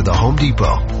system through the Home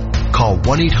Depot. Call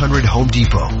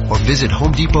 1-800-HOME-DEPOT or visit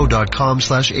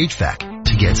homedepot.com/HVAC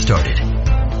to get started.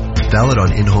 Valid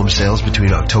on in-home sales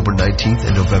between October 19th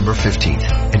and November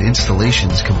 15th, and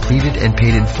installations completed and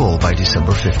paid in full by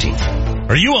December 15th.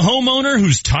 Are you a homeowner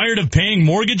who's tired of paying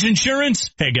mortgage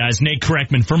insurance? Hey guys, Nate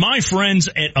Kreckman for my friends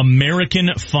at American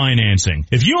Financing.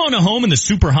 If you own a home in the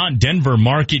super hot Denver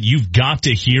market, you've got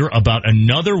to hear about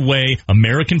another way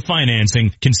American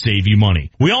Financing can save you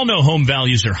money. We all know home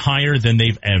values are higher than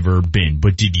they've ever been,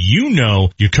 but did you know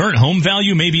your current home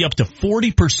value may be up to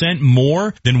 40%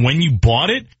 more than when you bought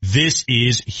it? This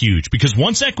is huge because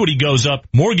once equity goes up,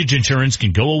 mortgage insurance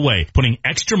can go away, putting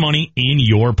extra money in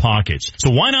your pockets.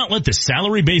 So why not let the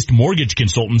salary-based mortgage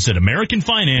consultants at American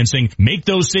Financing make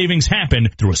those savings happen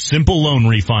through a simple loan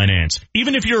refinance?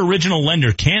 Even if your original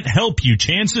lender can't help you,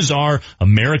 chances are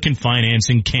American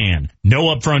Financing can.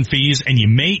 No upfront fees, and you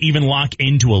may even lock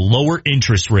into a lower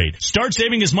interest rate. Start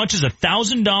saving as much as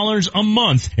 $1,000 a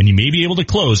month, and you may be able to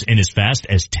close in as fast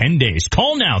as 10 days.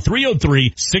 Call now,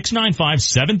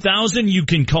 303-695-7000. You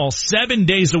can call 7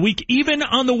 days a week, even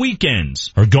on the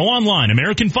weekends. Or go online,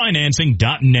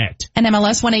 AmericanFinancing.net. And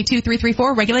MLS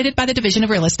 182334, regulated by the Division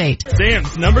of Real Estate.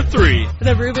 Sam's number 3.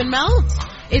 The Reuben Melt.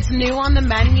 It's new on the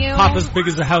menu. Papa's big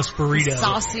as a house burrito.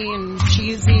 Saucy and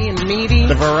cheesy and meaty.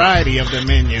 The variety of the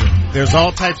menu. There's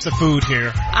all types of food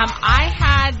here. I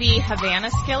had the Havana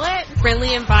skillet,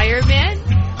 friendly environment,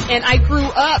 and I grew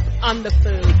up on the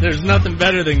food. There's nothing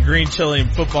better than green chili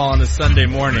and football on a Sunday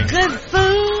morning. Good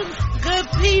food,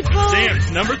 good people.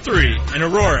 Sam's number 3 in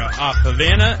Aurora, off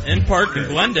Havana and Park in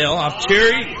Glendale, off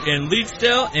Cherry in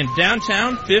Leetsdale, and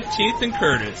downtown 15th and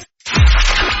Curtis.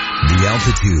 The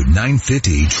Altitude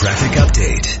 950 traffic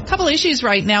update. Couple issues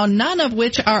right now, none of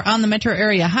which are on the metro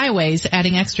area highways,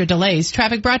 adding extra delays.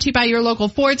 Traffic brought to you by your local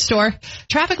Ford store.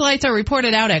 Traffic lights are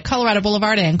reported out at Colorado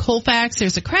Boulevard and Colfax.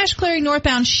 There's a crash clearing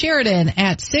northbound Sheridan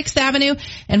at 6th Avenue.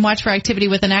 And watch for activity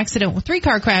with an accident with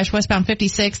 3-car crash westbound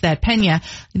 56th at Pena.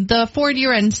 The Ford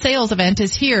year-end sales event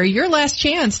is here. Your last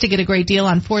chance to get a great deal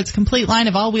on Ford's complete line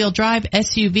of all-wheel drive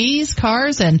SUVs,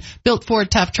 cars, and built Ford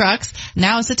tough trucks.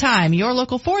 Now is the time. Your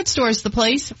local Ford store is the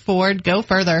place. Ford, go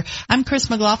further. I'm Chris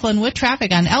McLaughlin with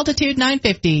traffic on Altitude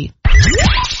 950.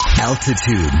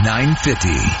 Altitude 950,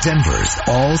 Denver's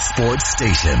all sports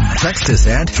station. Text us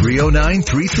at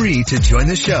 30933 to join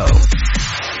the show.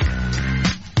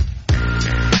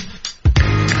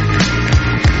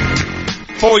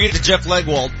 Before we get to Jeff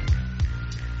Legwold,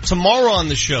 tomorrow on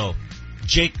the show,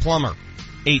 Jake Plummer,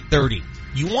 8:30.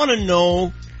 You want to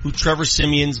know who Trevor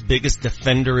Siemian's biggest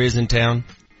defender is in town?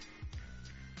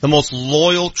 The most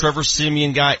loyal Trevor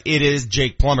Siemian guy, it is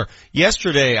Jake Plummer.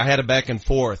 Yesterday, I had a back and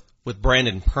forth with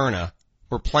Brandon Perna.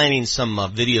 We're planning some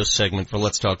video segment for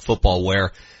Let's Talk Football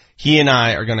where he and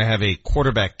I are going to have a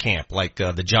quarterback camp, like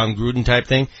the John Gruden type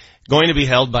thing, going to be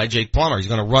held by Jake Plummer. He's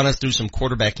going to run us through some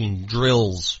quarterbacking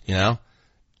drills, you know,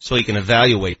 so he can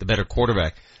evaluate the better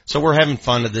quarterback. So we're having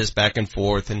fun of this back and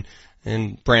forth,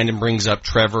 and Brandon brings up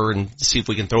Trevor and see if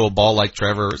we can throw a ball like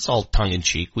Trevor. It's all tongue in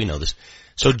cheek. We know this.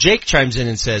 So Jake chimes in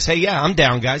and says, hey, yeah, I'm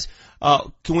down, guys.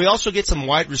 Can we also get some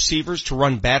wide receivers to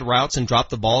run bad routes and drop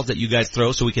the balls that you guys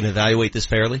throw so we can evaluate this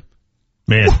fairly?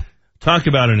 Man, talk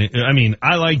about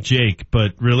I like Jake,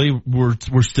 but really,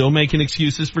 we're still making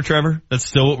excuses for Trevor? That's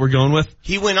still what we're going with?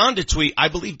 He went on to tweet, I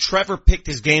believe Trevor picked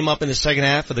his game up in the second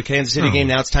half of the Kansas City game.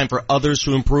 Now it's time for others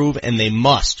to improve, and they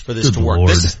must for this to work.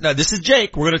 This is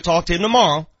Jake. We're going to talk to him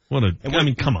tomorrow.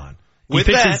 Come on.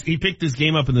 He picked his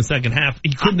game up in the second half.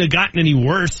 He couldn't have gotten any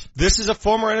worse. This is a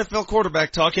former NFL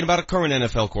quarterback talking about a current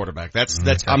NFL quarterback.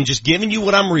 I'm just giving you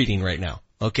what I'm reading right now.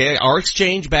 Okay? Our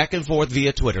exchange back and forth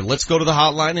via Twitter. Let's go to the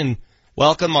hotline and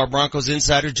welcome our Broncos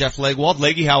insider, Jeff Legwold.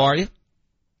 Leggy, how are you?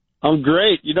 I'm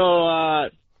great. Jake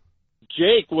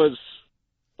was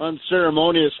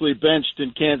unceremoniously benched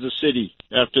in Kansas City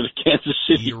after the Kansas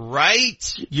City. You're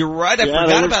right. I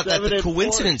forgot about that. The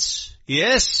coincidence.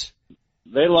 Yes.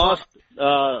 They lost.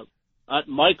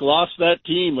 Mike lost that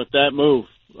team with that move.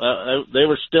 They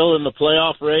were still in the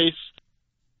playoff race,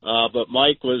 but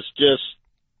Mike was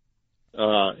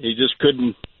he just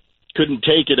couldn't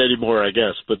take it anymore, I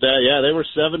guess. But they were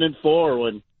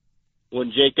 7-4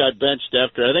 when Jake got benched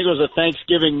after. I think it was a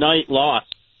Thanksgiving night loss.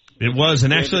 It was,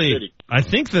 and actually, I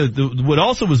think what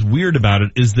also was weird about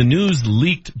it is the news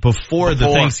leaked before the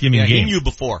Thanksgiving game. He knew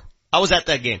before. I was at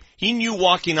that game. He knew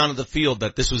walking onto the field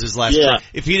that this was his last try.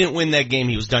 If he didn't win that game,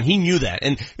 he was done. He knew that.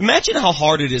 And imagine how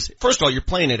hard it is. First of all, you're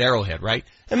playing at Arrowhead, right?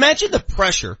 Imagine the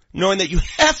pressure knowing that you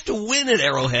have to win at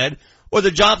Arrowhead or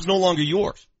the job's no longer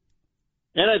yours.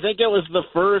 And I think it was the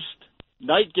first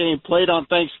night game played on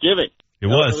Thanksgiving. It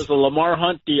was. It was a Lamar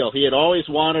Hunt deal. He had always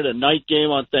wanted a night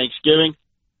game on Thanksgiving,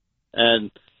 and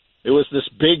it was this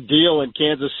big deal in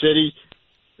Kansas City.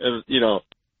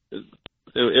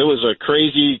 It was a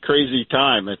crazy, crazy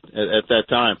time at that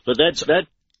time. But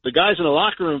the guys in the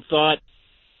locker room thought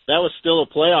that was still a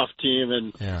playoff team,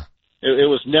 and it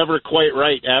was never quite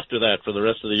right after that for the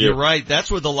rest of the year. You're right.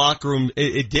 That's where the locker room,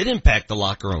 it did impact the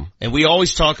locker room. And we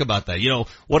always talk about that.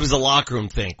 What does the locker room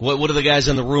think? What do the guys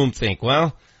in the room think?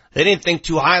 Well, they didn't think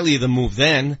too highly of the move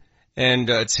then, and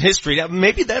it's history.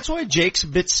 Maybe that's why Jake's a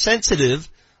bit sensitive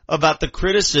about the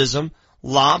criticism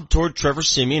lobbed toward Trevor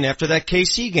Siemian after that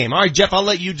KC game. All right, Jeff, I'll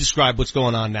let you describe what's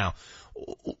going on now.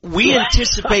 We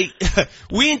anticipate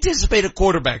a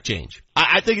quarterback change.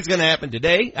 I think it's going to happen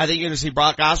today. I think you're going to see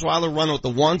Brock Osweiler run with the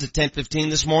ones at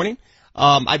 10:15 this morning.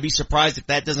 I'd be surprised if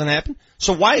that doesn't happen.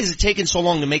 So why is it taking so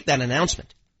long to make that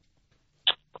announcement?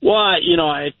 Well,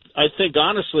 I think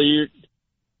honestly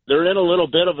they're in a little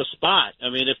bit of a spot. I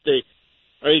mean,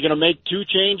 are you going to make two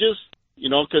changes?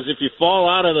 Because if you fall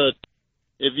out of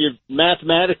if you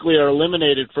mathematically are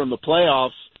eliminated from the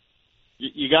playoffs,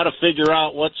 you got to figure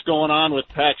out what's going on with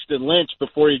Paxton Lynch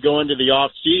before you go into the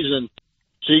off season.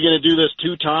 So you're going to do this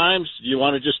two times? You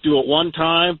want to just do it one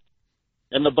time?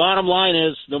 And the bottom line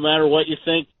is, no matter what you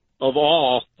think of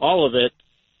all of it,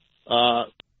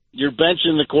 you're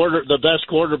benching the best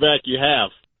quarterback you have.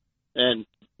 And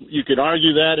you can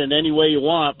argue that in any way you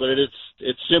want, but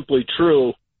it's simply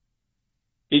true.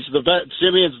 He's the best.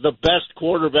 Simeon's the best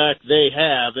quarterback they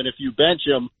have, and if you bench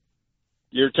him,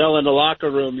 you're telling the locker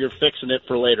room you're fixing it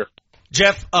for later.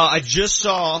 Jeff, I just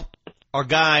saw our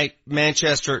guy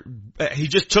Manchester. He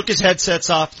just took his headsets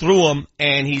off, threw them,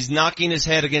 and he's knocking his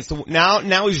head against the.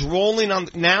 Now he's rolling on.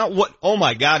 Now what? Oh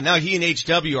my God! Now he and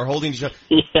HW are holding each other.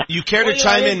 Yeah. You care to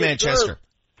chime in, Manchester?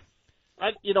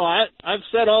 I've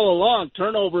said all along,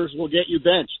 turnovers will get you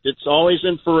benched. It's always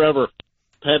and forever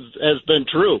has been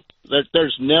true. That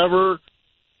there's never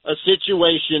a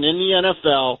situation in the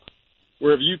NFL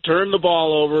where if you turn the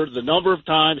ball over the number of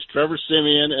times Trevor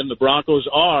Siemian and the Broncos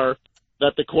are,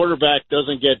 that the quarterback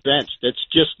doesn't get benched. It's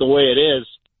just the way it is.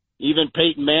 Even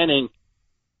Peyton Manning,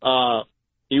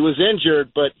 he was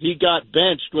injured, but he got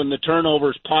benched when the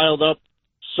turnovers piled up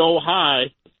so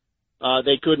high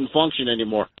they couldn't function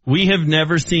anymore. We have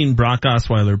never seen Brock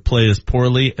Osweiler play as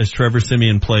poorly as Trevor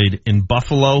Siemian played in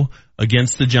Buffalo,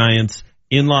 against the Giants,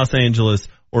 in Los Angeles,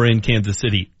 or in Kansas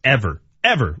City, ever.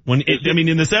 In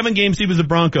the 7 games he was a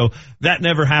Bronco, that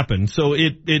never happened. So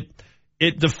it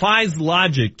it defies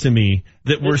logic to me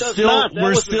that we're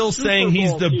still saying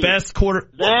he's the best quarter.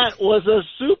 That was a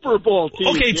Super Bowl team.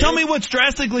 Okay, James. tell me what's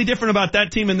drastically different about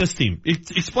that team and this team.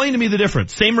 Explain to me the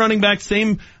difference. Same running back,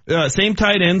 same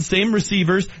tight ends, same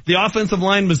receivers. The offensive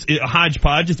line was a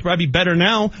hodgepodge. It's probably better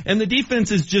now, and the defense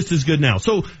is just as good now.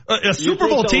 So a Super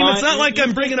Bowl team. It's not like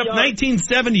I'm bringing up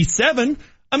 1977.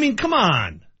 I mean, come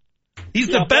on. He's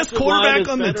the best quarterback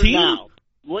on the team.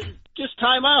 Just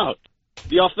time out.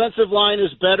 The offensive line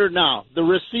is better now. The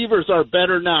receivers are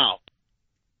better now.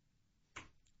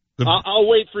 I'll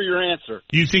wait for your answer.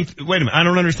 You think? Wait a minute. I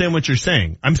don't understand what you're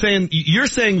saying. You're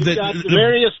saying that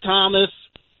Demaryius Thomas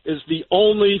is the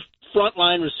only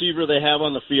frontline receiver they have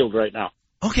on the field right now.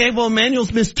 Okay, well,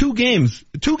 Emmanuel's missed 2 games.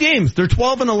 2 games. They're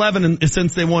 12-11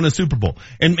 since they won a Super Bowl.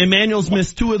 And Emmanuel's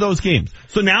missed 2 of those games.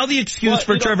 So now the excuse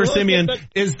for Trevor Siemian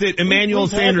is that Emmanuel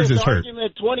Sanders is hurt. We've had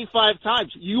this argument 25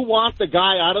 times. You want the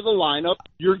guy out of the lineup.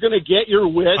 You're going to get your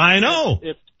wish. I know.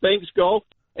 If things go.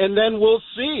 And then we'll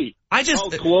see how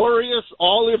glorious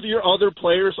all of your other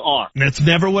players are. That's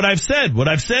never what I've said. What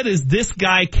I've said is this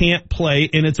guy can't play,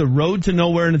 and it's a road to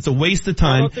nowhere, and it's a waste of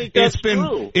time. I don't think that's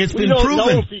true. It's been proven. We don't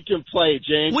know if he can play,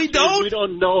 James. We don't? We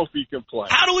don't know if he can play.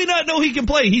 How do we not know he can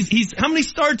play? He's how many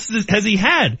starts has he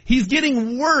had? He's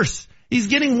getting worse. He's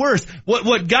getting worse.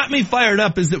 What got me fired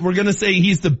up is that we're going to say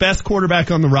he's the best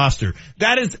quarterback on the roster.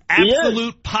 That is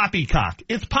absolute poppycock.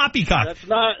 It's poppycock. That's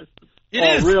not...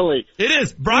 It is. Really? It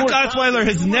is. Brock Osweiler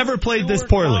has never played this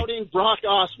poorly. You were touting Brock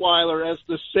Osweiler as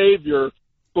the savior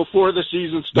before the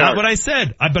season started. Not what I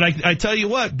said. But I tell you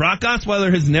what, Brock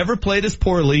Osweiler has never played as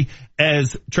poorly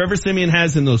as Trevor Siemian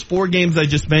has in those 4 games I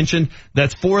just mentioned.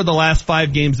 That's 4 of the last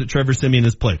 5 games that Trevor Siemian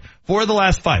has played. 4 of the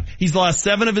last 5. He's lost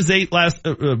 7 of his 8 last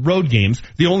road games.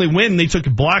 The only win, they took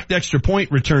a blocked extra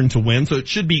point return to win, so it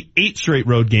should be 8 straight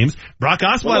road games. Brock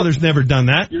Osweiler's never done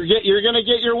that. You're going to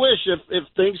get your wish if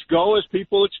things go as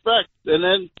people expect, and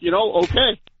then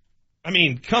okay. I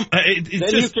mean,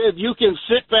 you can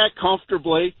sit back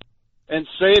comfortably and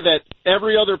say that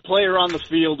every other player on the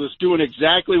field is doing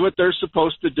exactly what they're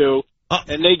supposed to do,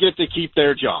 and they get to keep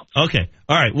their job. Okay.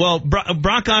 All right. Well,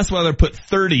 Brock Osweiler put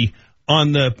 30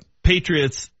 on the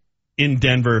Patriots in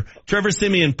Denver. Trevor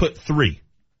Siemian put 3.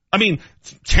 I mean,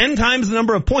 10 times the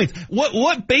number of points.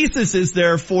 What basis is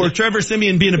there for Trevor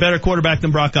Siemian being a better quarterback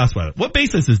than Brock Osweiler? What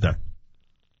basis is there?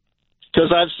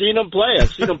 Because I've seen them play.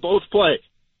 I've seen them both play.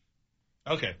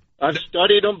 Okay. I've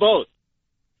studied them both.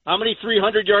 How many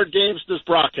 300-yard games does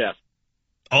Brock have?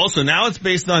 Also, now it's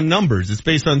based on numbers. It's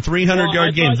based on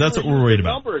 300-yard games. That's what we're worried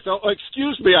about. Numbers. Oh,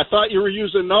 excuse me. I thought you were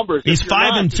using numbers. He's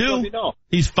 5-2.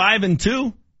 He's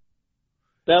 5-2.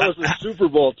 That was a Super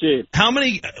Bowl team. How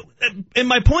many? And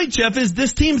my point, Jeff, is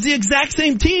this team's the exact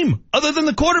same team, other than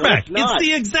the quarterback. No, it's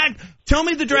the exact. Tell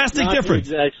me the drastic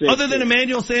difference. Other than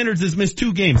Emmanuel Sanders has missed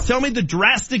 2 games. Tell me the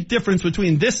drastic difference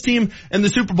between this team and the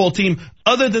Super Bowl team,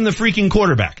 other than the freaking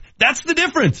quarterback. That's the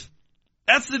difference.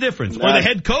 That's the difference. Or the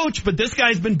head coach, but this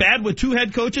guy's been bad with 2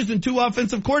 head coaches and 2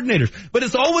 offensive coordinators. But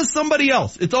it's always somebody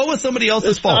else. It's always somebody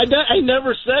else's fault. I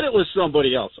never said it was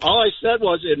somebody else. All I said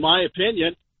was, in my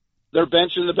opinion, they're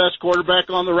benching the best quarterback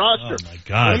on the roster. Oh, my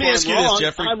God. Let me ask you this,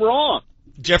 Jeffrey. I'm wrong.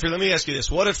 Jeffrey, let me ask you this.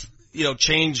 What if,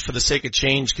 change for the sake of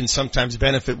change can sometimes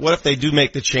benefit? What if they do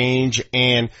make the change,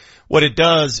 and what it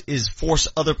does is force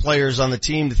other players on the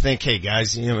team to think, hey,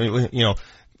 guys,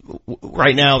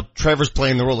 right now Trevor's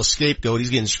playing the role of scapegoat. He's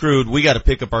getting screwed. We got to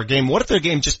pick up our game. What if their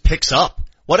game just picks up?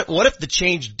 What if the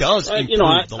change does improve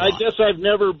the lot? I guess I've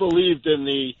never believed in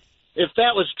if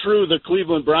that was true, the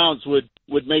Cleveland Browns would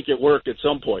make it work at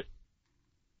some point.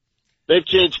 They've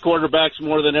changed quarterbacks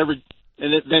more than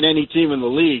any team in the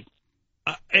league.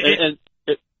 And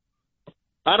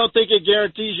I don't think it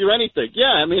guarantees you anything.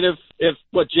 Yeah, I mean, if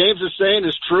what James is saying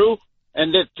is true,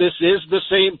 and that this is the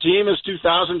same team as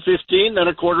 2015, then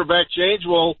a quarterback change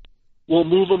will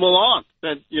move them along.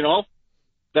 Then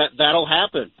that'll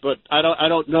happen. But I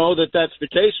don't know that that's the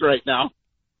case right now.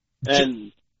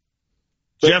 And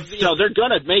Jeff, they're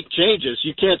going to make changes.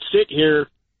 You can't sit here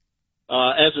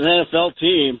as an NFL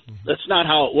team. That's not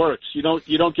how it works. You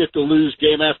don't get to lose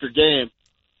game after game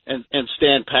and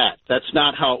stand pat. That's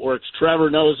not how it works. Trevor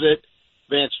knows it.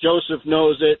 Vance Joseph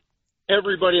knows it.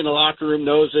 Everybody in the locker room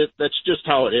knows it. That's just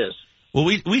how it is. Well,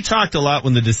 we talked a lot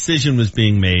when the decision was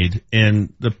being made,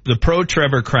 and the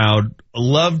pro-Trevor crowd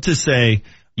loved to say,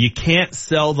 you can't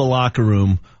sell the locker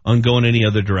room on going any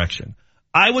other direction.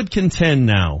 I would contend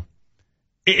now,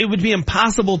 it would be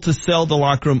impossible to sell the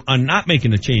locker room on not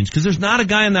making a change, because there's not a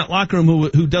guy in that locker room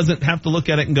who doesn't have to look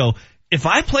at it and go, if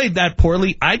I played that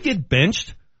poorly, I'd get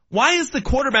benched. Why is the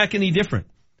quarterback any different?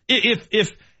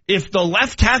 If the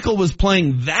left tackle was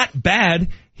playing that bad,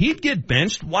 he'd get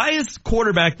benched. Why is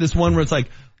quarterback this one where it's like,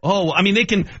 oh, I mean, they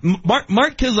can,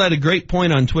 Mark Kisler had a great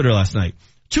point on Twitter last night.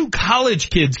 2 college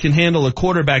kids can handle a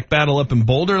quarterback battle up in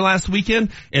Boulder last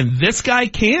weekend, and this guy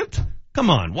can't? Come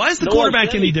on. Why is the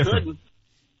quarterback any different?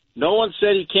 No one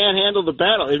said he can't handle the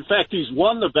battle. In fact, he's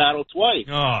won the battle twice.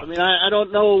 Oh. I mean, I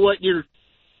don't know what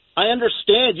I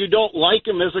understand you don't like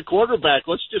him as a quarterback.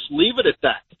 Let's just leave it at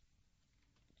that.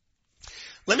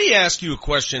 Let me ask you a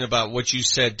question about what you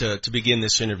said to begin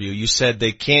this interview. You said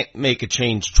they can't make a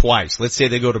change twice. Let's say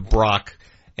they go to Brock.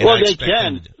 And well, they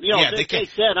can. They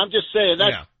can. I'm just saying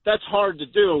that's hard to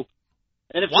do.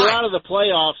 And if you're out of the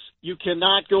playoffs, you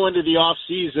cannot go into the off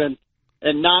season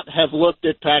and not have looked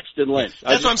at Paxton Lynch.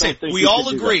 That's what I'm saying. We all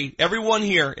agree. Everyone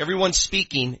here, everyone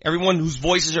speaking, everyone whose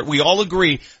voices are, we all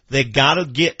agree they got to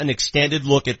get an extended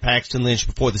look at Paxton Lynch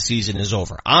before the season is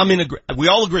over. We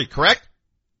all agree, correct?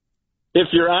 If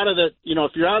you're out of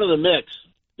the mix,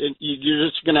 you're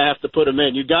just going to have to put him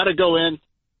in. You got to go in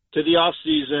to the off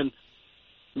season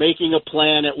making a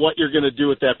plan at what you're going to do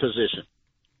with that position.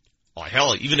 Oh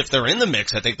hell, even if they're in the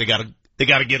mix, I think they got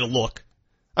to get a look.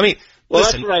 I mean, well,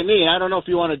 listen, that's what I mean. I don't know if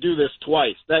you want to do this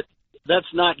twice.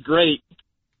 That's not great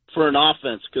for an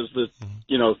offense because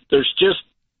there's just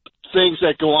things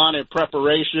that go on in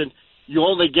preparation. You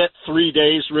only get 3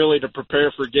 days really to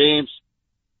prepare for games.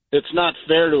 It's not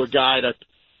fair to a guy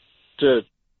to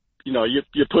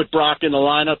you put Brock in the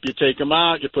lineup, you take him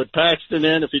out, you put Paxton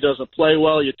in. If he doesn't play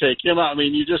well, you take him out. I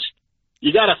mean, you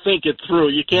got to think it through.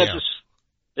 You can't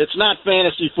it's not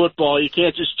fantasy football. You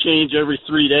can't just change every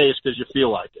 3 days because you feel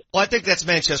like it. Well, I think that's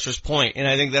Manchester's point, and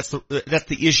I think that's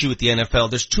the issue with the NFL.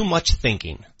 There's too much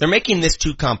thinking. They're making this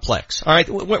too complex. All right,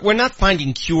 we're not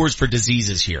finding cures for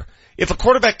diseases here. If a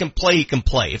quarterback can play, he can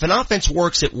play. If an offense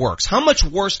works, it works. How much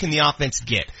worse can the offense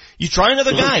get? You try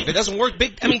another guy. If it doesn't work,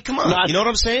 come on. You know what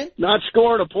I'm saying? Not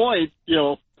scoring a point,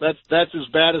 that's as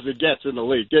bad as it gets in the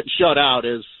league. Getting shut out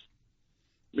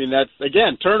that's,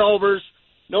 again, turnovers,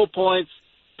 no points.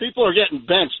 People are getting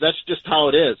benched. That's just how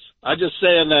it is. I'm just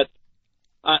saying that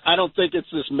I don't think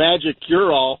it's this magic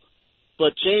cure-all,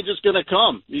 but change is going to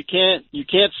come. You can't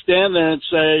stand there and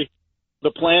say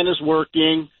the plan is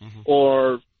working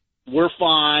or we're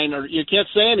fine, or you can't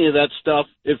say any of that stuff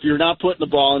if you're not putting the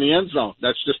ball in the end zone.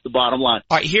 That's just the bottom line.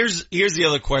 All right, here's the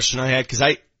other question I had, because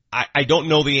I don't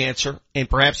know the answer, and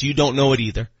perhaps you don't know it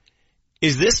either.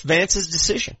 Is this Vance's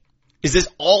decision? Is this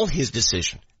all his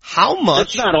decision? How much?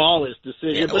 It's not all his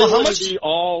decision, but it would be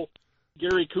all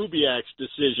Gary Kubiak's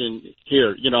decision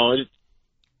here.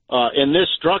 In this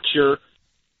structure,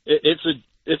 it's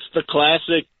the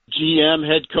classic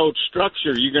GM head coach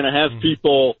structure. You're going to have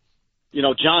people.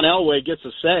 John Elway gets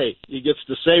a say. He gets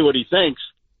to say what he thinks.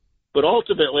 But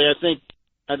ultimately, I think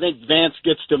Vance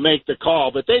gets to make the call.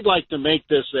 But they'd like to make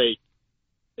this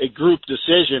a group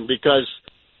decision because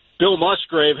Bill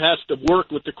Musgrave has to work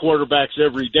with the quarterbacks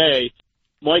every day.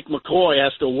 Mike McCoy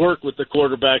has to work with the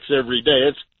quarterbacks every day.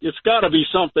 It's got to be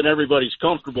something everybody's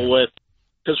comfortable with.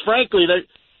 Because frankly,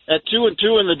 at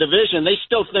 2-2 in the division, they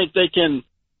still think they can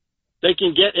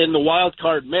get in the wild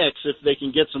card mix if they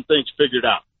can get some things figured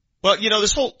out. Well,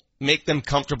 this whole make them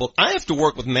comfortable. I have to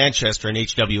work with Manchester and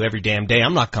HW every damn day.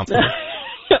 I'm not comfortable.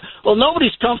 Well,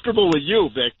 nobody's comfortable with you,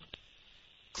 Vic.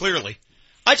 Clearly.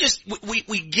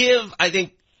 We give, I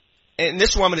think, and this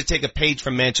is where I'm going to take a page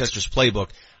from Manchester's playbook.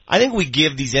 I think we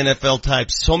give these NFL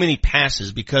types so many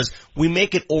passes because we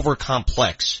make it over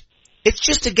complex. It's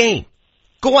just a game.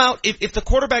 Go out, if the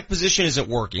quarterback position isn't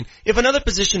working, if another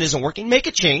position isn't working, make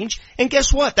a change, and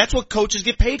guess what? That's what coaches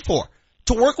get paid for.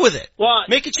 To work with it. Well,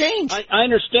 make a change. I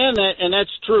understand that, and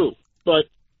that's true. But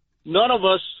none of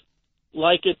us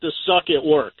like it to suck at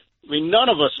work. I mean, none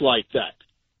of us like that.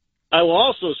 I will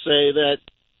also say that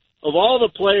of all the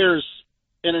players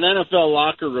in an NFL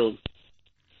locker room,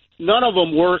 none of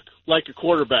them work like a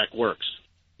quarterback works.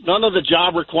 None of the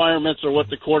job requirements are what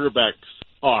the quarterbacks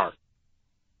are.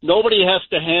 Nobody has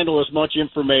to handle as much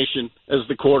information as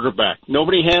the quarterback.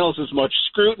 Nobody handles as much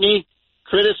scrutiny,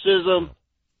 criticism,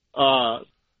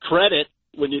 credit.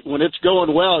 When it's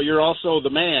going well, you're also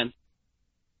the man.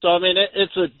 So, I mean,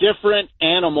 it's a different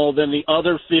animal than the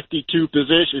other 52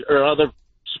 positions or other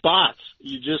spots.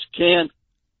 You just can't,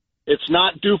 it's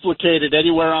not duplicated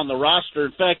anywhere on the roster.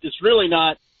 In fact, it's really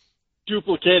not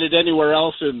duplicated anywhere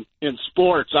else in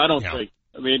sports, I don't think.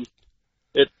 I mean,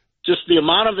 it's just the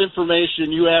amount of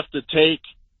information you have to take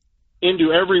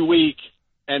into every week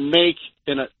and make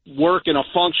work in a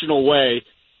functional way.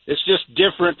 It's just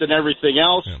different than everything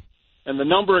else. Yeah. And the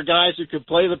number of guys who could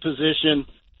play the position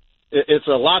it's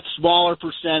a lot smaller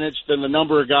percentage than the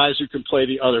number of guys who can play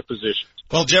the other positions.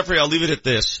 Well, Jeffrey, I'll leave it at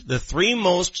this. The three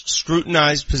most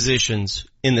scrutinized positions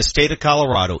in the state of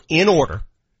Colorado, in order: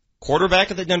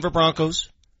 quarterback of the Denver Broncos,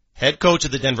 head coach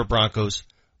of the Denver Broncos,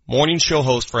 morning show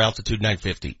host for Altitude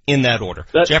 950, in that order.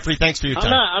 Jeffrey, thanks for your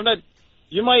time. I'm not,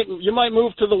 you might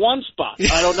move to the one spot.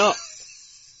 I don't know.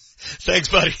 Thanks,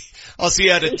 buddy. I'll see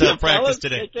you out at practice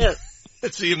today. Take care.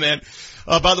 See you, man.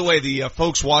 By the way, the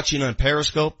folks watching on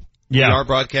Periscope, we are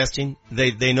broadcasting,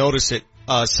 they notice it.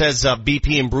 Says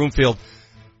BP in Broomfield,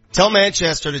 tell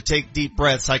Manchester to take deep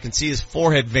breaths. I can see his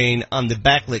forehead vein on the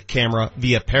backlit camera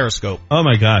via Periscope. Oh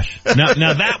my gosh.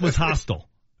 Now that was hostile.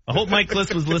 I hope Mike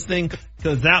Kliss was listening,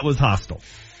 because that was hostile.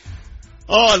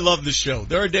 Oh, I love the show.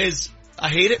 There are days I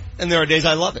hate it, and there are days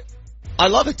I love it. I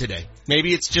love it today.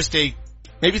 Maybe it's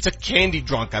a candy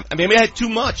drunk. Maybe I had too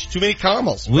many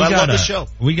caramels. I love the show.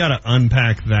 We gotta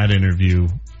unpack that interview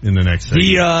in the next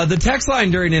segment. The text line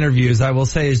during interviews, I will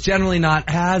say, is generally not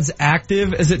as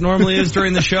active as it normally is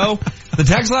during the show. The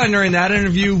text line during that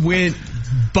interview went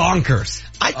bonkers.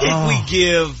 I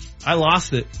think I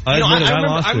lost it.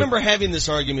 I remember having this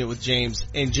argument with James,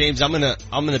 and James, I'm gonna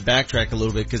backtrack a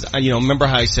little bit, because remember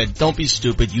how I said, don't be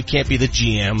stupid, you can't be the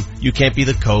GM, you can't be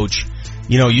the coach,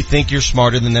 you think you're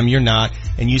smarter than them, you're not,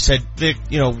 and you said, Vic,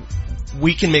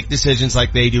 we can make decisions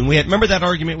like they do, and remember that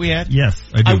argument we had? Yes,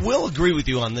 I do. I will agree with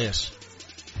you on this.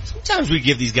 Sometimes we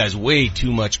give these guys way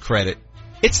too much credit.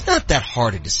 It's not that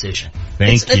hard a decision.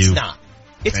 Thank you. It's not.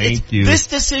 Thank you. This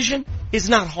decision is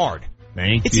not hard.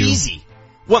 It's easy.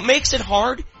 What makes it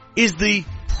hard is the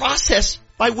process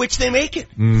by which they make it.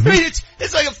 Mm-hmm. I mean,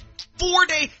 it's like a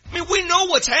 4-day, we know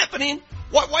what's happening.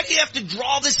 Why do you have to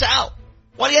draw this out?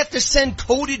 Why do you have to send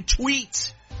coded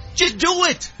tweets? Just do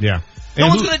it. Yeah. No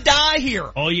one's gonna die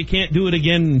here. Oh, you can't do it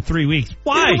again in 3 weeks.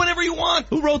 Why? Do whatever you want.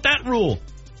 Who wrote that rule?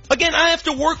 Again, I have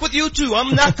to work with you two.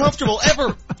 I'm not comfortable,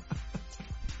 ever.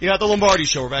 You got the Lombardi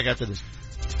Show. We're back after this.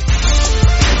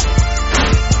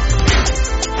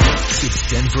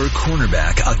 It's Denver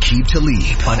cornerback Aqib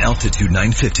Talib on Altitude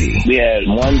 950. We had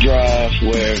one drive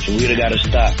where if we'd have got a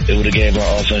stop, it would have gave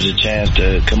our offense a chance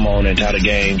to come on and tie the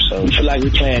game. So we feel like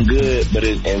we're playing good, but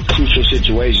in crucial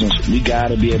situations, we got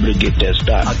to be able to get that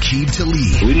stop. Aqib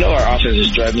Talib. We know our offense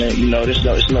is struggling.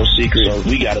 It's no secret. So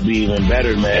we got to be even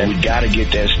better, man. We got to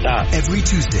get that stop. Every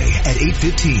Tuesday at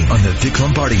 8:15 on the Vic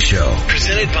Lombardi Show.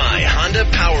 Presented by Honda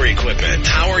Power Equipment.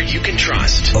 Power you can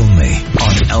trust. Only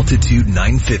on Altitude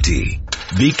 950.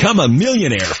 Become a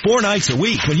millionaire 4 nights a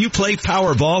week when you play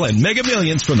Powerball and Mega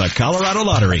Millions from the Colorado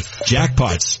Lottery.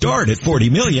 Jackpots start at $40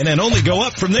 million and only go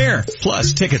up from there.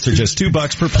 Plus, tickets are just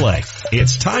 $2 per play.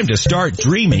 It's time to start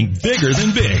dreaming bigger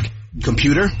than big.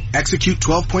 Computer, execute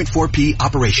 12.4p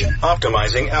operation.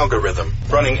 Optimizing algorithm.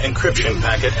 Running encryption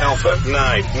packet alpha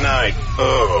 99.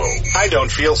 Oh, I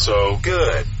don't feel so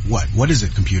good. What is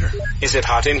it, computer? Is it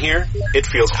hot in here? It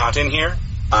feels hot in here.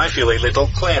 I feel a little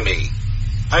clammy.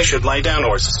 I should lie down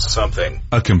or something.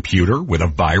 A computer with a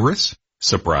virus?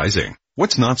 Surprising.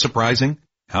 What's not surprising?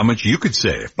 How much you could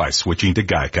save by switching to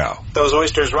Geico. Those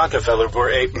oysters Rockefeller were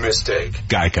a mistake.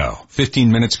 Geico.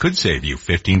 15 minutes could save you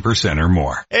 15% or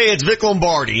more. Hey, it's Vic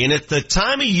Lombardi, and it's the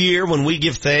time of year when we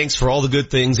give thanks for all the good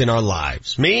things in our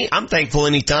lives. Me, I'm thankful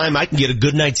anytime I can get a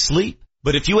good night's sleep.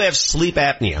 But if you have sleep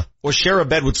apnea or share a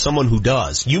bed with someone who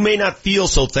does, you may not feel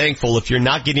so thankful if you're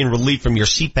not getting relief from your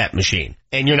CPAP machine.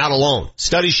 And you're not alone.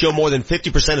 Studies show more than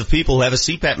 50% of people who have a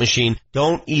CPAP machine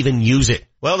don't even use it.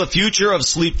 Well, the future of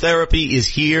sleep therapy is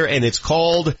here, and it's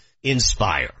called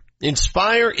Inspire.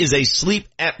 Inspire is a sleep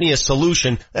apnea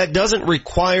solution that doesn't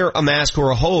require a mask or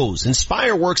a hose.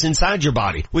 Inspire works inside your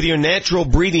body with your natural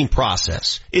breathing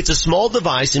process. It's a small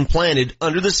device implanted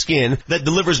under the skin that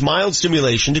delivers mild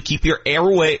stimulation to keep your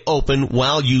airway open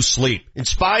while you sleep.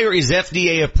 Inspire is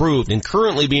FDA approved and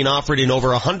currently being offered in over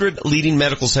 100 leading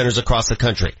medical centers across the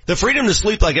country. The freedom to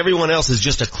sleep like everyone else is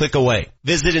just a click away.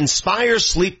 Visit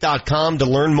InspireSleep.com to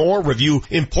learn more, review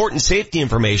important safety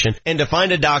information, and to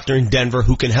find a doctor in Denver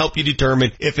who can help you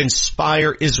determine if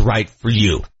Inspire is right for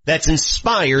you. That's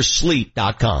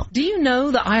InspireSleep.com. Do you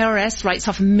know the IRS writes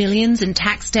off millions in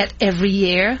tax debt every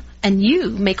year? And you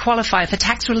may qualify for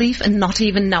tax relief and not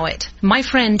even know it. My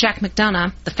friend Jack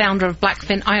McDonough, the founder of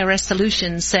Blackfin IRS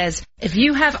Solutions, says, if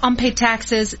you have unpaid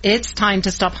taxes, it's time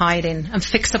to stop hiding and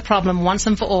fix the problem once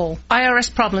and for all.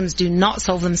 IRS problems do not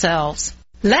solve themselves.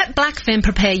 Let Blackfin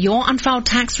prepare your unfiled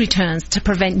tax returns to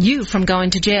prevent you from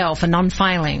going to jail for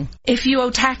non-filing. If you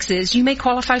owe taxes, you may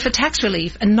qualify for tax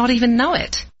relief and not even know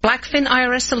it. Blackfin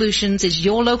IRS Solutions is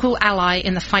your local ally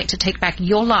in the fight to take back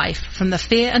your life from the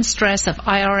fear and stress of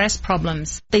IRS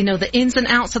problems. They know the ins and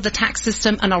outs of the tax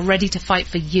system and are ready to fight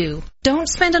for you. Don't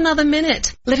spend another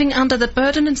minute living under the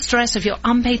burden and stress of your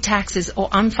unpaid taxes or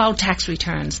unfiled tax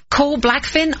returns. Call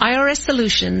Blackfin IRS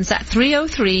Solutions at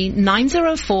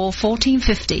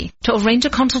 303-904-1450 to arrange a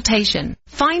consultation.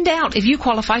 Find out if you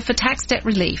qualify for tax debt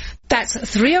relief. That's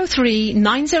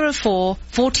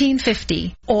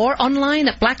 303-904-1450 or online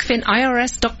at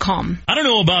blackfinirs.com. I don't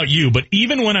know about you, but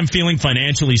even when I'm feeling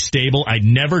financially stable, I'd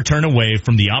never turn away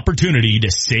from the opportunity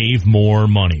to save more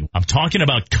money. I'm talking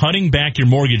about cutting back your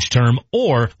mortgage term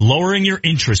or lowering your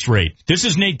interest rate. This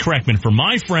is Nate Kreckman for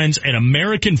my friends at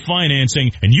American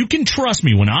Financing, and you can trust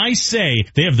me when I say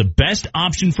they have the best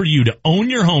option for you to own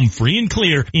your home free and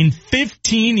clear in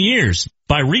 15 years.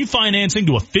 By refinancing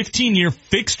to a 15-year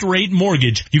fixed-rate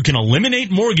mortgage, you can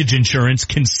eliminate mortgage insurance,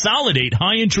 consolidate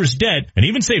high-interest debt, and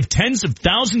even save tens of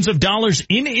thousands of dollars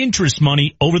in interest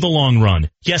money over the long run.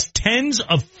 Yes, tens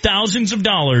of thousands of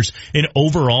dollars in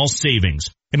overall savings.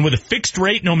 And with a fixed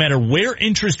rate, no matter where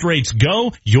interest rates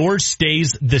go, yours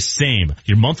stays the same.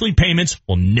 Your monthly payments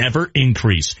will never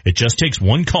increase. It just takes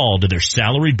one call to their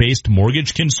salary-based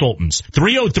mortgage consultants.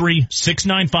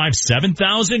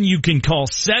 303-695-7000. You can call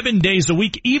 7 days a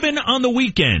week, even on the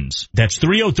weekends. That's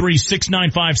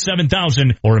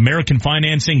 303-695-7000 or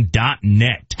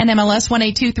AmericanFinancing.net. And MLS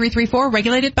 182334,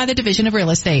 regulated by the Division of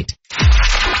Real Estate.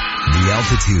 The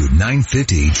Altitude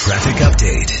 950 traffic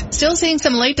update. Still seeing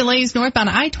some late delays northbound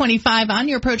I-25 on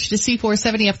your approach to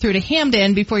C470 up through to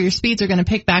Hamden before your speeds are going to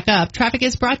pick back up. Traffic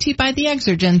is brought to you by the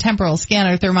Exergen Temporal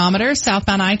Scanner Thermometer.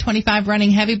 Southbound I-25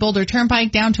 running heavy Boulder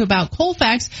Turnpike down to about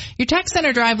Colfax. Your Tech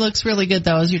Center drive looks really good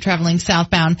though as you're traveling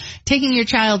southbound. Taking your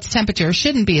child's temperature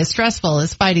shouldn't be as stressful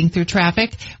as fighting through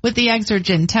traffic. With the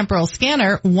Exergen Temporal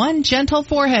Scanner, one gentle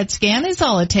forehead scan is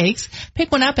all it takes.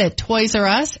 Pick one up at Toys R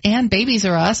Us and Babies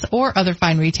R Us or other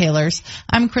fine retailers.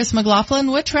 I'm Chris McLaughlin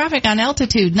with traffic on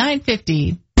Altitude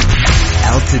 950.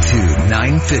 Altitude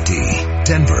 950,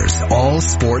 Denver's all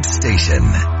sports station.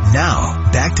 Now,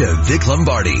 back to Vic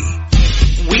Lombardi.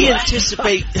 We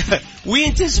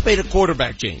anticipate a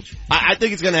quarterback change. I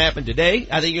think it's going to happen today.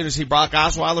 I think you're going to see Brock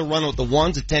Osweiler run with the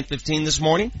ones at 10:15 this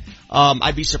morning.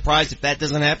 I'd be surprised if that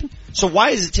doesn't happen. So why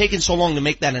is it taking so long to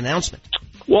make that announcement?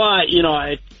 Well,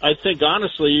 I think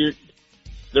honestly,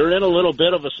 they're in a little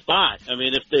bit of a spot. I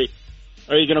mean,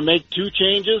 are you going to make two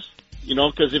changes?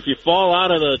 Because if you fall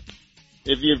out of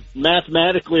if you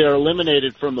mathematically are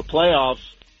eliminated from the playoffs,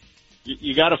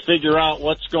 you got to figure out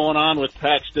what's going on with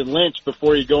Paxton Lynch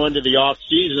before you go into the off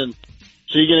season.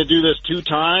 So you're going to do this two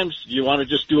times? You want to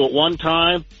just do it one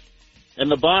time? And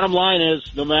the bottom line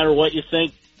is, no matter what you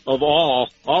think of all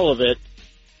of it,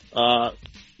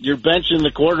 you're benching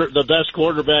the best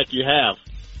quarterback you have.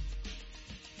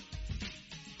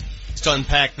 To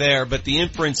unpack there, but the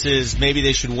inference is maybe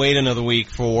they should wait another week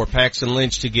for Paxton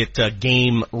Lynch to get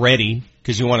game ready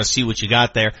because you want to see what you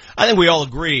got there. I think we all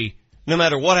agree, no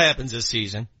matter what happens this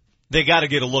season, they got to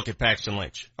get a look at Paxton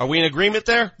Lynch. Are we in agreement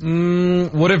there?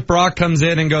 What if Brock comes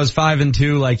in and goes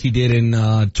 5-2 like he did in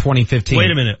 2015?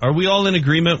 Wait a minute. Are we all in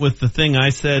agreement with the thing I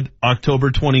said October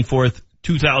 24th,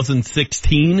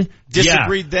 2016?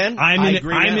 Disagreed then?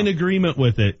 I'm in agreement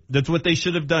with it. That's what they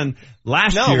should have done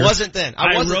last year. No, it wasn't then.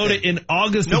 I wrote it in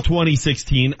August of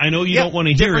 2016. I know you don't want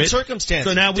to hear it. Different circumstances.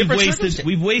 So now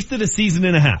we've wasted a season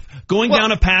and a half. Going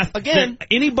down a path again. That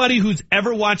anybody who's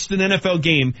ever watched an NFL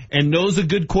game and knows a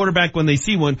good quarterback when they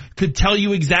see one could tell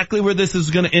you exactly where this is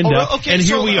going to end up. Okay, and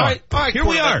so, here we are. All right, here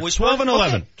we are.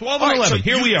 12-11. 12-11. So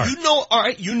here we are.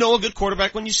 You know a good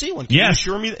quarterback when you see one. Can you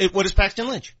assure me what is Paxton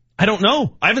Lynch? I don't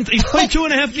know. He's played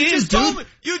 2.5 games, dude.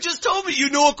 You just told me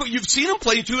you've seen him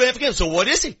play 2.5 games. So what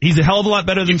is he? He's a hell of a lot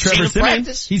better than Trevor Siemian.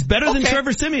 Practice? He's better than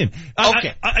Trevor Siemian.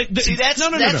 Okay. See,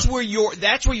 that's where your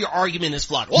argument is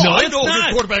flawed. No, I know a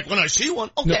good quarterback when I see one.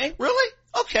 Okay, no. Really?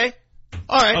 Okay.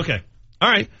 All right. Okay.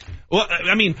 All right. Well,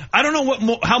 I mean, I don't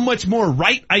know how much more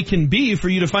right I can be for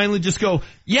you to finally just go,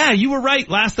 yeah, you were right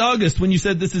last August when you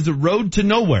said this is a road to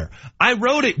nowhere. I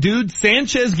wrote it, dude.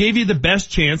 Sanchez gave you the best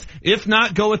chance. If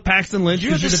not, go with Paxton Lynch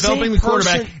because you're developing the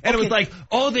quarterback. And it was like,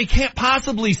 they can't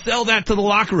possibly sell that to the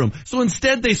locker room. So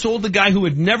instead they sold the guy who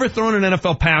had never thrown an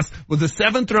NFL pass, was a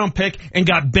 7th round pick, and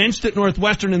got benched at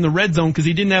Northwestern in the red zone because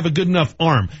he didn't have a good enough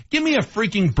arm. Give me a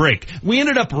freaking break. We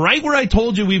ended up right where I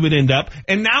told you we would end up,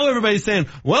 and now everybody's saying,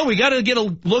 well, we got to get a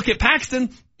look at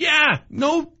Paxton. Yeah,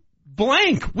 no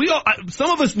blank. Some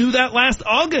of us knew that last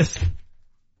August.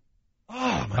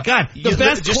 Oh my God. The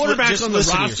best quarterback on the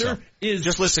roster is...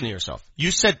 Just listen to yourself.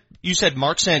 You said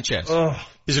Mark Sanchez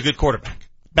is a good quarterback.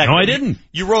 No, I didn't.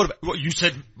 You wrote, you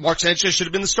said Mark Sanchez should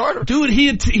have been the starter. Dude, he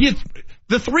had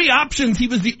the three options. He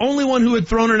was the only one who had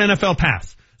thrown an NFL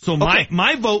pass. So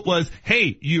my vote was,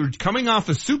 hey, you're coming off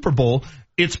a Super Bowl.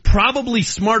 It's probably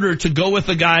smarter to go with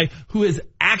a guy who has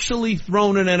actually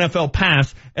thrown an NFL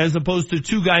pass as opposed to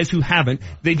two guys who haven't.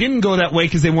 They didn't go that way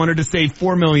because they wanted to save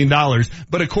 $4 million.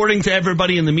 But according to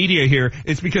everybody in the media here,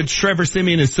 it's because Trevor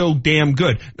Siemian is so damn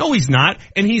good. No, he's not.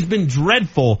 And he's been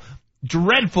dreadful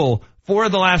for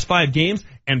the last 5 games.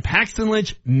 And Paxton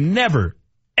Lynch never,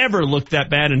 ever looked that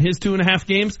bad in his 2.5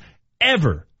 games.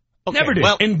 Ever. Okay, never did.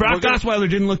 Well, and Brock Osweiler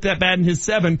didn't look that bad in his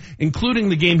 7, including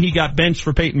the game he got benched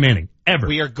for Peyton Manning. Ever.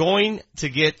 We are going to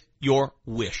get your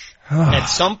wish. At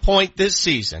some point this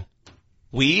season,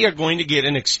 we are going to get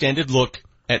an extended look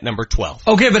at number 12.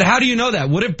 Okay, but how do you know that?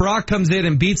 What if Brock comes in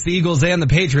and beats the Eagles and the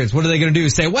Patriots? What are they going to do?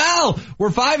 Say, well, we're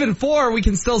 5-4, we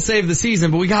can still save the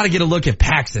season, but we got to get a look at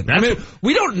Paxton.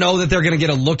 We don't know that they're going to get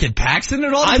a look at Paxton.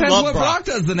 It all depends what Brock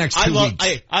does the next 2 weeks.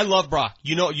 I love Brock.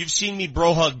 You know, you've seen me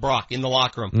bro hug Brock in the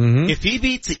locker room. Mm-hmm. If he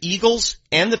beats the Eagles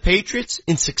and the Patriots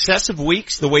in successive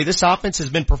weeks, the way this offense has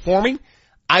been performing,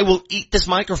 I will eat this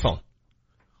microphone.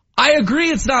 I agree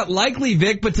it's not likely,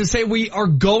 Vic, but to say we are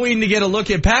going to get a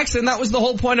look at Paxton, that was the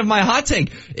whole point of my hot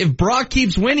take. If Brock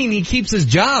keeps winning, he keeps his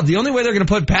job. The only way they're going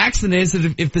to put Paxton is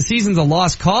if the season's a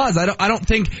lost cause. I don't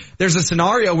think there's a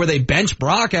scenario where they bench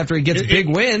Brock after he gets big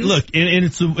wins. Look, and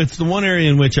it's the one area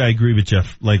in which I agree with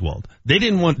Jeff Legwold. They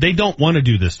don't want to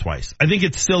do this twice. I think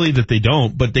it's silly that they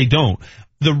don't, but they don't.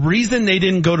 The reason they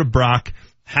didn't go to Brock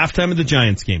halftime of the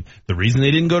Giants game, the reason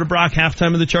they didn't go to Brock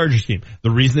halftime of the Chargers game,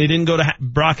 the reason they didn't go to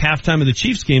Brock halftime of the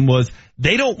Chiefs game was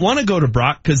they don't want to go to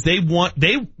Brock because they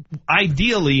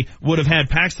ideally would have had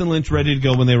Paxton Lynch ready to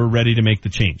go when they were ready to make the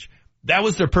change. That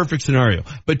was their perfect scenario.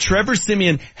 But Trevor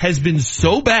Siemian has been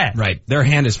so bad. Right. Their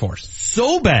hand is forced.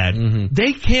 So bad. Mm-hmm.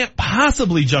 They can't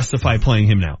possibly justify playing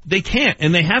him now. They can't,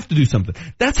 and they have to do something.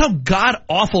 That's how god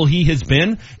awful he has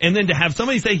been. And then to have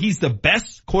somebody say he's the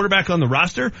best quarterback on the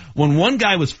roster when one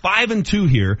guy was 5-2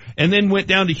 here and then went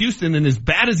down to Houston, and as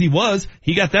bad as he was,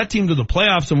 he got that team to the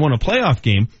playoffs and won a playoff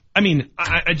game. I mean,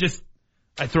 I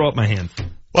throw up my hands.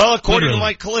 Well, according to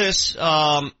Mike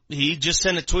Klis, he just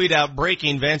sent a tweet out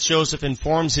breaking. Vance Joseph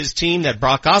informs his team that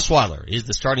Brock Osweiler is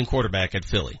the starting quarterback at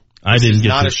Philly. A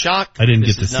shock. I didn't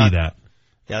get to see that. Yeah,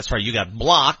 that's right. You got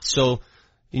blocked. So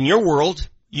in your world,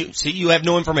 you have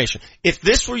no information. If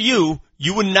this were you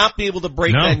would not be able to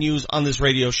break that news on this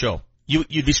radio show.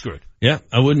 You'd be screwed. Yeah,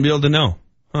 I wouldn't be able to know.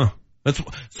 Huh.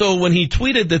 So when he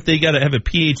tweeted that they got to have a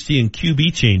PhD in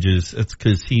QB changes, that's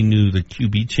because he knew the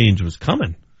QB change was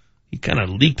coming. He kind of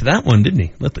leaked that one, didn't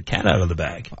he? Let the cat out of the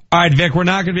bag. All right, Vic, we're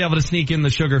not going to be able to sneak in the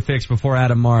sugar fix before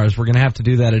Adam Mars. We're going to have to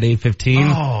do that at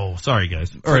 8:15. Oh, sorry,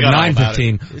 guys. Or at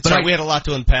 9:15. It's right. We had a lot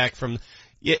to unpack from.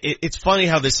 Yeah, it's funny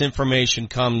how this information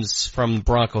comes from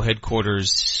Bronco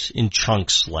headquarters in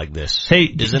chunks like this. Hey,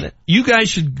 isn't it? You guys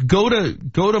should go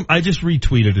to. I just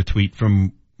retweeted a tweet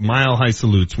from Mile High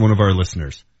Salutes, one of our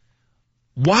listeners.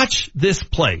 Watch this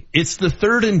play. It's the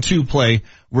 3rd and 2 play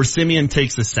where Siemian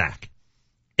takes a sack.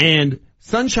 And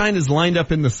Sunshine is lined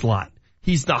up in the slot.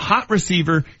 He's the hot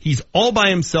receiver. He's all by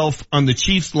himself on the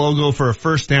Chiefs logo for a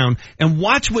first down. And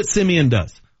watch what Siemian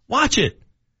does. Watch it.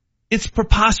 It's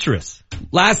preposterous.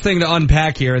 Last thing to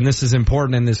unpack here, and this is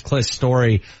important in this Klis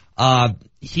story.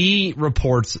 He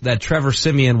reports that Trevor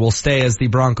Siemian will stay as the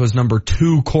Broncos' number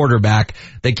 2 quarterback.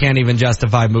 They can't even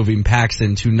justify moving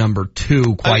Paxton to number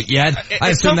 2 quite yet. I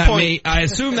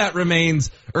assume that remains,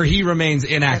 or he remains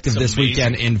inactive this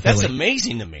weekend in Philly. That's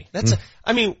amazing to me.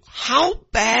 How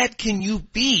bad can you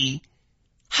be?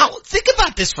 Think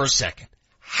about this for a second.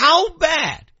 How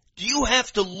bad do you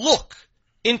have to look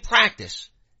in practice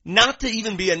not to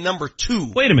even be a number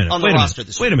 2 on the roster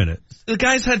this week? Wait a minute. The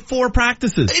guy's had 4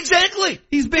 practices. Exactly.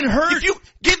 He's been hurt. If you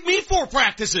give me 4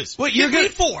 practices. Give me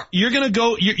 4. You're gonna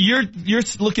go, you're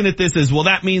looking at this as, well,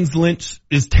 that means Lynch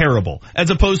is terrible. As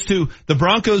opposed to the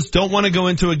Broncos don't want to go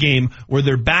into a game where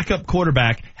their backup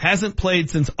quarterback hasn't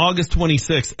played since August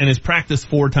 26th and has practiced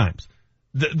 4 times.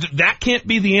 That can't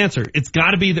be the answer. It's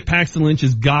gotta be that Paxton Lynch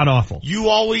is god awful. You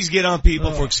always get on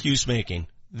people for excuse making.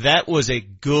 That was a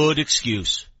good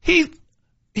excuse.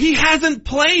 He hasn't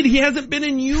played. He hasn't been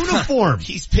in uniform.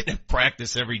 He's been in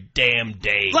practice every damn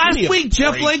day. Last week,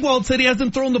 Jeff Legwold said he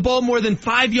hasn't thrown the ball more than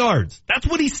 5 yards. That's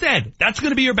what he said. That's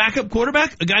going to be your backup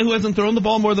quarterback? A guy who hasn't thrown the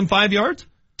ball more than 5 yards?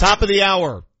 Top of the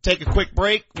hour. Take a quick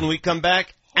break. When we come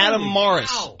back, Adam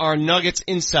Morris, our Nuggets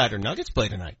insider. Nuggets play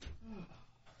tonight.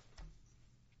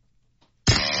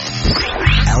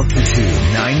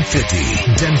 Altitude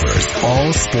 950, Denver's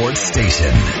all sports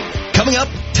station. Coming up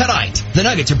tonight, the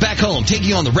Nuggets are back home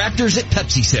taking on the Raptors at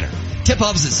Pepsi Center.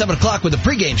 Tip-offs at 7 o'clock with the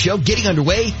pregame show getting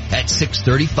underway at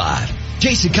 6:35.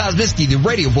 Jason Kosminski, the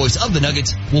radio voice of the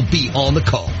Nuggets, will be on the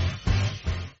call.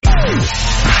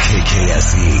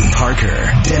 KKSE,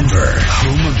 Parker, Denver,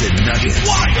 home of the Nuggets.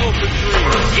 Wide open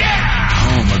three. Yeah!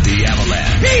 Home of the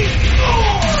Avalanche.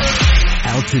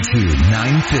 Altitude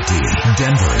 950,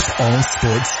 Denver's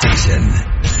all-sports station.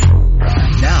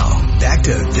 Now, back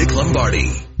to Vic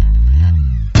Lombardi.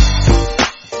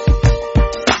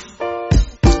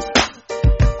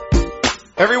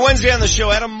 Every Wednesday on the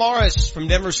show, Adam Morris from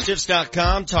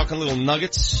DenverStiffs.com talking little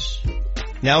Nuggets.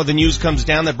 Now the news comes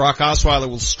down that Brock Osweiler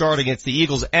will start against the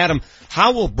Eagles. Adam,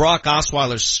 how will Brock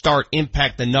Osweiler's start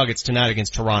impact the Nuggets tonight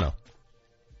against Toronto?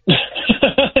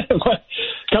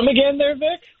 Come again there,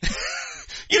 Vic?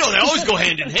 You know, they always go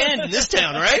hand in hand in this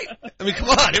town, right? I mean, come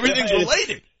on, everything's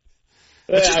related.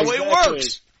 That's just the way it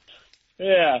works.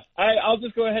 Yeah, I'll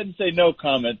just go ahead and say no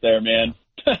comment there, man.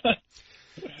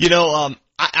 You know,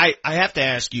 I have to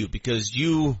ask you, because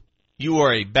you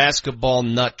are a basketball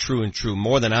nut true and true,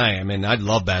 more than I am, and I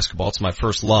love basketball. It's my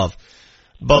first love.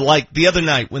 But like the other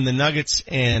night when the Nuggets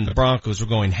and the Broncos were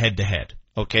going head to head,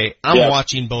 okay, I'm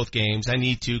watching both games. I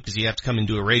need to, because you have to come and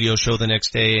do a radio show the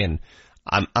next day, and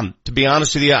I'm to be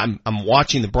honest with you, I'm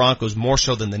watching the Broncos more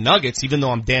so than the Nuggets, even though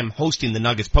I'm damn hosting the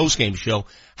Nuggets postgame show.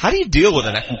 How do you deal with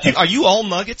it? Are you all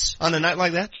Nuggets on a night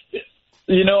like that?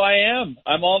 You know, I am.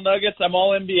 I'm all Nuggets. I'm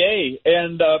all NBA.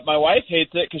 And my wife hates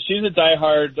it because she's a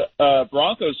diehard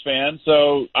Broncos fan.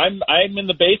 So I'm in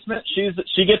the basement.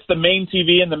 She gets the main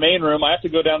TV in the main room. I have to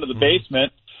go down to the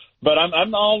basement. But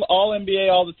I'm all NBA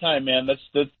all the time, man.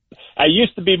 That's I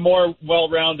used to be more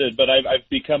well-rounded, but I've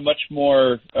become much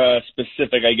more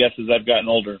specific, I guess, as I've gotten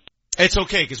older. It's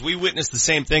okay, because we witnessed the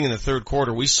same thing in the third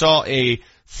quarter. We saw a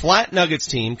flat Nuggets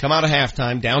team come out of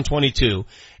halftime down 22,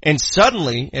 and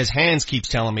suddenly, as Hans keeps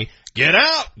telling me, get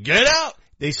out,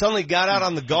 they suddenly got out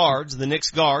on the guards, the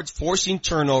Knicks guards, forcing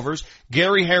turnovers.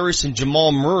 Gary Harris and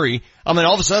Jamal Murray, I mean,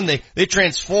 all of a sudden they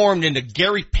transformed into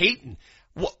Gary Payton.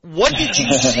 What did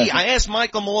you see? I asked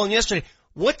Michael Malone yesterday,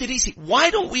 what did he see? Why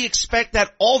don't we expect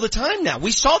that all the time now?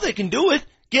 We saw they can do it.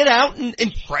 Get out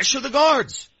and pressure the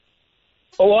guards.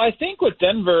 Well, I think with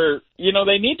Denver, you know,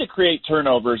 they need to create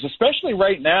turnovers, especially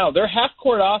right now. Their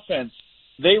half-court offense,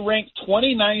 they rank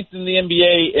 29th in the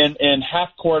NBA in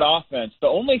half-court offense. The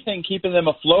only thing keeping them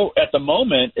afloat at the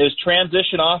moment is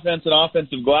transition offense and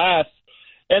offensive glass.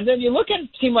 And then you look at a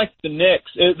team like the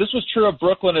Knicks. This was true of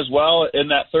Brooklyn as well in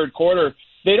that third quarter.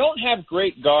 They don't have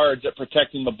great guards at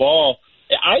protecting the ball.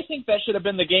 I think that should have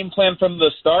been the game plan from the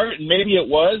start, and maybe it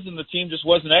was, and the team just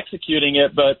wasn't executing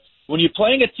it. But when you're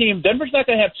playing a team, Denver's not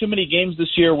going to have too many games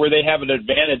this year where they have an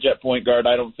advantage at point guard,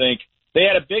 I don't think. They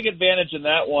had a big advantage in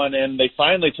that one, and they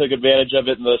finally took advantage of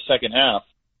it in the second half.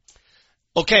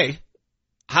 Okay.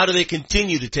 How do they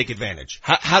continue to take advantage?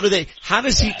 How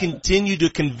does he continue to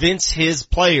convince his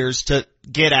players to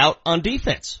get out on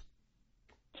defense?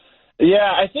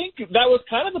 Yeah, I think that was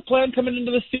kind of the plan coming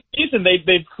into the season.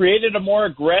 They've created a more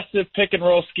aggressive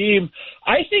pick-and-roll scheme.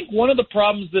 I think one of the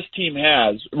problems this team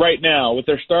has right now with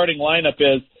their starting lineup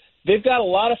is they've got a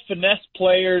lot of finesse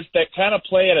players that kind of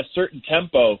play at a certain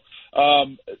tempo.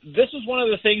 This was one of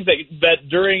the things that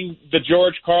during the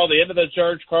end of the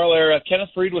George Karl era,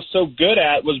 Kenneth Faried was so good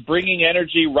at, was bringing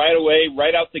energy right away,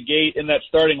 right out the gate in that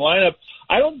starting lineup.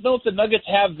 I don't know if the Nuggets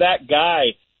have that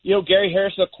guy. You know, Gary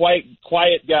Harris is a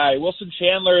quiet guy. Wilson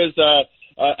Chandler is a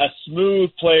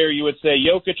smooth player, you would say.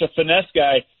 Jokic, a finesse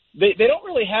guy. They don't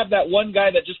really have that one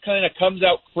guy that just kind of comes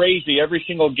out crazy every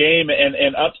single game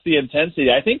and ups the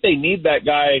intensity. I think they need that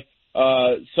guy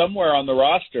somewhere on the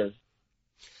roster.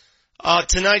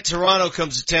 Tonight, Toronto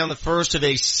comes to town, the first of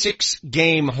a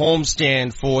 6-game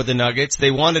homestand for the Nuggets. They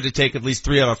wanted to take at least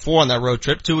 3 out of 4 on that road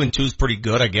trip. 2-2 is pretty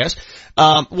good, I guess.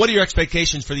 What are your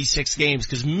expectations for these 6 games?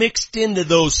 Because mixed into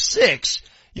those 6,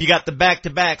 you got the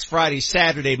back-to-backs Friday,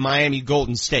 Saturday, Miami,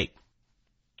 Golden State.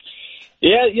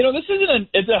 Yeah, you know,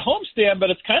 it's a homestand,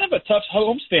 but it's kind of a tough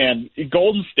homestand.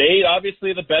 Golden State,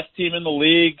 obviously the best team in the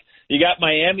league. You got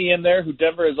Miami in there, who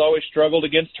Denver has always struggled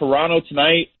against. Toronto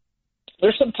tonight.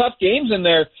 There's some tough games in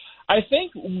there. I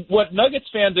think what Nuggets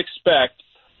fans expect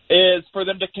is for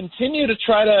them to continue to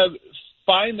try to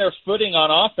find their footing on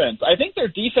offense. I think their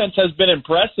defense has been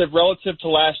impressive relative to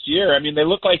last year. I mean, they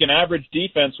look like an average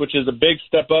defense, which is a big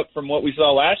step up from what we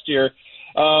saw last year.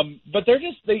 But they're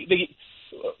just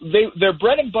their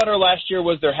bread and butter last year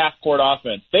was their half-court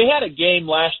offense. They had a game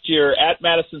last year at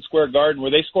Madison Square Garden where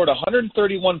they scored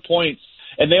 131 points,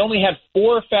 and they only had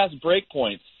 4 fast break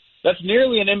points. That's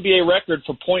nearly an NBA record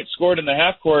for points scored in the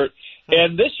half-court.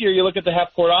 And this year you look at the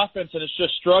half-court offense, and it's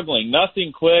just struggling.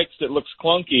 Nothing clicks. It looks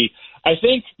clunky. I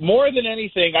think more than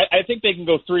anything, I think they can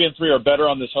go 3-3 or better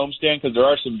on this homestand because there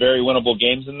are some very winnable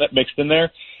games mixed in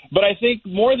there. But I think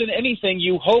more than anything,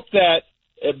 you hope that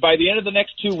by the end of the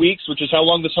next 2 weeks, which is how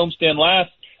long this homestand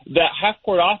lasts, that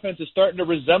half-court offense is starting to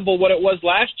resemble what it was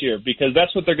last year because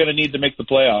that's what they're going to need to make the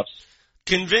playoffs.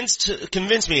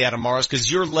 Convince me, Adam Morris,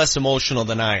 because you're less emotional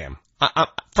than I am.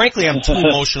 Frankly, I'm too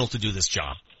emotional to do this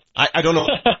job. I don't know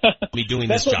me doing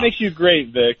this job. That's what makes you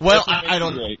great, Vic. Well, I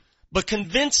don't know. But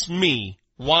convince me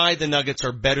why the Nuggets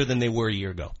are better than they were a year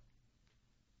ago.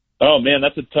 Oh, man,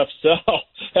 that's a tough sell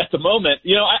at the moment.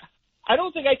 You know, I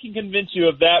don't think I can convince you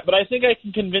of that, but I think I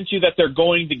can convince you that they're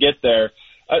going to get there.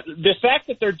 The fact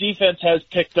that their defense has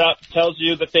picked up tells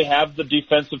you that they have the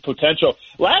defensive potential.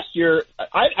 Last year,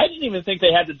 I didn't even think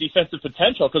they had the defensive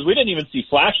potential because we didn't even see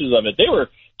flashes of it. They were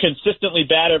consistently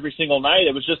bad every single night.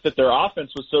 It was just that their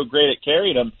offense was so great it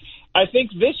carried them. I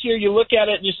think this year you look at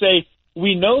it and you say,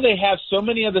 we know they have so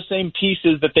many of the same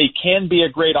pieces that they can be a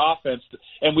great offense,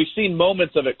 and we've seen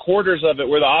moments of it, quarters of it,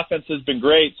 where the offense has been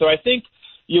great. So I think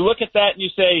you look at that and you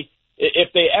say,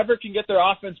 if they ever can get their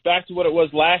offense back to what it was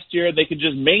last year, they can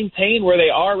just maintain where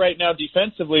they are right now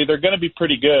defensively, they're going to be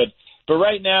pretty good. But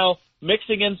right now,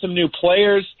 mixing in some new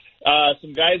players,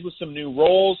 some guys with some new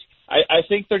roles, I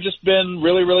think they're just been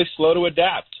really, really slow to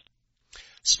adapt.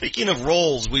 Speaking of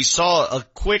roles, we saw a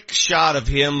quick shot of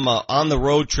him on the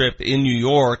road trip in New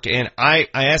York, and I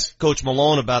asked Coach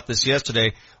Malone about this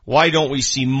yesterday. Why don't we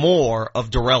see more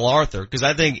of Darrell Arthur? Because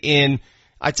I think in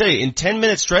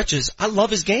 10-minute stretches, I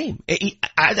love his game.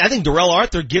 I think Darrell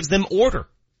Arthur gives them order.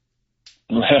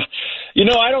 You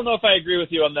know, I don't know if I agree with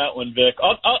you on that one, Vic.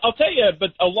 I'll tell you,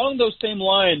 but along those same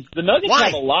lines, the Nuggets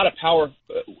have a lot of power.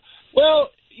 Well,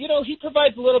 you know, he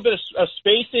provides a little bit of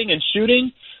spacing and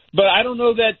shooting, but I don't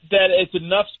know that it's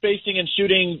enough spacing and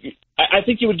shooting. I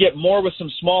think you would get more with some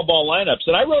small ball lineups.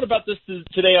 And I wrote about this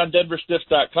today on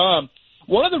DenverStiffs.com.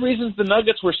 One of the reasons the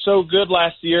Nuggets were so good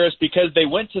last year is because they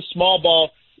went to small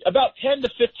ball about 10 to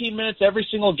 15 minutes every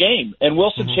single game. And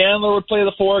Wilson Chandler would play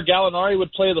the 4, Gallinari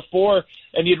would play the 4,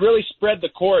 and you'd really spread the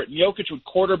court. And Jokic would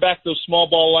quarterback those small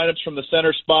ball lineups from the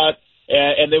center spot,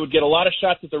 and they would get a lot of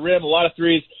shots at the rim, a lot of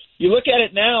threes. You look at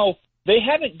it now, they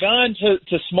haven't gone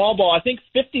to small ball, I think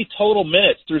 50 total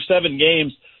minutes through 7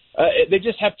 games. They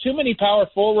just have too many power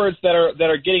forwards that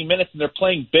are getting minutes, and they're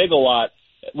playing big a lot.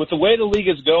 With the way the league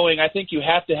is going, I think you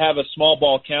have to have a small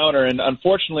ball counter, and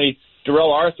unfortunately,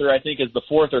 Darrell Arthur, I think, is the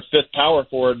 4th or 5th power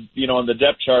forward, you know, on the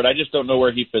depth chart. I just don't know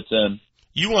where he fits in.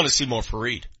 You want to see more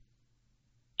Fareed.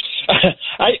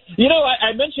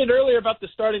 I mentioned earlier about the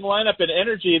starting lineup and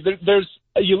energy.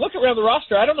 You look around the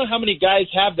roster, I don't know how many guys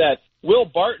have that. Will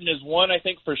Barton is one, I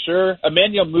think, for sure.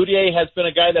 Emmanuel Mudiay has been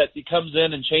a guy that he comes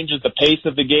in and changes the pace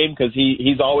of the game because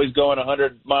he's always going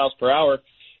 100 miles per hour.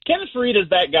 Kenneth Faried is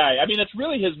that guy. I mean, it's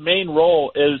really his main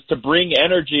role is to bring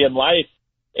energy and life.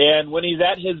 And when he's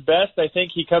at his best, I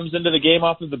think he comes into the game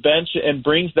off of the bench and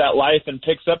brings that life and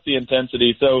picks up the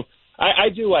intensity. So I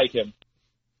do like him.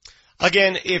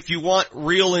 Again, if you want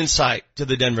real insight to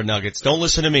the Denver Nuggets, don't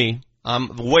listen to me. I'm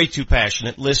way too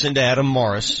passionate. Listen to Adam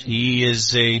Morris. He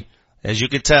is as you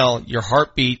could tell, your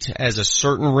heartbeat has a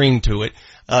certain ring to it.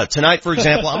 Tonight, for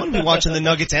example, I'm going to be watching the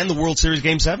Nuggets and the World Series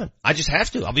Game 7. I just have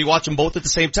to. I'll be watching both at the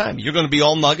same time. You're going to be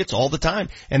all Nuggets all the time,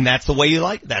 and that's the way you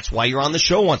like it. That's why you're on the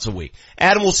show once a week.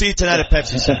 Adam, we'll see you tonight at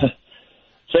Pepsi Center.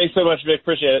 Thanks so much, Vic.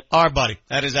 Appreciate it. All right, buddy.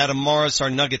 That is Adam Morris, our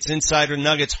Nuggets insider.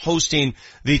 Nuggets hosting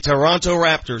the Toronto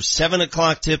Raptors, 7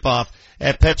 o'clock tip-off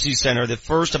at Pepsi Center, the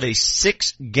first of a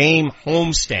 6-game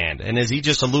homestand. And as he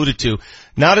just alluded to,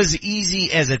 not as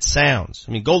easy as it sounds.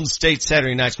 I mean, Golden State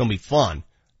Saturday night's going to be fun.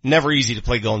 Never easy to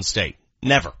play Golden State.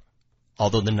 Never.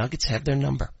 Although the Nuggets have their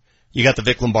number. You got the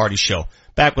Vic Lombardi Show.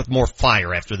 Back with more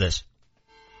fire after this.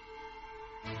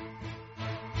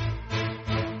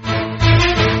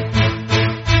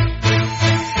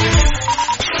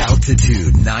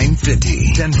 Altitude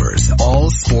 950, Denver's all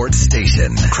sports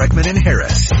station. Kreckman and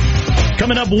Harris.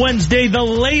 Coming up Wednesday, the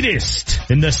latest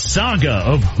in the saga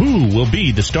of who will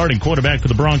be the starting quarterback for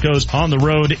the Broncos on the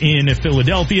road in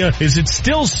Philadelphia. Is it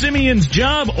still Simeon's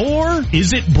job, or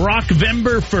is it Brock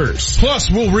Vember first?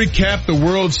 Plus, we'll recap the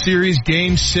World Series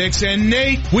Game 6. And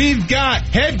Nate, we've got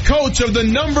head coach of the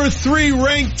number 3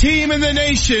 ranked team in the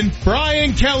nation,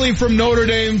 Brian Kelly from Notre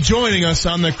Dame, joining us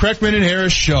on the Kreckman and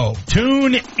Harris Show.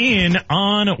 Tune in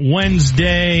on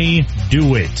Wednesday.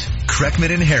 Do it.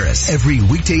 Kreckman and Harris, every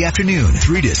weekday afternoon,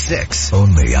 3 to 6,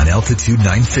 only on Altitude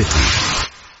 950.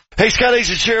 Hey, Scott Hayes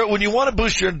and Sheriff, when you want to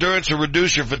boost your endurance or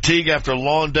reduce your fatigue after a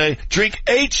long day, drink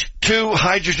H H2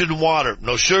 hydrogen water.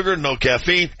 No sugar, no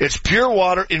caffeine. It's pure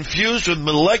water infused with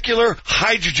molecular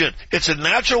hydrogen. It's a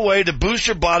natural way to boost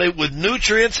your body with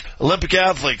nutrients. Olympic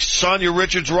athletes, Sonia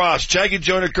Richards-Ross, Jackie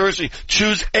Joyner-Kersee,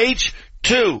 choose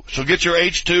H2. So get your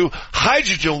H2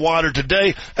 hydrogen water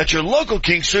today at your local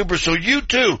King Super so you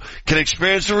too can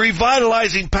experience the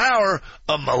revitalizing power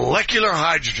of molecular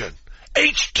hydrogen.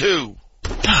 H2.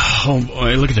 Oh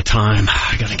boy, look at the time.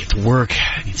 I gotta get to work.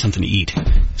 I need something to eat.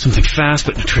 Something fast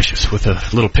but nutritious with a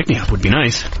little pick-me-up would be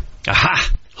nice. Aha!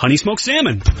 Honey smoked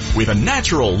salmon. With a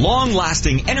natural,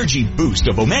 long-lasting energy boost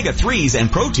of omega-3s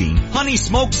and protein, Honey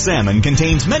Smoked Salmon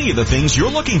contains many of the things you're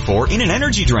looking for in an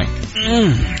energy drink.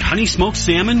 Honey smoked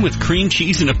salmon with cream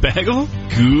cheese and a bagel?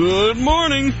 Good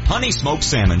morning. Honey Smoked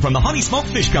Salmon from the Honey Smoked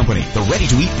Fish Company. The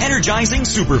ready-to-eat energizing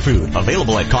superfood.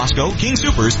 Available at Costco, King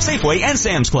Soopers, Safeway, and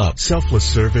Sam's Club. Selfless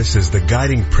service is the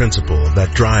guiding principle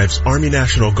that drives Army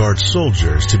National Guard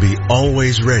soldiers to be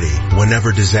always ready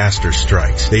whenever disaster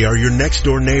strikes. They are your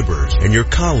next-door neighbors and your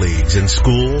colleagues in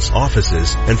schools,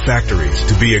 offices, and factories.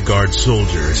 To be a Guard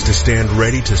soldier is to stand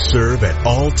ready to serve at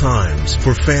all times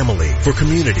for family, for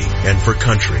community, and for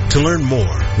country. To learn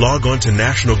more, log on to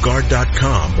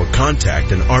NationalGuard.com or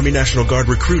contact an Army National Guard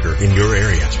recruiter in your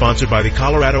area. Sponsored by the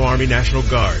Colorado Army National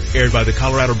Guard. Aired by the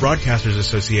Colorado Broadcasters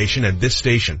Association and this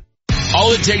station.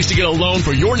 All it takes to get a loan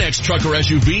for your next truck or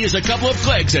SUV is a couple of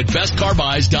clicks at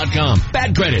bestcarbuys.com.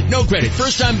 Bad credit, no credit,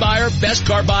 first-time buyer, Best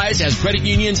Car Buys has credit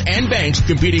unions and banks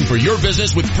competing for your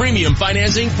business with premium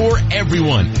financing for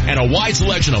everyone. And a wide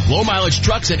selection of low-mileage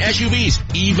trucks and SUVs,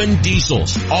 even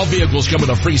diesels. All vehicles come with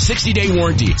a free 60-day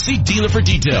warranty. See dealer for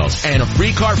details. And a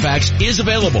free Carfax is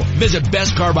available. Visit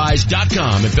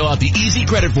bestcarbuys.com and fill out the easy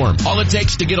credit form. All it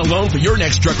takes to get a loan for your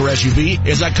next truck or SUV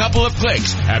is a couple of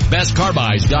clicks at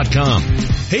bestcarbuys.com.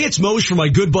 Hey, it's Mose from my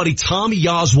good buddy Tom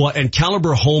Yazwa and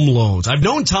Caliber Home Loans. I've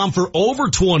known Tom for over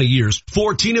 20 years.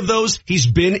 14 of those, he's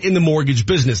been in the mortgage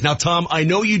business. Now, Tom, I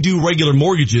know you do regular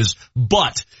mortgages,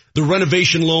 but the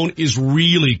renovation loan is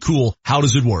really cool. How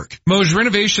does it work? Mose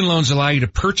renovation loans allow you to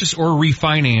purchase or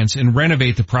refinance and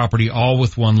renovate the property all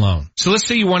with one loan. So let's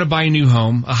say you want to buy a new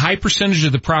home. A high percentage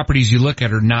of the properties you look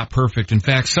at are not perfect. In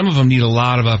fact, some of them need a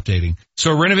lot of updating.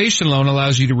 So a renovation loan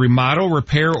allows you to remodel,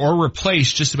 repair, or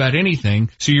replace just about anything.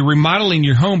 So you're remodeling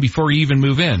your home before you even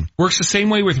move in. Works the same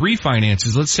way with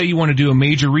refinances. Let's say you want to do a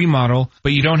major remodel,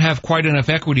 but you don't have quite enough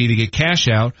equity to get cash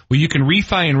out. Well, you can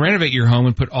refi and renovate your home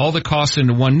and put all the costs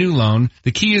into one new loan.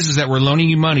 The key is that we're loaning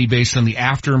you money based on the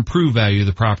after improved value of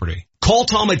the property. Call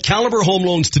Tom at Caliber Home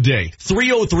Loans today.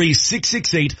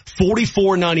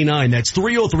 303-668-4499. That's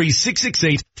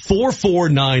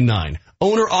 303-668-4499.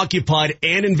 Owner-occupied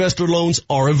and investor loans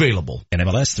are available.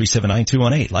 NMLS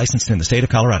 379218, licensed in the state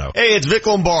of Colorado. Hey, it's Vic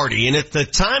Lombardi, and it's the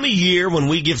time of year when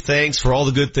we give thanks for all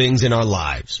the good things in our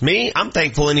lives. Me, I'm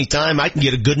thankful anytime I can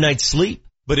get a good night's sleep.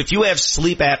 But if you have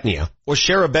sleep apnea or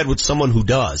share a bed with someone who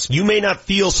does, you may not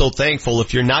feel so thankful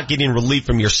if you're not getting relief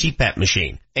from your CPAP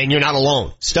machine. And you're not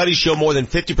alone. Studies show more than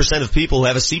 50% of people who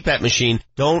have a CPAP machine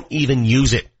don't even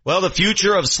use it. Well, the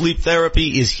future of sleep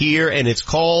therapy is here, and it's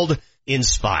called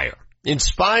Inspire.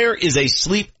 Inspire is a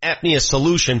sleep apnea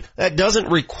solution that doesn't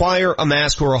require a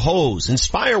mask or a hose.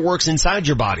 Inspire works inside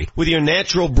your body with your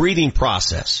natural breathing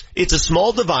process. It's a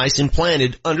small device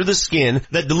implanted under the skin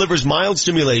that delivers mild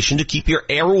stimulation to keep your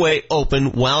airway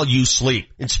open while you sleep.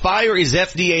 Inspire is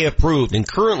FDA approved and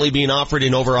currently being offered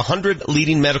in over 100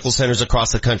 leading medical centers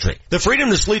across the country. The freedom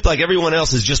to sleep like everyone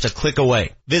else is just a click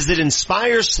away. Visit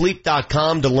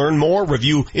InspireSleep.com to learn more,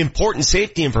 review important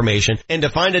safety information, and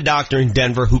to find a doctor in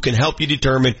Denver who can help you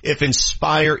determine if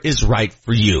Inspire is right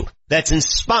for you. That's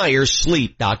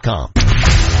InspireSleep.com.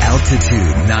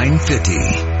 Altitude 950,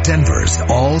 Denver's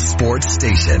all sports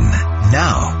station.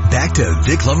 Now, back to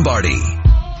Vic Lombardi.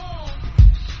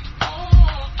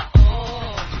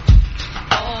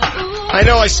 I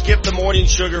know I skipped the morning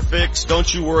sugar fix.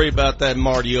 Don't you worry about that,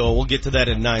 Martio. We'll get to that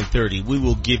at 9:30. We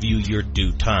will give you your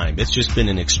due time. It's just been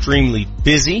an extremely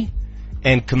busy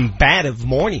and combative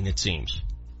morning, it seems.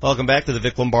 Welcome back to the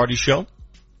Vic Lombardi Show.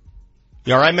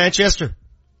 You all right, Manchester?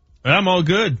 I'm all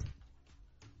good.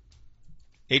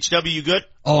 HW, you good?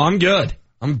 Oh, I'm good.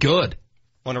 I'm good.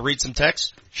 Want to read some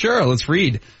text? Sure, let's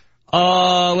read.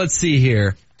 Let's see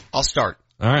here. I'll start.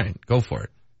 All right, go for it.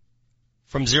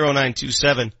 From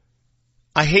 0927,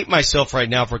 I hate myself right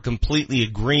now for completely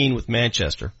agreeing with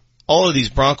Manchester. All of these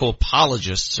Bronco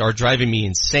apologists are driving me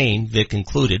insane, Vic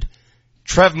included.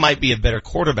 Trev might be a better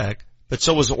quarterback, but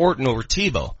so was Orton over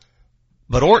Tebow.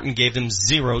 But Orton gave them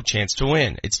zero chance to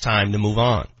win. It's time to move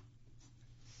on.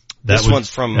 This one's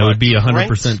from that would be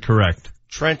 100% correct.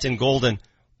 Trent and Golden.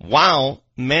 Wow,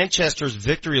 Manchester's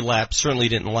victory lap certainly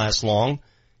didn't last long.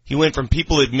 He went from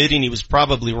people admitting he was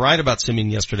probably right about Simeon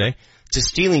yesterday to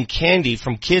stealing candy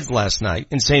from kids last night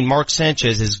and saying Mark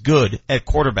Sanchez is good at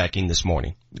quarterbacking this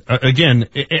morning. Again,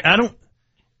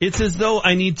 it's as though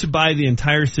I need to buy the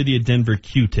entire city of Denver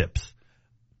Q-tips.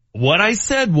 What I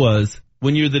said was,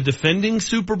 when you're the defending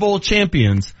Super Bowl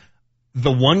champions,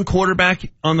 the one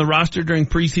quarterback on the roster during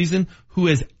preseason who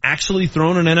has actually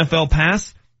thrown an NFL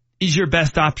pass is your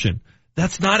best option.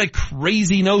 That's not a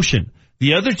crazy notion.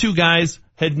 The other two guys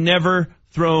had never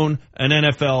thrown an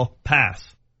NFL pass.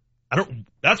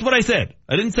 That's what I said.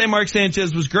 I didn't say Mark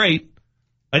Sanchez was great.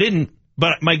 I didn't.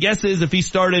 But my guess is if he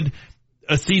started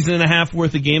a season and a half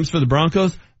worth of games for the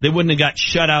Broncos, they wouldn't have got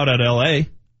shut out at LA.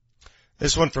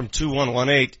 This one from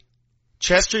 2118.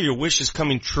 Chester, your wish is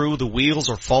coming true. The wheels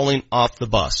are falling off the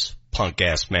bus. Punk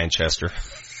ass Manchester.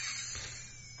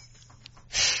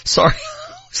 Sorry.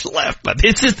 I was laughing at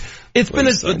it.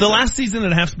 The last season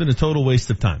and a half's been a total waste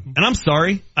of time. And I'm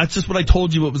sorry. That's just what I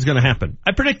told you what was going to happen.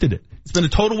 I predicted it. It's been a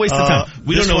total waste of time.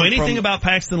 We don't know anything about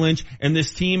Paxton Lynch, and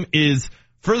this team is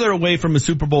further away from a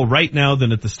Super Bowl right now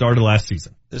than at the start of last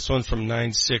season. This one's from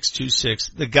 9626.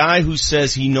 The guy who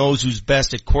says he knows who's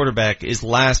best at quarterback is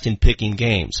last in picking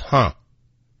games. Huh.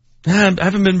 I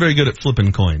haven't been very good at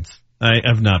flipping coins. I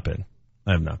have not been.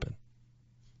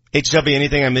 HW,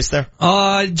 anything I missed there?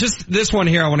 Just this one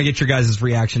here I want to get your guys'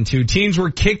 reaction to. Teams were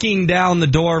kicking down the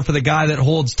door for the guy that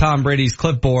holds Tom Brady's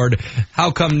clipboard.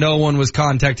 How come no one was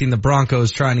contacting the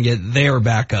Broncos trying to get their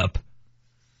backup?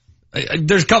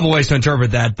 There's a couple ways to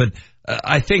interpret that, but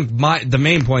I think the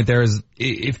main point there is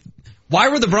why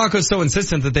were the Broncos so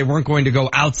insistent that they weren't going to go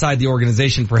outside the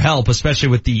organization for help, especially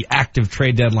with the active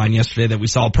trade deadline yesterday that we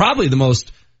saw, probably the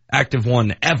most active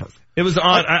one ever? It was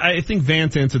odd. I think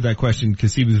Vance answered that question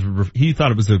because he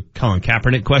thought it was a Colin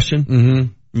Kaepernick question.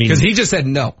 Mm-hmm. Because he just said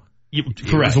no. Correct.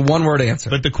 It was a one-word answer.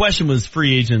 But the question was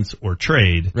free agents or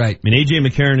trade. Right. I mean, A.J.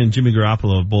 McCarron and Jimmy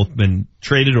Garoppolo have both been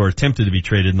traded or attempted to be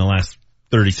traded in the last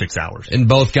 36 hours. And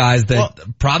both guys that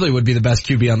probably would be the best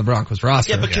QB on the Broncos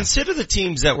roster. Yeah, but consider the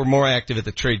teams that were more active at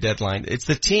the trade deadline. It's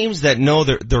the teams that know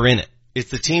they're in it.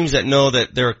 It's the teams that know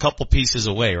that they're a couple pieces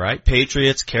away, right?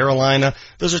 Patriots, Carolina.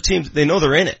 Those are teams, they know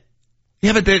they're in it.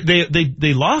 Yeah, but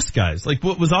they lost guys. Like,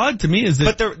 what was odd to me is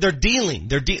that. But they're dealing.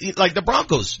 Like the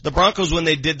Broncos. The Broncos, when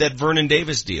they did that Vernon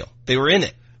Davis deal, they were in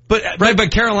it.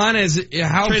 But Carolina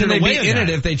how can they be in it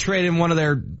if they trade in one of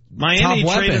their Miami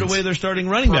top traded weapons? away their starting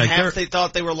running back. Perhaps they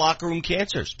thought they were locker room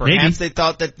cancers. Perhaps they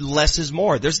thought that less is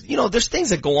more. There's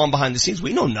things that go on behind the scenes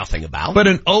we know nothing about. But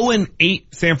an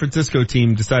 0-8 San Francisco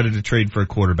team decided to trade for a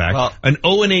quarterback. Well, an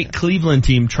 0-8 Cleveland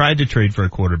team tried to trade for a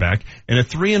quarterback, and a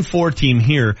 3-4 team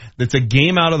here that's a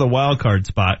game out of the wild card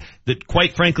spot that,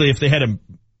 quite frankly, if they had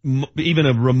even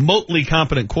a remotely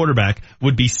competent quarterback,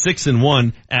 would be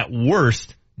 6-1 at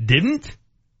worst. Didn't?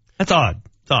 That's odd.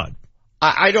 It's odd.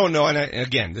 I don't know, and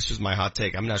again, this is my hot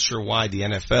take. I'm not sure why the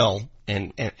NFL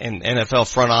and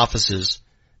NFL front offices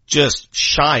just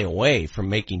shy away from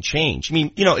making change. I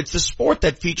mean, it's the sport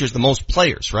that features the most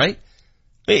players, right?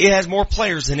 It has more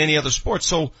players than any other sport.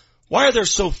 So why are there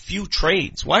so few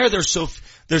trades? Why are there's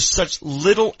such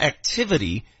little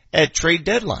activity at trade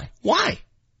deadline? Why?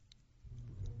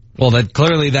 Well,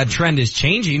 clearly that trend is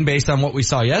changing based on what we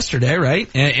saw yesterday, right?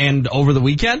 And over the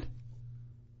weekend?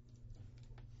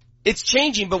 It's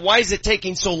changing, but why is it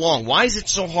taking so long? Why is it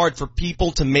so hard for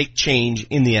people to make change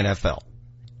in the NFL?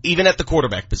 Even at the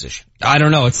quarterback position. I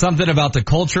don't know. It's something about the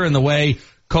culture and the way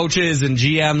coaches and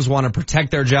GMs want to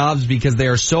protect their jobs because they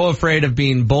are so afraid of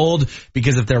being bold,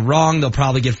 because if they're wrong, they'll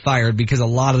probably get fired because a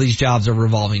lot of these jobs are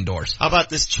revolving doors. How about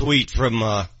this tweet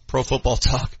from Pro Football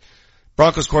Talk?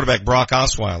 Broncos quarterback Brock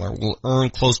Osweiler will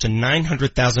earn close to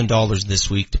 $900,000 this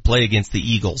week to play against the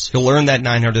Eagles. He'll earn that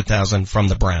 $900,000 from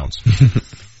the Browns.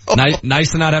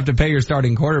 Nice to not have to pay your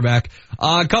starting quarterback.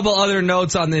 A couple other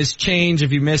notes on this change.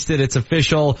 If you missed it, it's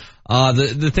official.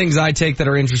 The things I take that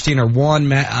are interesting are one,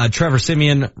 Trevor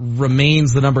Siemian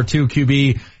remains the number 2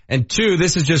 QB. And 2,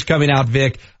 this is just coming out,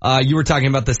 Vic. You were talking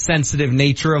about the sensitive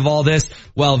nature of all this.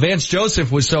 Well, Vance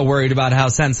Joseph was so worried about how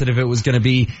sensitive it was going to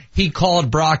be. He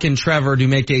called Brock and Trevor to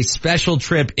make a special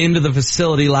trip into the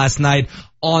facility last night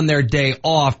on their day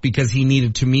off because he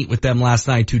needed to meet with them last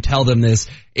night to tell them this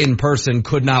in person.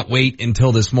 Could not wait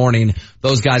until this morning.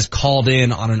 Those guys called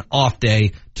in on an off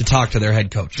day to talk to their head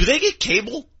coach. Do they get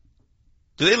cable?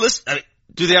 Do they listen? I mean,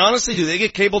 do they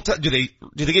get cable? Do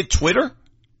they get Twitter?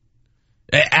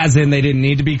 As in they didn't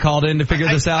need to be called in to figure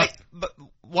this out? But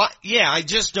what? Yeah, I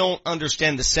just don't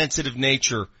understand the sensitive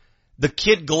nature, the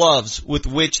kid gloves with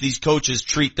which these coaches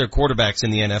treat their quarterbacks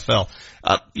in the NFL.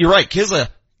 You're right, Kisla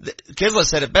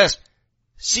said it best.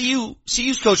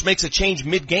 CU's coach makes a change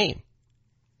mid-game.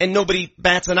 and nobody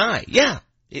bats an eye. Yeah,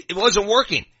 it wasn't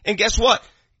working. And guess what?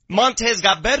 Montez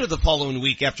got better the following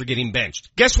week after getting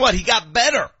benched. Guess what? He got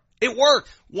better. It worked.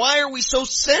 Why are we so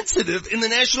sensitive in the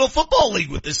National Football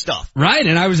League with this stuff? Right,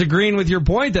 and I was agreeing with your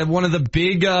point that one of the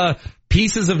big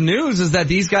pieces of news is that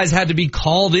these guys had to be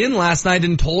called in last night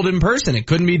and told in person. It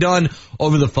couldn't be done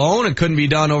over the phone. It couldn't be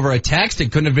done over a text.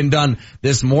 It couldn't have been done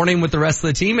this morning with the rest of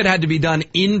the team. It had to be done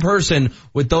in person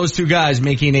with those two guys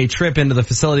making a trip into the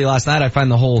facility last night. I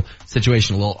find the whole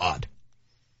situation a little odd.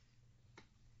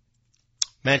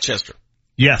 Manchester.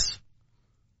 Yes.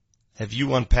 Have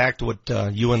you unpacked what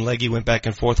you and Leggy went back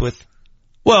and forth with?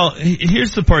 Well,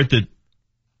 here's the part that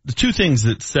the two things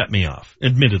that set me off,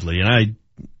 admittedly, and I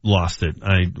lost it.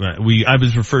 I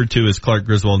was referred to as Clark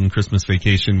Griswold in Christmas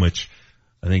Vacation, which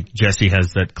I think Jesse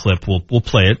has that clip. We'll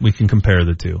play it. We can compare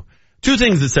the two. Two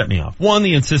things that set me off. One,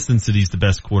 the insistence that he's the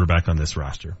best quarterback on this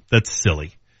roster. That's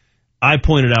silly. I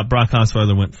pointed out Brock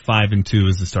Osweiler went 5-2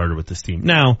 as the starter with this team.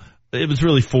 Now, it was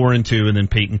really 4-2, and then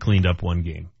Peyton cleaned up one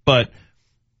game.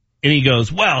 And he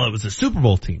goes, well, it was a Super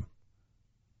Bowl team.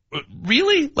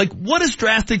 Really? Like, what is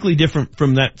drastically different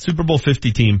from that Super Bowl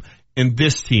 50 team and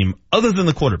this team other than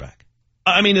the quarterback?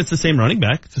 I mean, it's the same running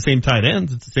back. It's the same tight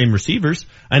ends. It's the same receivers.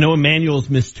 I know Emmanuel's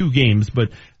missed 2 games, but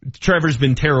Trevor's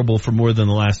been terrible for more than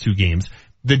the last 2 games.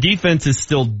 The defense is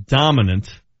still dominant.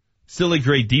 Still a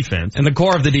great defense. And the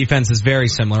core of the defense is very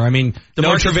similar. I mean,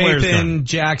 no Trevathan,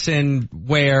 Jackson,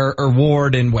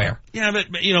 Ward, and Ware. Yeah, but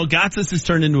Gotsis has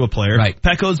turned into a player. Right.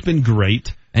 Pecco's been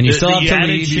great. And you still have Talib,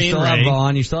 you still have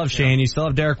Vaughn, you still have Shane, you still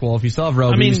have Derek Wolfe, you still have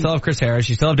Roby, you still have Chris Harris,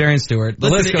 you still have Darian Stewart. The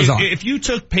list goes on. If you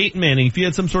took Peyton Manning, if you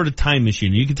had some sort of time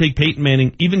machine, you could take Peyton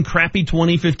Manning, even crappy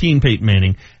 2015 Peyton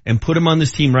Manning, and put him on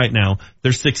this team right now,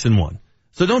 they're 6-1.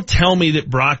 So don't tell me that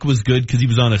Brock was good because he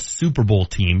was on a Super Bowl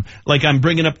team, like I'm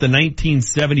bringing up the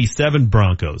 1977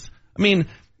 Broncos. I mean,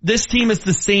 this team is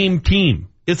the same team.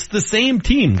 It's the same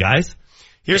team, guys.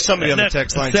 Here's somebody on the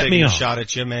text line taking a shot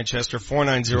at you, Manchester,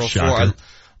 4904.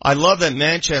 I love that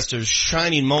Manchester's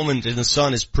shining moment in the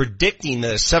sun is predicting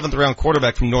that a 7th round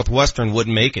quarterback from Northwestern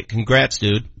wouldn't make it. Congrats,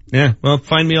 dude. Yeah, well,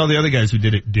 find me all the other guys who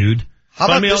did it, dude.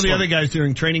 Find me all the other guys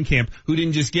during training camp who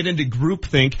didn't just get into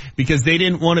groupthink because they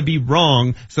didn't want to be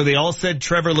wrong, so they all said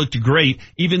Trevor looked great,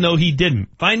 even though he didn't.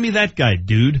 Find me that guy,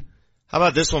 dude. How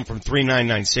about this one from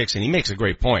 3996, and he makes a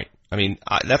great point. I mean,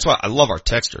 that's why I love our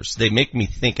texters. They make me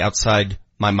think outside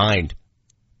my mind.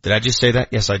 Did I just say that?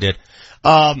 Yes, I did.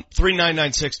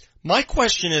 3996. My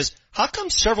question is, how come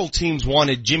several teams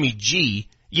wanted Jimmy G,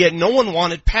 yet no one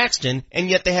wanted Paxton, and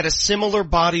yet they had a similar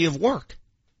body of work?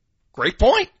 Great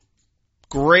point.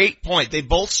 Great point. They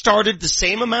both started the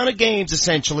same amount of games,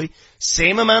 essentially,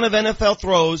 same amount of NFL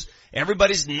throws.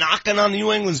 Everybody's knocking on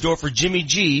New England's door for Jimmy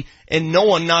G, and no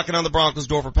one knocking on the Broncos'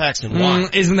 door for Paxton. Why?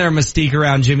 Isn't there a mystique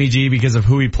around Jimmy G because of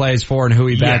who he plays for and who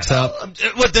he backs up?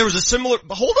 But there was a similar.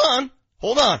 Hold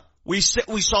on. We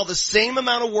saw the same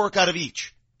amount of work out of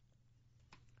each.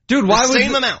 Dude, why was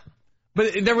same amount?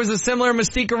 But there was a similar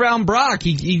mystique around Brock.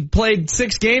 He played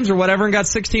 6 games or whatever and got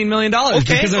 $16 million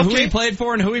because of who he played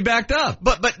for and who he backed up.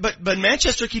 But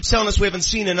Manchester keeps telling us we haven't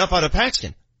seen enough out of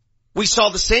Paxton. We saw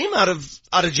the same out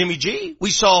of Jimmy G. We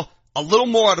saw a little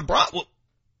more out of Brock.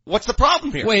 What's the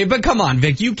problem here? Wait, but come on,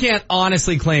 Vic. You can't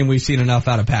honestly claim we've seen enough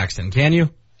out of Paxton, can you?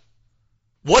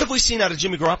 What have we seen out of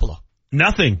Jimmy Garoppolo?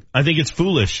 Nothing. I think it's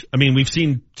foolish. I mean, we've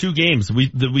seen 2 games.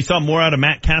 We saw more out of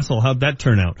Matt Castle. How'd that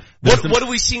turn out? What have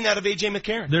we seen out of A.J.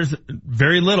 McCarron? There's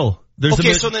very little.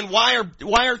 So then why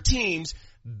are teams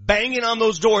banging on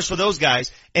those doors for those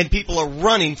guys and people are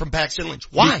running from Paxton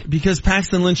Lynch? Why? Because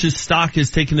Paxton Lynch's stock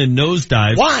has taken a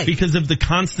nosedive. Why? Because of the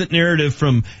constant narrative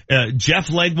from Jeff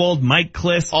Legwold, Mike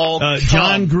Kliss,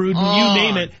 John Gruden, you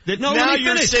name it. Now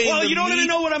you're saying well, you don't even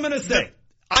know what I'm going to say.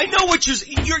 I know what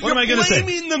you're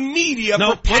blaming the media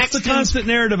for Paxton. What's the constant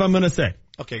narrative I'm going to say?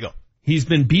 Okay, go. He's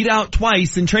been beat out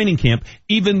twice in training camp,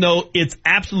 even though it's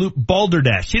absolute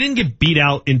balderdash. He didn't get beat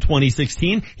out in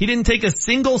 2016. He didn't take a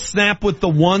single snap with the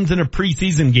ones in a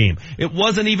preseason game. It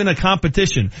wasn't even a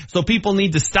competition. So people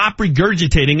need to stop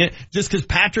regurgitating it just because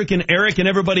Patrick and Eric and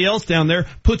everybody else down there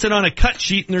puts it on a cut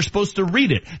sheet and they're supposed to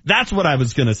read it. That's what I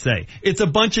was going to say. It's a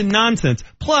bunch of nonsense.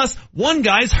 Plus, one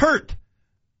guy's hurt.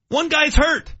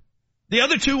 The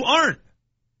other 2 aren't.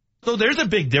 So there's a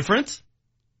big difference.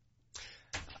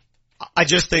 I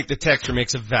just think the texter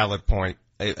makes a valid point,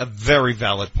 a very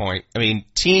valid point. I mean,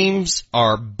 teams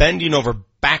are bending over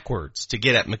backwards to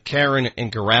get at McCarron and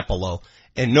Garoppolo,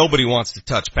 and nobody wants to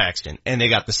touch Paxton, and they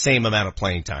got the same amount of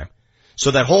playing time.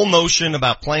 So that whole notion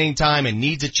about playing time and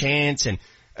needs a chance, and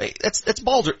that's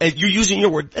balder. You're using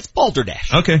your word. That's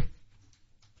balderdash. Okay.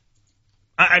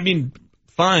 I mean,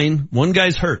 fine. One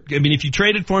guy's hurt. I mean, if you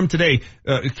traded for him today,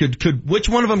 which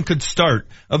one of them could start?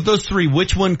 Of those three,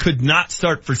 which one could not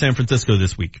start for San Francisco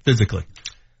this week, physically?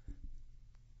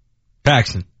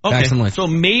 Paxton. Okay, Paxton Lynch. so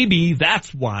maybe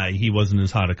that's why he wasn't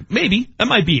as hot. Maybe. That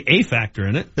might be a factor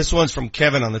in it. This one's from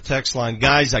Kevin on the text line.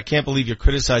 Guys, I can't believe you're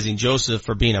criticizing Joseph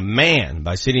for being a man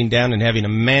by sitting down and having a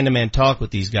man-to-man talk with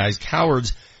these guys.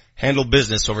 Cowards handle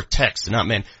business over text, not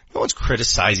men. No one's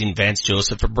criticizing Vance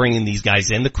Joseph for bringing these guys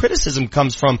in. The criticism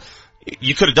comes from,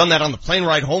 you could have done that on the plane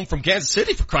ride home from Kansas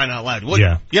City, for crying out loud. What,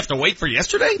 yeah. You have to wait for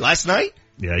yesterday, last night?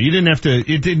 Yeah, you didn't have to,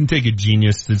 it didn't take a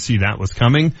genius to see that was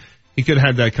coming. He could have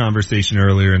had that conversation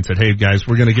earlier and said, hey guys,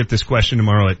 we're going to get this question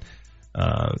tomorrow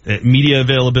at media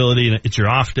availability. It's your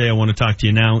off day. I want to talk to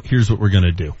you now. Here's what we're going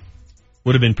to do.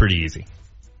 Would have been pretty easy.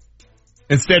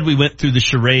 Instead, we went through the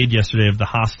charade yesterday of the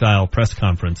hostile press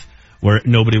conference where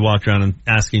nobody walked around and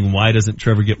asking, why doesn't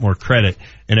Trevor get more credit?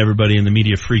 And everybody in the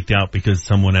media freaked out because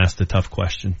someone asked a tough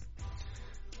question.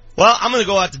 Well, I'm going to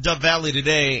go out to Dove Valley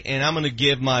today, and I'm going to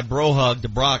give my bro hug to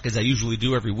Brock, as I usually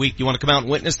do every week. You want to come out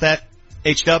and witness that,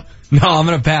 H-Dub? No, I'm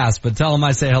going to pass, but tell him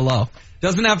I say hello.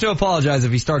 Doesn't have to apologize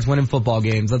if he starts winning football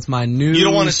games. That's my new You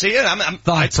don't want to see it?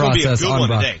 Thought it's going to be a process good on one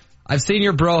Brock. today. I've seen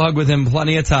your bro hug with him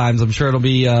plenty of times. I'm sure it'll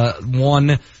be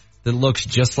one that looks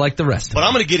just like the rest of But them.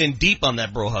 I'm going to get in deep on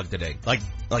that bro hug today. Like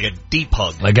a deep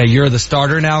hug. Like a you're the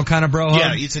starter now kind of bro hug?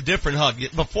 Yeah, it's a different hug.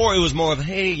 Before it was more of,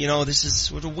 hey, this is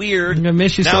sort of weird. I'm going to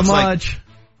miss you so much.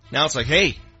 Now it's like,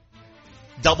 hey,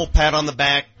 double pat on the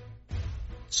back,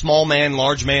 small man,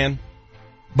 large man.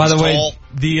 By the way, tall.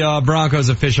 the Broncos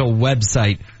official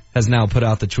website has now put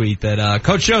out the tweet that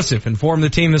Coach Joseph informed the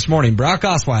team this morning Brock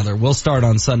Osweiler will start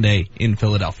on Sunday in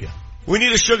Philadelphia. We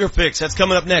need a sugar fix. That's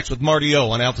coming up next with Marty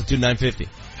O on Altitude 950.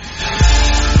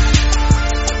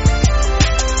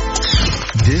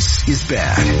 This is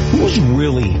bad. Who's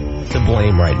really to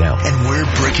blame right now? And we're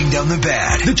breaking down the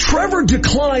bad. The Trevor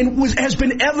decline has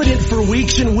been evident for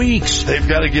weeks and weeks. They've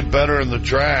got to get better in the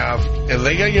draft, and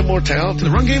they got to get more talented.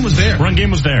 The run game was there.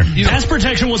 Pass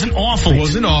protection wasn't awful. It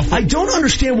wasn't awful. I don't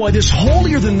understand why this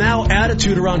holier-than-thou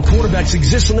attitude around quarterbacks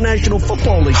exists in the National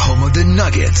Football League. Home of the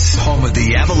Nuggets, home of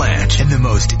the Avalanche, and the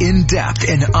most in-depth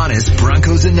and honest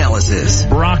Broncos analysis.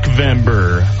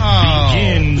 Brockvember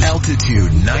begins.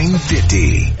 Altitude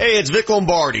 950. Hey, it's Vic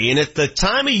Lombardi, and it's the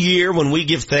time of year when we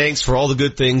give thanks for all the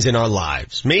good things in our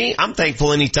lives. Me, I'm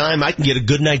thankful anytime I can get a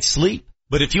good night's sleep.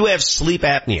 But if you have sleep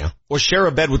apnea or share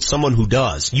a bed with someone who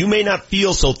does, you may not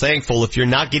feel so thankful if you're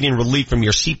not getting relief from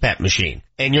your CPAP machine.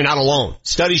 And you're not alone.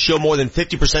 Studies show more than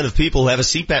 50% of people who have a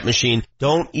CPAP machine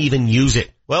don't even use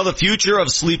it. Well, the future of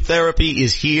sleep therapy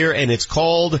is here, and it's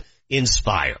called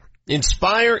Inspire.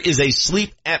 Inspire is a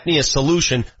sleep apnea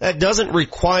solution that doesn't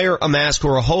require a mask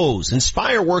or a hose.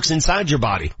 Inspire works inside your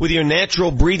body with your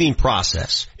natural breathing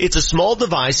process. It's a small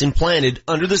device implanted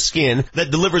under the skin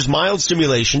that delivers mild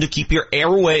stimulation to keep your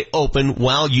airway open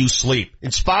while you sleep.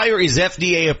 Inspire is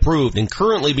FDA approved and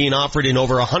currently being offered in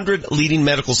over 100 leading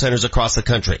medical centers across the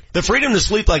country. The freedom to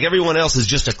sleep like everyone else is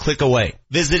just a click away.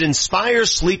 Visit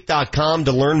InspireSleep.com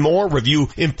to learn more, review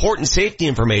important safety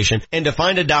information, and to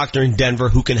find a doctor in Denver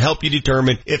who can help you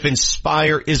determine if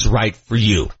Inspire is right for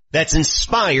you. That's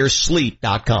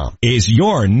InspireSleep.com. Is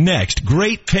your next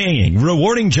great paying,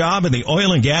 rewarding job in the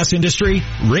oil and gas industry?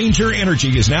 Ranger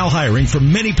Energy is now hiring for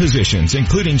many positions,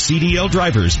 including CDL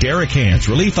drivers, derrick hands,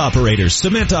 relief operators,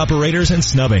 cement operators, and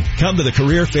snubbing. Come to the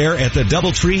career fair at the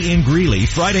DoubleTree in Greeley,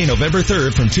 Friday, November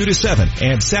 3rd from 2 to 7,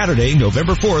 and Saturday,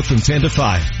 November 4th from 10 to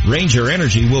 5. Ranger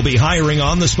Energy will be hiring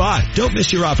on the spot. Don't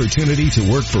miss your opportunity to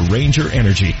work for Ranger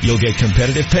Energy. You'll get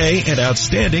competitive pay and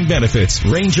outstanding benefits.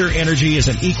 Ranger Energy is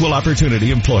an equal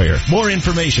opportunity employer. More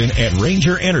information at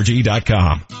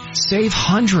rangerenergy.com. Save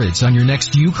hundreds on your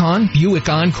next Yukon, Buick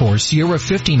Encore, Sierra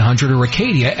 1500, or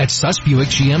Acadia at Suss Buick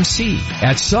GMC.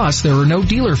 At Suss, there are no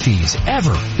dealer fees,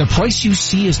 ever. The price you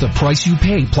see is the price you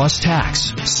pay plus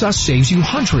tax. Suss saves you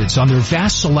hundreds on their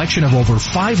vast selection of over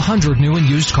 500 new and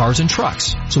used cars and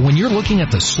trucks. So when you're looking at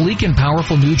the sleek and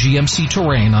powerful new GMC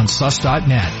Terrain on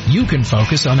Suss.net, you can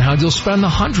focus on how you'll spend the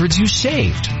hundreds you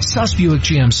saved. Suss Buick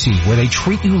GMC, where they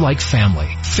treat you like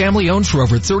family. Family owned for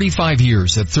over 35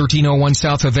 years at 1301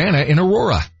 South Havana in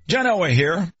Aurora. John Elway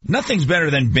here. Nothing's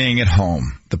better than being at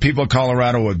home. The people of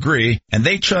Colorado agree, and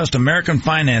they trust American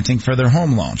Financing for their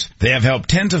home loans. They have helped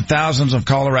tens of thousands of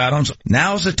Coloradans.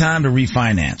 Now's the time to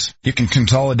refinance. You can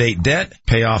consolidate debt,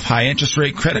 pay off high interest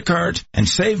rate credit cards, and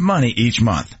save money each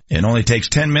month. It only takes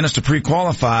 10 minutes to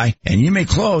pre-qualify, and you may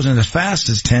close in as fast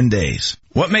as 10 days.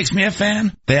 What makes me a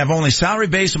fan? They have only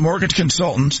salary-based mortgage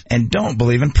consultants and don't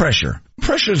believe in pressure.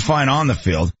 Pressure is fine on the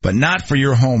field, but not for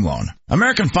your home loan.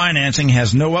 American Financing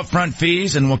has no upfront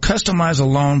fees and will customize a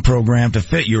loan program to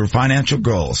fit your financial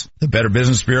goals. The Better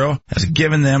Business Bureau has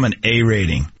given them an A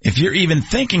rating. If you're even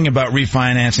thinking about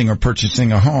refinancing or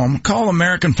purchasing a home, call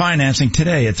American Financing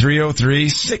today at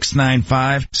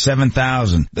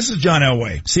 303-695-7000. This is John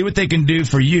Elway. See what they can do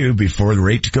for you before the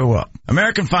rates go up.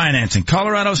 American Financing,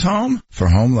 Colorado's home for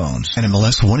home loans.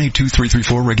 NMLS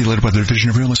 182334, regulated by the Division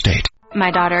of Real Estate. My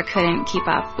daughter couldn't keep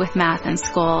up with math in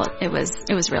school. It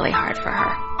was really hard for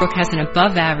her. Brooke has an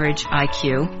above average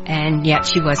IQ, and yet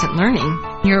she wasn't learning.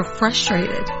 You're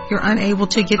frustrated. You're unable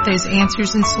to get those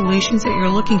answers and solutions that you're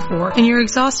looking for, and you're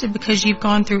exhausted because you've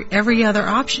gone through every other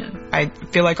option. I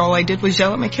feel like all I did was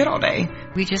yell at my kid all day.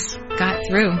 We just got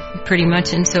through pretty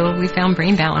much until we found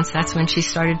Brain Balance. That's when she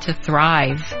started to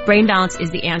thrive. Brain Balance is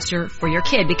the answer for your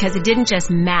kid because it didn't just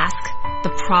mask the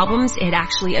problems, it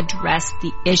actually addressed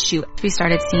the issue. We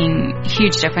started seeing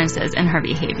huge differences in her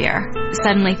behavior.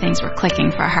 Suddenly things were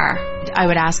clicking for her. I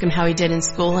would ask him how he did in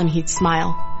school and he'd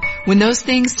smile. When those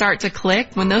things start to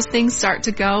click, when those things start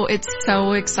to go, it's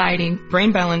so exciting.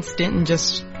 Brain Balance didn't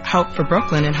just help for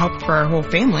Brooklyn, it helped for our whole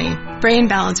family. Brain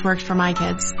Balance worked for my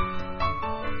kids.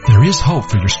 There is hope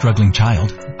for your struggling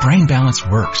child. Brain Balance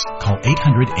works. Call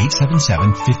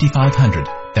 800-877-5500.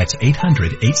 That's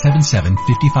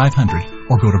 800-877-5500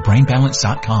 or go to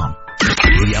brainbalance.com.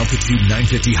 The Altitude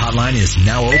 950 hotline is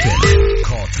now open.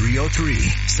 Call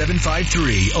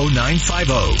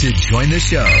 303-753-0950 to join the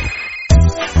show.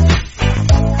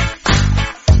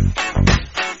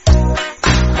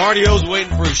 Marty O's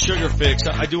waiting for his sugar fix.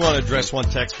 I do want to address one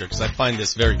texter because I find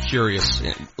this very curious.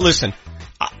 Listen,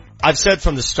 I've said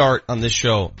from the start on this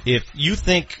show, if you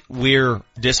think we're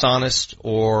dishonest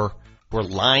or we're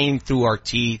lying through our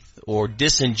teeth or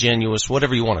disingenuous,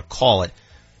 whatever you want to call it,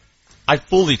 I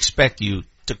fully expect you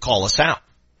to call us out.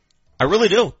 I really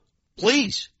do.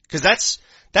 Please. Because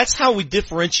that's how we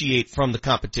differentiate from the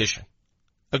competition.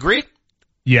 Agreed?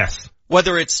 Yes.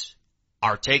 Whether it's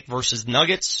our take versus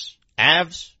Nuggets,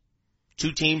 Avs,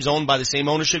 two teams owned by the same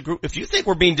ownership group. If you think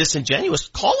we're being disingenuous,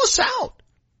 call us out.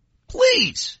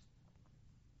 Please.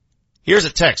 Here's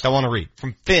a text I want to read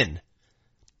from Finn.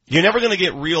 You're never going to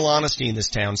get real honesty in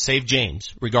this town, save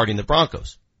James, regarding the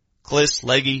Broncos. Kliss,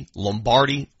 Leggy,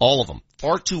 Lombardi, all of them.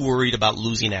 Far too worried about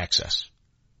losing access.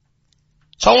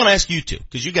 So I want to ask you two,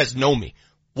 because you guys know me.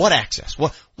 What access?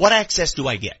 What access do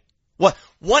I get? What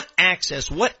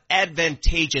access, what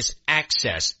advantageous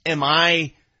access am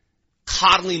I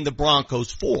coddling the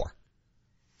Broncos for?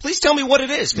 Please tell me what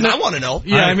it is, because I want to know.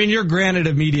 Yeah, I mean, you're granted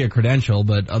a media credential,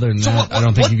 but other than that, I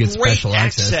don't think you get special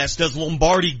access. What access does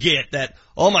Lombardi get that,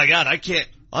 oh my God,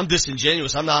 I'm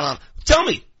disingenuous, I'm not on. Tell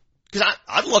me, because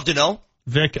I'd love to know.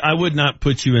 Vic, I would not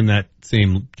put you in that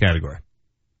same category.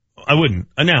 I wouldn't.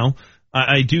 Now,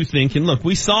 I do think, and look,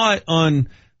 we saw it on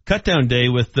Cutdown Day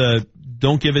with the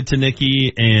don't give it to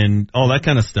Nikki and all that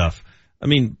kind of stuff. I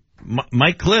mean,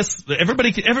 Mike Kliss,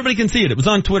 everybody can see it. It was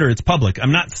on Twitter. It's public.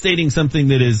 I'm not stating something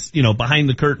that is, behind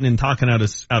the curtain and talking out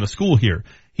of school here.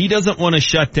 He doesn't want to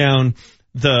shut down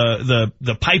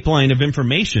the pipeline of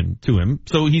information to him.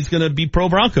 So he's going to be pro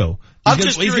Bronco.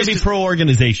 He's going to be pro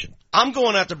organization. I'm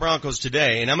going out to Broncos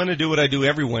today and I'm going to do what I do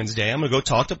every Wednesday. I'm going to go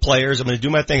talk to players. I'm going to do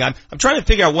my thing. I'm trying to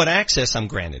figure out what access I'm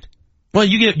granted. Well,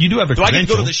 you do have a credential. Do I get to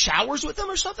go to the showers with them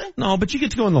or something? No, but you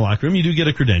get to go in the locker room. You do get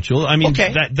a credential. I mean,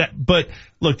 okay. But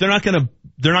look, they're not going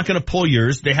to pull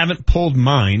yours. They haven't pulled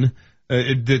mine.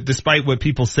 Despite what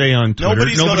people say on Twitter,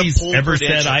 nobody's ever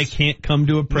said I can't come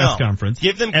to a press conference.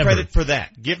 Give them credit for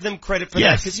that. Give them credit for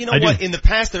that. Because you know what? In the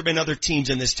past, there have been other teams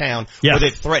in this town where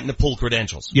they've threatened to pull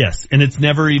credentials. Yes, and it's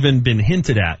never even been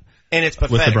hinted at. And it's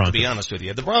pathetic, to be honest with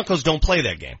you. The Broncos don't play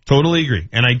that game. Totally agree.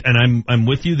 And I'm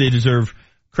with you. They deserve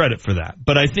credit for that.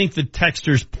 But I think the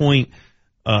texter's point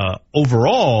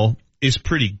overall is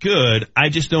pretty good. I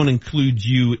just don't include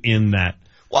you in that.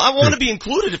 Well, I want to be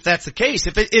included if that's the case.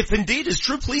 If indeed is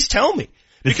true, please tell me.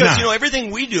 Because,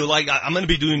 everything we do, like I'm going to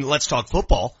be doing Let's Talk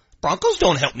Football, Broncos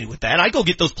don't help me with that. I go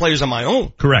get those players on my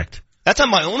own. Correct. That's on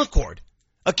my own accord.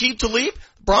 Aqib Talib,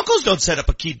 Broncos don't set up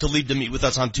Aqib Talib to meet with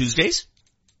us on Tuesdays.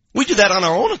 We do that on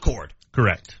our own accord.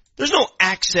 Correct. There's no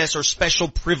access or special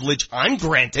privilege I'm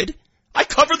granted. I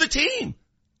cover the team.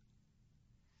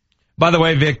 By the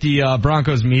way, Vic, the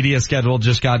Broncos media schedule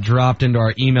just got dropped into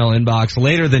our email inbox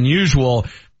later than usual.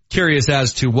 Curious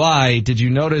as to why. Did you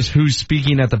notice who's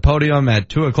speaking at the podium at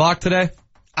 2:00 today?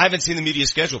 I haven't seen the media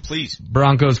schedule, please.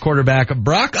 Broncos quarterback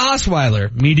Brock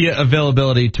Osweiler, media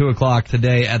availability 2:00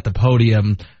 today at the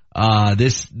podium. I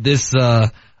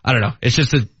don't know. It's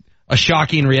just a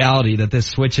shocking reality that this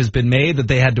switch has been made, that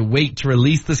they had to wait to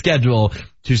release the schedule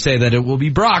to say that it will be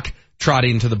Brock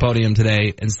trotting to the podium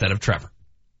today instead of Trevor.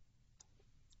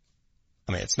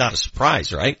 I mean, it's not a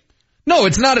surprise, right? No,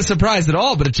 it's not a surprise at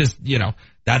all, but it's just,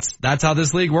 that's how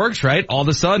this league works, right? All of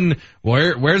a sudden,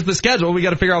 where's the schedule? We got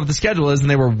to figure out what the schedule is, and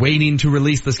they were waiting to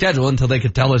release the schedule until they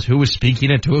could tell us who was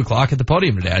speaking at 2:00 at the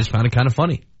podium today. I just found it kind of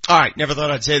funny. All right, never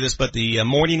thought I'd say this, but the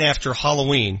morning after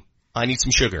Halloween, I need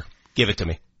some sugar. Give it to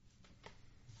me.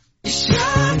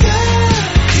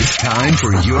 It's time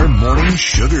for your morning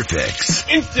sugar fix.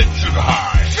 Instant sugar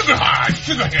high, sugar high,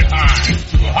 sugar hit high,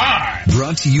 sugar high.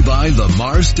 Brought to you by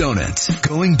Lamar's Donuts,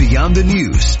 going beyond the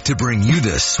news to bring you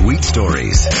the sweet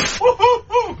stories.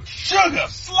 Woo-hoo-hoo! Sugar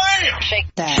slam!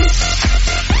 Shake that.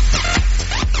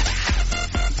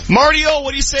 Marty O,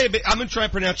 what do you say? I'm going to try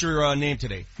and pronounce your name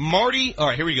today. Marty, all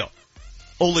right, here we go.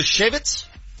 Oleszewicz?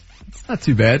 It's not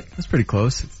too bad. That's pretty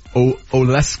close. It's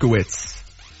Oleszkowicz.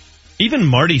 Even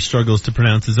Marty struggles to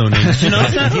pronounce his own name. Did you know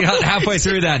that? He got halfway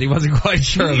through that. He wasn't quite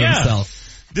sure of himself.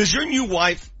 Does your new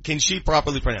wife, can she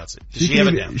properly pronounce it? Does she have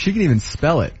it down? She can even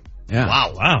spell it. Yeah.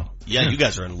 Wow. Yeah, you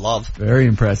guys are in love. Very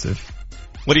impressive.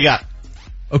 What do you got?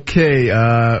 Okay,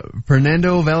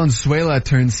 Fernando Valenzuela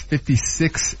turns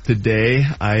 56 today.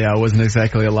 I wasn't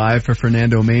exactly alive for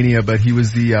Fernando Mania, but he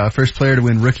was the first player to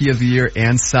win Rookie of the Year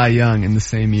and Cy Young in the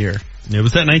same year. Yeah,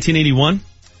 was that 1981?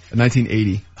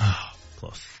 1980. Oh,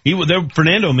 close.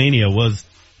 Fernando Mania was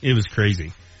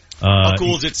crazy. How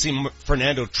cool is it to see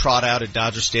Fernando trot out at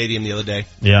Dodger Stadium the other day?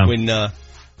 Yeah.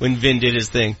 When Vin did his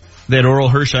thing. They had Oral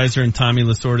Hershiser and Tommy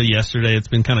Lasorda yesterday. It's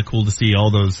been kind of cool to see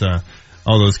all those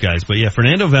guys. But yeah,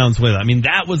 Fernando Valenzuela, I mean,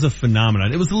 that was a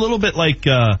phenomenon. It was a little bit like,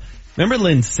 remember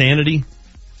Linsanity?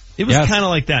 It was kind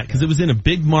of like that, because it was in a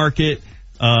big market.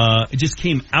 It just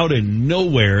came out of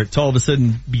nowhere to all of a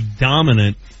sudden be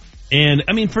dominant. And,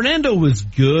 I mean, Fernando was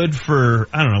good for,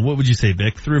 I don't know, what would you say,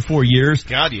 Vic? 3 or 4 years?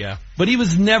 God, yeah. But he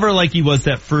was never like he was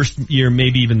that first year,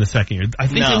 maybe even the second year. I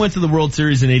think they went to the World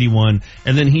Series in 81,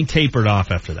 and then he tapered off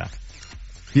after that.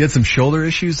 He had some shoulder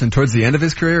issues, and towards the end of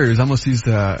his career, he was almost used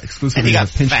exclusively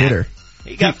as a pinch hitter.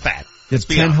 He got fat. He had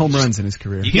 10 home runs in his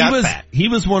career. He got fat. He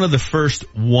was one of the first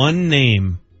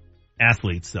one-name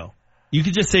athletes, though. You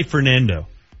could just say Fernando,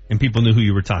 and people knew who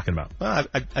you were talking about. Well,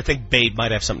 I think Babe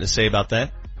might have something to say about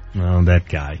that. Well, that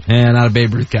guy. And not a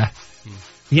Babe Ruth guy.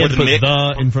 He had to put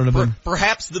the in front of him.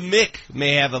 Perhaps the Mick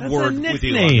may have a word with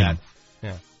you on that.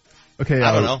 Yeah. Okay,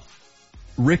 I don't know.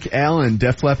 Rick Allen,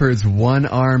 Def Leppard's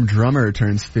one-arm drummer,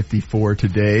 turns 54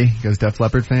 today. You guys Def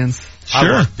Leppard fans?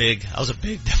 Sure. I was a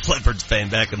big Def Leppard fan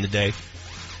back in the day.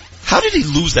 How did he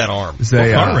lose that arm? It was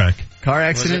a car wreck. Car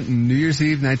accident in New Year's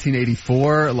Eve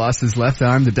 1984. Lost his left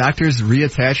arm. The doctors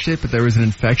reattached it, but there was an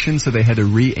infection, so they had to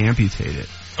re-amputate it.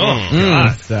 Oh,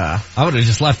 God. I would have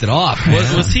just left it off.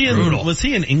 Was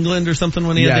he in England or something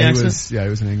when he had the accident? He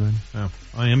was in England. Oh,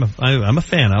 I'm a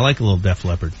fan. I like a little Def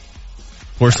Leppard.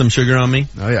 Pour some sugar on me.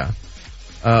 Oh, yeah.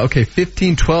 Okay,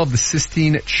 1512, the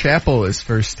Sistine Chapel is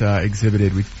first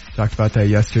exhibited. We talked about that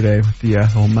yesterday with the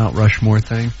whole Mount Rushmore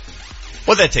thing.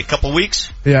 What did that take? A couple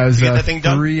weeks? Yeah, it was to get that thing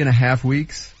done? 3.5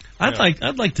 weeks.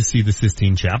 I'd like to see the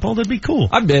Sistine Chapel. That'd be cool.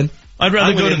 I've been. I'd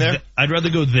rather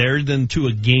go there than to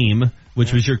a game,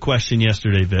 which was your question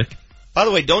yesterday, Vic. By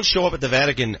the way, don't show up at the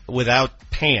Vatican without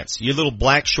pants. Your little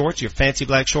black shorts, your fancy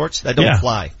black shorts, that don't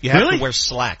fly. You have to wear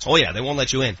slacks. Oh yeah, they won't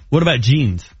let you in. What about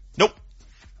jeans? Nope.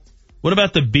 What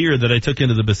about the beer that I took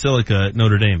into the Basilica at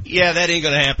Notre Dame? Yeah, that ain't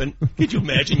gonna happen. Could you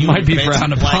imagine? You might be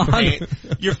frowned upon.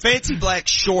 Your fancy black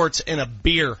shorts and a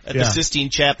beer at the Sistine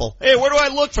Chapel. Hey, where do I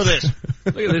look for this?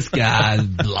 Look at this guy's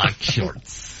black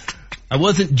shorts. I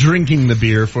wasn't drinking the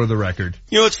beer, for the record.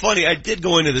 You know, it's funny. I did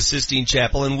go into the Sistine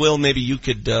Chapel, and Will, maybe you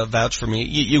could vouch for me.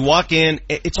 You walk in,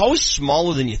 it's always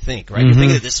smaller than you think, right? You're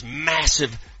thinking of this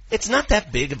massive, it's not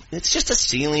that big. It's just a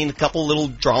ceiling, a couple little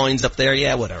drawings up there.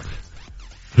 Yeah, whatever.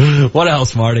 What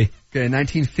else, Marty? Okay, in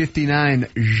 1959,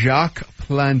 Jacques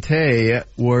Plante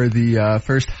wore the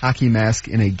first hockey mask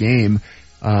in a game.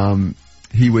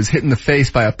 He was hit in the face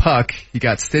by a puck. He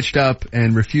got stitched up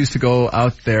and refused to go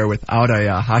out there without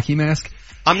a hockey mask.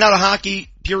 I'm not a hockey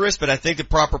purist, but I think the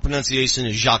proper pronunciation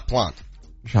is Jacques Plante.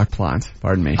 Jacques Plante,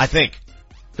 pardon me. I think.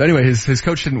 So anyway, his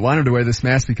coach didn't want him to wear this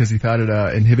mask because he thought it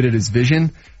inhibited his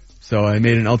vision. So I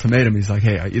made an ultimatum. He's like,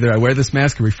 hey, either I wear this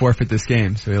mask or we forfeit this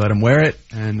game. So he let him wear it,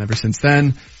 and ever since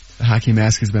then, the hockey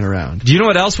mask has been around. Do you know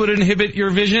what else would inhibit your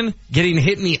vision? Getting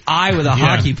hit in the eye with a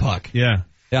hockey puck. Yeah.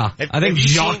 Yeah. I think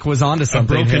Jacques was onto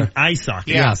something a broken here. eye socket.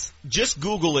 Yeah. Yes. Just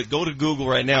Google it. Go to Google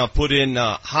right now. Put in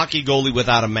hockey goalie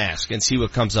without a mask and see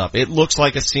what comes up. It looks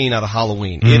like a scene out of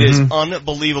Halloween. It is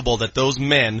unbelievable that those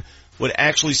men would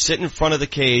actually sit in front of the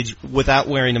cage without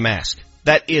wearing a mask.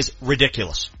 That is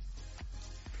ridiculous.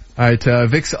 All right,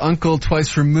 Vic's uncle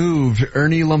twice removed,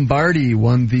 Ernie Lombardi,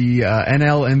 won the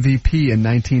NL MVP in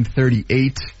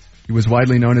 1938. He was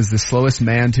widely known as the slowest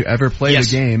man to ever play the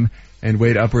game and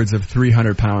weighed upwards of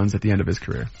 300 pounds at the end of his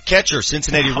career. Catcher,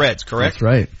 Cincinnati Reds, correct? That's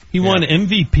right. He won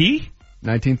MVP?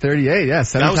 1938, yeah,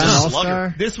 7-time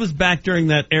All-Star. This was back during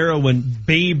that era when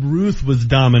Babe Ruth was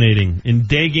dominating in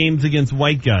day games against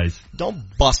white guys. Don't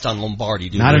bust on Lombardi,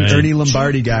 dude. Not an Ernie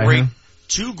Lombardi guy, huh?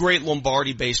 Two great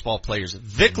Lombardi baseball players.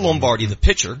 Vic Lombardi, the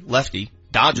pitcher, lefty,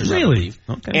 Dodgers, I believe.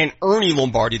 Okay. And Ernie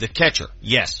Lombardi, the catcher.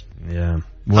 Yes. Yeah.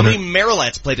 How many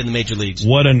Marilats played in the major leagues?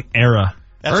 What an era.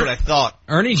 That's what I thought.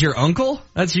 Ernie's your uncle?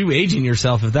 That's you aging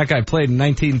yourself if that guy played in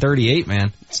 1938,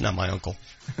 man. It's not my uncle.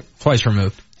 Twice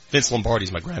removed. Vince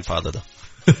Lombardi's my grandfather, though.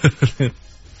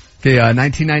 Okay,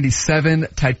 1997,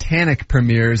 Titanic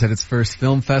premieres at its first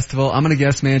film festival. I'm gonna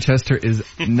guess Manchester is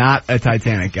not a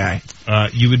Titanic guy.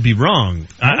 You would be wrong.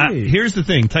 Here's the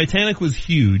thing. Titanic was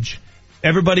huge.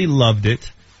 Everybody loved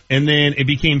it. And then it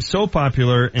became so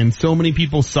popular and so many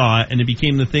people saw it and it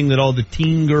became the thing that all the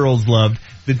teen girls loved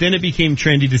that then it became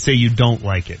trendy to say you don't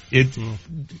like it.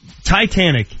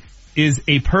 Titanic is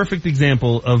a perfect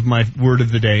example of my word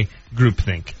of the day,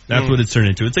 groupthink. That's what it's turned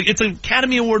into. It's an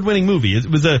Academy Award winning movie. It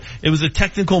was a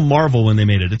technical marvel when they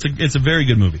made it. It's a very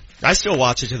good movie. I still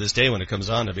watch it to this day when it comes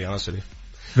on, to be honest with you.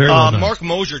 Very well done. Mark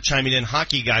Mosier chiming in,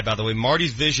 hockey guy, by the way.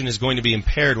 Marty's vision is going to be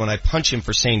impaired when I punch him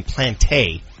for saying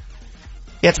plantain.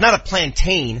 Yeah, it's not a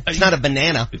plantain. It's not a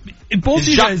banana. Both of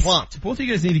you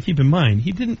guys need to keep in mind,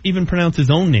 he didn't even pronounce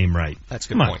his own name right. That's a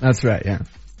good point. That's right, yeah.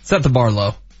 Set the bar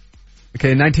low.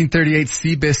 Okay, 1938,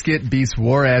 Seabiscuit beats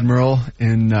War Admiral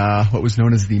in what was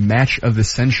known as the match of the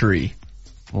century.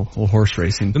 Whole horse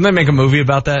racing. Didn't they make a movie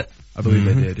about that? I believe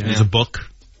they did, yeah. There's a book.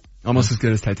 Almost as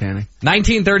good as Titanic.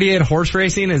 1938 horse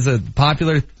racing is a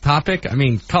popular topic. I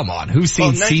mean, come on. Who's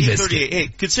seen Seabiscuit? Hey,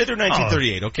 consider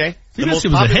 1938, okay? The Seabiscuit most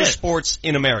was a popular hit. sports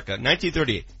in America.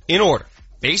 1938. In order.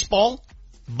 Baseball,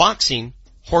 boxing,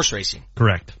 horse racing.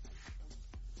 Correct.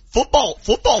 Football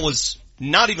was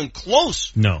not even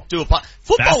close. No.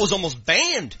 Football was almost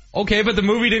banned. Okay, but the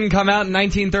movie didn't come out in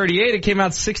 1938. It came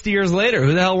out 60 years later.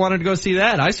 Who the hell wanted to go see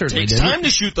that? I certainly Takes did. time to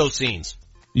shoot those scenes.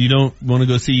 You don't want to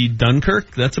go see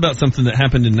Dunkirk? That's about something that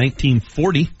happened in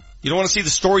 1940. You don't want to see the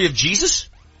story of Jesus?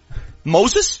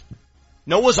 Moses?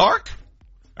 Noah's Ark?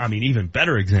 I mean, even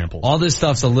better example. All this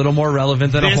stuff's a little more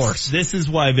relevant than a horse. This is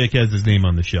why Vic has his name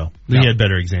on the show. He had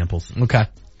better examples. Okay.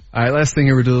 All right, last thing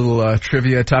here, we'll do a little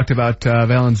trivia. Talked about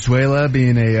Valenzuela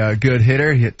being a good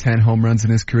hitter. He hit 10 home runs in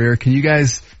his career. Can you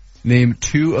guys name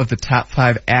 2 of the top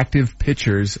 5 active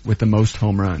pitchers with the most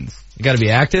home runs? You gotta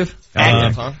be active?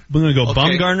 Active, huh? We're gonna go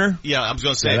Bumgarner? Yeah, I was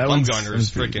gonna say, Yeah, Bumgarner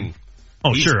is freaking...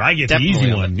 Oh, sure, I get the easy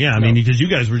definitely one. Yeah, I mean, because you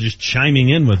guys were just chiming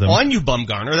in with him. Oh, I knew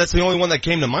Bumgarner. That's the only one that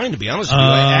came to mind, to be honest with you.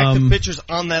 Active pitchers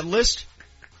on that list?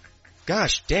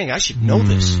 Gosh, dang, I should know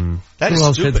this. That is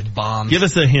stupid. Give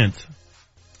us a hint.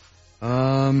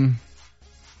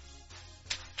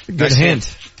 Good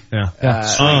hint. Yeah.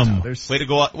 Way to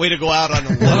go out on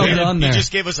a Well limb. done You there.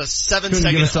 just gave us a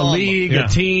 7-second Give us a league, a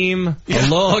team, a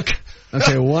look.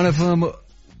 Okay, one of them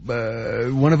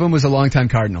was a longtime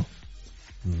Cardinal.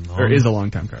 Or is a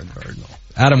longtime Cardinal.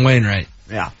 Adam Wainwright.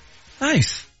 Yeah.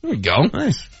 Nice. There we go.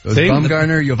 Nice. It was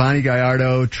Bumgarner, Giovanni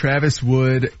Gallardo, Travis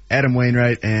Wood, Adam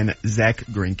Wainwright, and Zach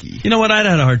Greinke. You know what? I'd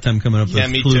had a hard time coming up with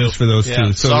me clues too. for those Yeah,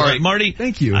 two. So, sorry. Marty.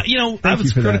 Thank you. I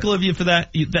was critical of you for that.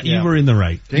 You were in the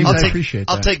right. James, I appreciate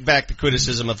that. I'll take back the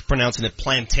criticism of pronouncing it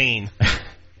plantain.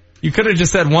 You could have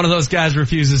just said one of those guys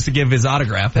refuses to give his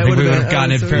autograph. I think we would have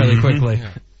gotten it fairly quickly.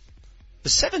 Yeah. The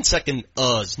 7-second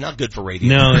is not good for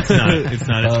radio. No, it's not. It's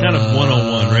not. It's kind of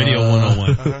 101, radio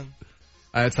 101.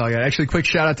 That's all I got. Actually, quick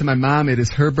shout out to my mom. It is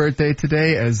her birthday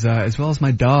today, as well as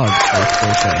my dog's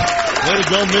birthday. Way to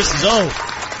go, Mrs. O.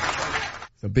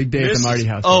 So big day at the Marty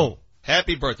house. Oh,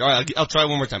 happy birthday. All right, I'll try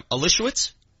one more time.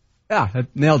 Alishowitz? Yeah,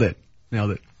 nailed it.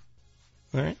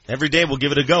 All right. Every day we'll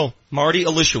give it a go. Marty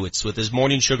Alishowitz with his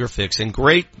morning sugar fix. And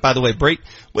great, by the way,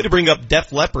 way to bring up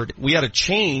Def Leppard. We had to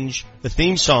change the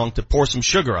theme song to Pour Some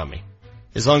Sugar on Me.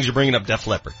 As long as you're bringing up Def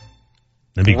Leppard.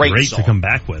 That'd be great song. to come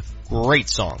back with. Great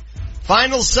song.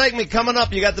 Final segment coming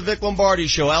up. You got the Vic Lombardi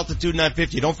Show, Altitude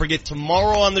 950. Don't forget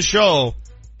tomorrow on the show,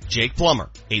 Jake Plummer,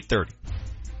 8:30.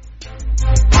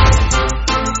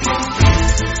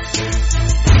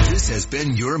 This has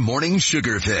been your morning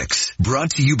sugar fix,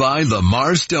 brought to you by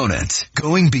Lamar's Donuts,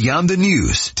 going beyond the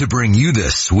news to bring you the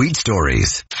sweet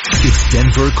stories. It's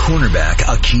Denver cornerback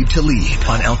Aqib Talib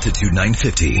on Altitude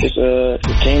 950. It's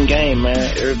a team game,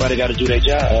 man. Everybody got to do their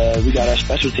job. We got our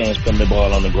special teams putting the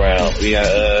ball on the ground. We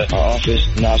got our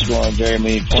offense not scoring very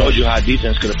many points. Told you how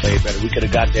defense could have played better. We could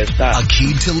have got that stop.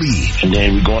 Aqib Talib. And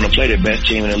then we're going to play the best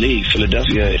team in the league,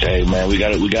 Philadelphia. Hey, man, we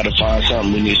got to find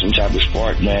something. We need some type of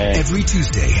spark, man. Every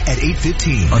Tuesday at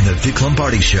 8:15 on the Vic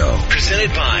Lombardi Show.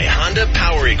 Presented by Honda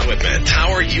Power Equipment.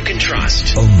 Power you can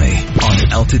trust. Only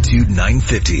on Altitude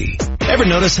 950. Ever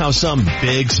notice how some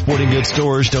big sporting goods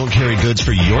stores don't carry goods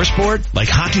for your sport? Like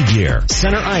hockey gear.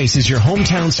 Center Ice is your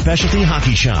hometown specialty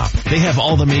hockey shop. They have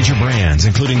all the major brands,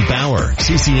 including Bauer,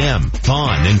 CCM,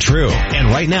 Vaughn, and True. And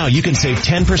right now you can save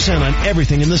 10% on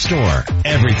everything in the store.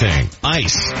 Everything.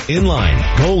 Ice, inline,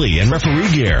 goalie, and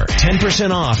referee gear.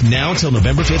 10% off now till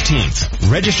November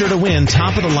 15th. Register to win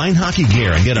top-of-the-line hockey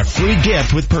gear and get a free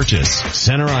gift with purchase.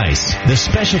 Center Ice, the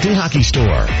specialty hockey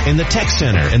store, in the Tech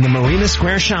Center in the Marina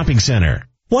Square Shopping Center.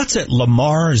 What's at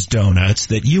Lamar's Donuts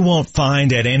that you won't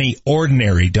find at any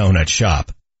ordinary donut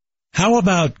shop? How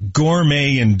about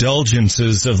gourmet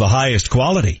indulgences of the highest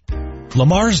quality?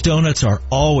 Lamar's Donuts are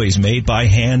always made by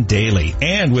hand daily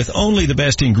and with only the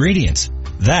best ingredients.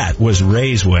 That was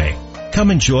Ray's way. Come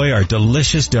enjoy our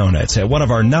delicious donuts at one of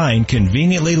our 9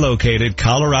 conveniently located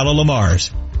Colorado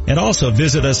Lamars. And also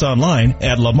visit us online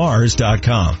at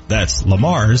lamars.com. That's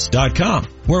lamars.com,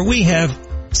 where we have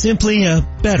simply a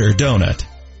better donut.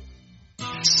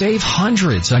 Save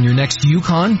hundreds on your next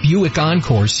Yukon, Buick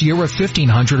Encore, Sierra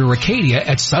 1500, or Acadia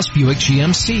at Suss Buick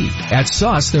GMC. At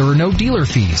Suss, there are no dealer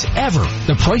fees, ever.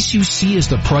 The price you see is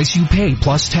the price you pay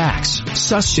plus tax.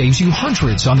 Suss saves you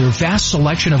hundreds on their vast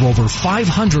selection of over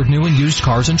 500 new and used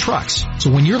cars and trucks. So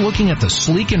when you're looking at the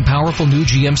sleek and powerful new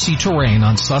GMC Terrain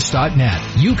on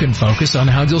Suss.net, you can focus on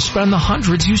how you'll spend the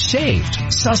hundreds you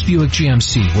saved. Suss Buick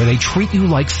GMC, where they treat you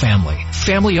like family.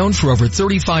 Family owned for over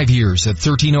 35 years at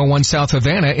 1301 South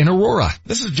Havana in Aurora.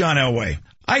 This is John Elway.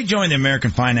 I joined the American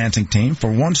Financing team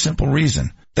for one simple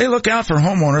reason. They look out for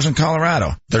homeowners in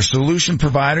Colorado. They're solution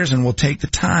providers and will take the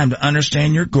time to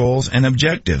understand your goals and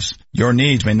objectives. Your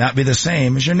needs may not be the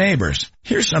same as your neighbors.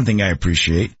 Here's something I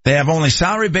appreciate. They have only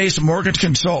salary-based mortgage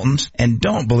consultants and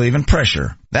don't believe in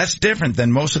pressure. That's different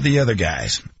than most of the other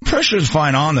guys. Pressure is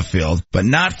fine on the field, but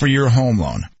not for your home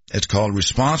loan. It's called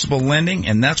responsible lending,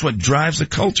 and that's what drives the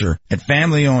culture at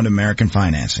family-owned American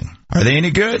Financing. Are they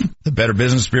any good? The Better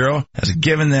Business Bureau has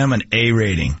given them an A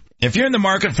rating. If you're in the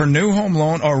market for new home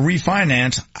loan or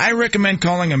refinance, I recommend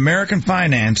calling American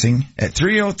Financing at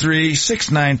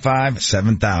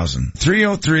 303-695-7000.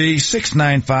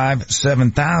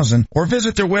 303-695-7000, or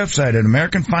visit their website at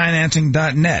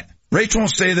AmericanFinancing.net. Rates won't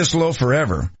stay this low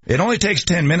forever. It only takes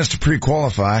 10 minutes to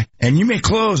pre-qualify, and you may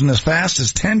close in as fast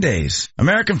as 10 days.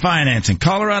 American Financing,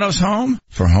 Colorado's home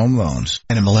for home loans.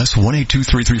 NMLS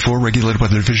 182334, regulated by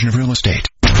the Division of Real Estate.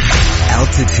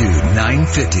 Altitude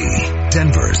 950,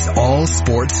 Denver's all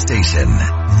sports station.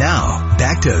 Now,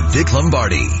 back to Vic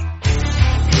Lombardi.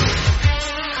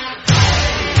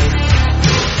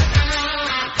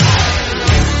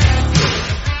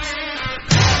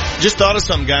 Just thought of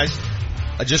something, guys.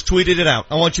 I just tweeted it out.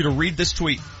 I want you to read this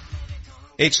tweet.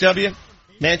 HW,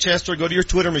 Manchester, go to your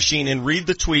Twitter machine and read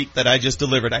the tweet that I just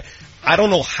delivered. I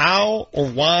don't know how or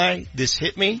why this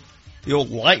hit me. The old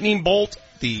lightning bolt,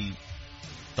 the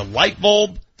light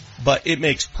bulb, but it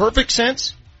makes perfect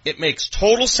sense. It makes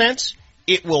total sense.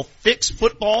 It will fix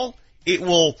football. It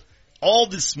will, all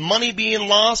this money being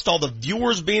lost, all the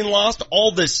viewers being lost,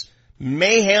 all this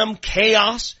mayhem,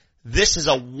 chaos. This is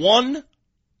a one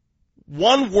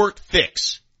word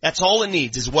fix. That's all it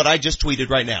needs, is what I just tweeted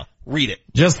right now. Read it.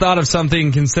 Just thought of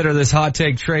something. Consider this hot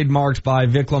take trademarked by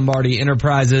Vic Lombardi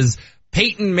Enterprises.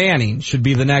 Peyton Manning should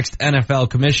be the next NFL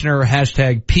commissioner.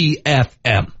 Hashtag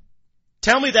PFM.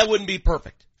 Tell me that wouldn't be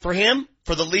perfect. For him,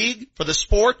 for the league, for the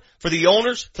sport, for the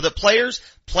owners, for the players,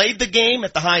 played the game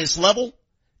at the highest level,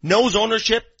 knows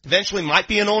ownership, eventually might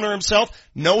be an owner himself,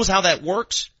 knows how that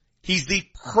works. He's the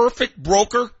perfect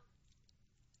broker.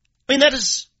 I mean,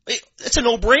 it's a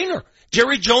no-brainer.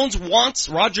 Jerry Jones wants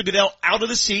Roger Goodell out of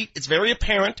the seat. It's very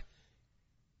apparent.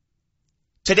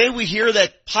 Today we hear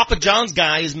that Papa John's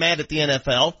guy is mad at the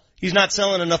NFL. He's not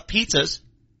selling enough pizzas.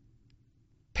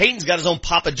 Peyton's got his own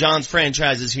Papa John's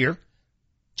franchises here.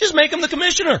 Just make him the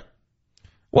commissioner.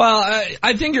 Well,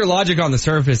 I think your logic on the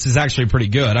surface is actually pretty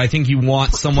good. I think you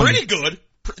want someone... Pretty good?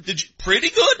 Pretty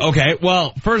good? Okay,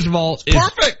 well, first of all,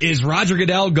 is Roger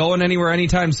Goodell going anywhere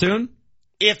anytime soon?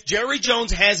 If Jerry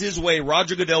Jones has his way,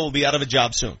 Roger Goodell will be out of a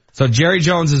job soon. So Jerry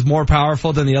Jones is more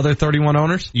powerful than the other 31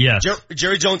 owners? Yes.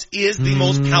 Jerry Jones is the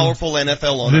most powerful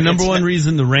NFL owner. The number one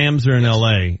reason the Rams are in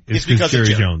L.A. is because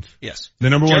Jerry Jones. Yes. The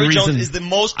number Jerry one reason Jones is the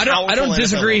most powerful I don't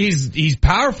disagree. He's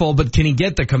powerful, but can he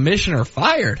get the commissioner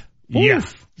fired? Yeah.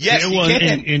 Oof. Yes, he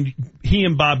can. And he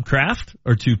and Bob Kraft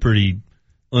are two pretty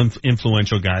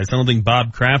influential guys. I don't think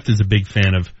Bob Kraft is a big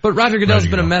fan of. But Roger Goodell's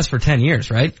been a mess for 10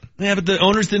 years, right? Yeah, but the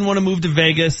owners didn't want to move to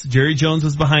Vegas. Jerry Jones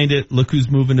was behind it. Look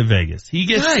who's moving to Vegas. He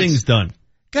gets things done.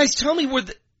 Guys, tell me where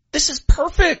this is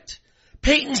perfect.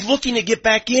 Peyton's looking to get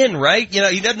back in, right? You know,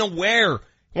 he doesn't know where.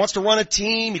 He wants to run a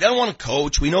team. He doesn't want to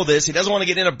coach. We know this. He doesn't want to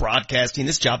get into broadcasting.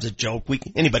 This job's a joke.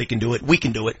 Anybody can do it. We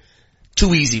can do it.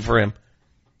 Too easy for him.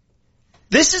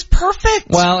 This is perfect.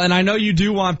 Well, and I know you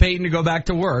do want Peyton to go back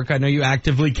to work. I know you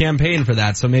actively campaign for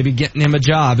that. So maybe getting him a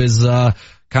job is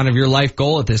kind of your life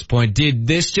goal at this point. Did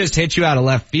this just hit you out of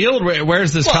left field?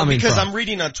 Where's this coming from? Because I'm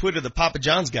reading on Twitter the Papa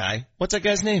John's guy. What's that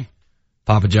guy's name?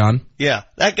 Papa John? Yeah,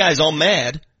 that guy's all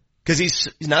mad because he's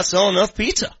not selling enough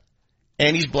pizza.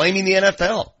 And he's blaming the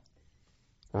NFL.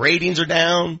 Ratings are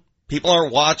down. People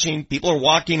aren't watching. People are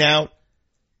walking out.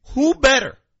 Who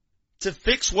better to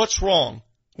fix what's wrong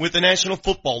with the National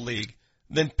Football League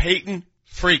than Peyton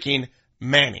freaking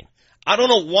Manning? I don't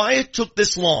know why it took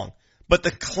this long, but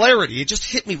the clarity, it just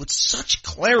hit me with such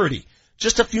clarity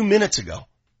just a few minutes ago.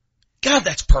 God,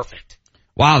 that's perfect.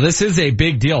 Wow, this is a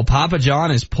big deal. Papa John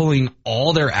is pulling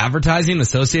all their advertising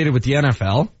associated with the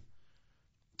NFL.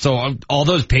 So all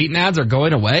those Peyton ads are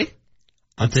going away?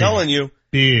 I'm telling you.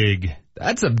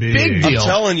 That's a big deal. I'm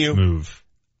telling you. Move.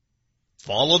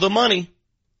 Follow the money.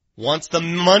 Once the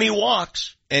money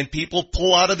walks and people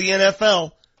pull out of the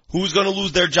NFL, who's going to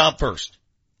lose their job first?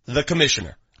 The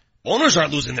commissioner. Owners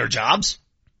aren't losing their jobs.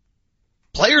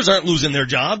 Players aren't losing their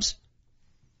jobs.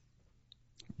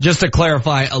 Just to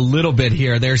clarify a little bit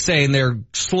here, they're saying they're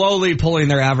slowly pulling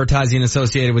their advertising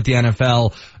associated with the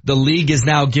NFL. The league is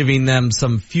now giving them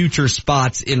some future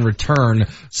spots in return.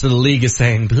 So the league is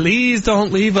saying, please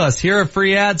don't leave us. Here are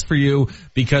free ads for you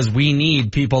because we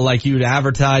need people like you to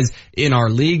advertise in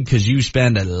our league because you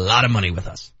spend a lot of money with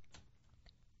us.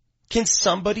 Can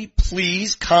somebody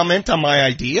please comment on my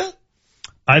idea?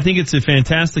 I think it's a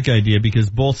fantastic idea because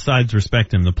both sides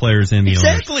respect him, the players and the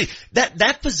owners. Exactly.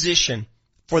 That position.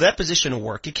 For that position to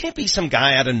work, it can't be some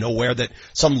guy out of nowhere that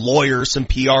some lawyer, some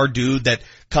PR dude that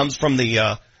comes from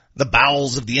the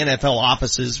bowels of the NFL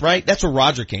offices, right? That's where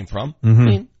Roger came from. Mm-hmm. I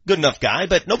mean, good enough guy,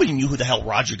 but nobody knew who the hell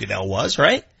Roger Goodell was,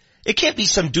 right? It can't be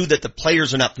some dude that the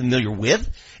players are not familiar with.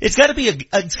 It's gotta be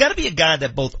a guy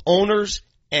that both owners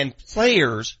and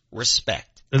players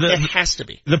respect. It has to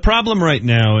be. The problem right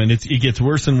now, and it gets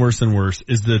worse and worse and worse,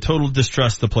 is the total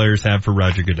distrust the players have for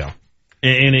Roger Goodell.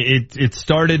 And it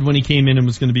started when he came in and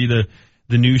was going to be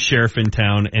the new sheriff in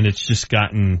town, and it's just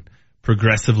gotten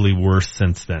progressively worse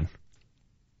since then.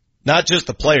 Not just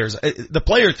the players. The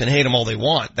players can hate him all they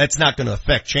want. That's not going to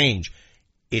affect change.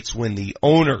 It's when the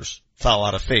owners fall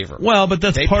out of favor. Well, but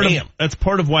that's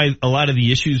part of why a lot of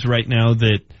the issues right now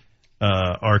that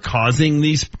are causing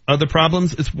these other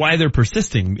problems, it's why they're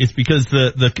persisting. It's because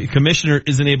the commissioner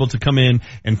isn't able to come in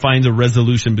and find a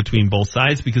resolution between both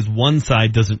sides because one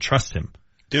side doesn't trust him.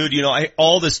 Dude,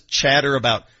 all this chatter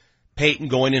about Peyton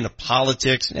going into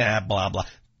politics, blah, blah.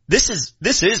 This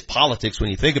is politics when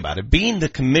you think about it. Being the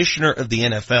commissioner of the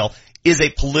NFL is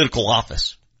a political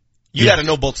office. You got to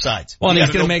know both sides. Well, and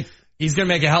he's going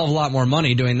to make a hell of a lot more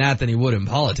money doing that than he would in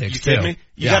politics, you kidding me?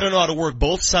 You got to know how to work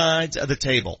both sides of the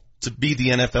table to be the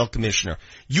NFL commissioner.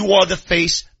 You are the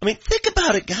face. I mean, think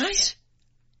about it, guys.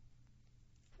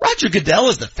 Roger Goodell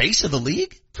is the face of the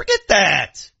league? Forget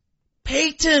that.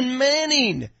 Peyton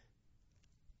Manning.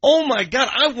 Oh my God,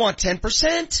 I want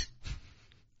 10%.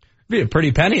 Be a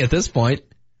pretty penny at this point.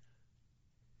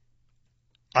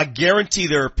 I guarantee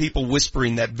there are people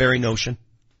whispering that very notion.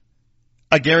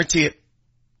 I guarantee it.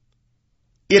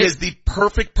 It is the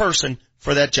perfect person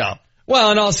for that job.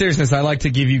 Well, in all seriousness, I like to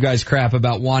give you guys crap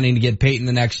about wanting to get Peyton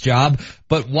the next job,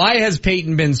 but why has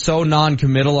Peyton been so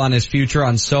non-committal on his future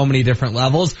on so many different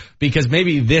levels? Because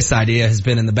maybe this idea has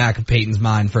been in the back of Peyton's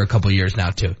mind for a couple years now,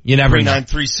 too. You never know.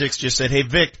 3936 just said, hey,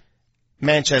 Vic,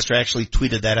 Manchester actually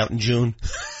tweeted that out in June.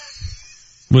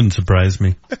 Wouldn't surprise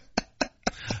me.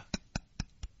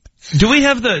 Do we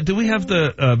have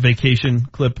the vacation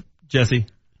clip, Jesse?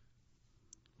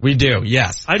 We do,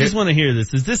 yes. I just want to hear this.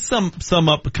 Does this sum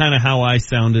up kind of how I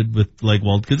sounded with,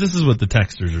 because this is what the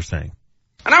texters are saying.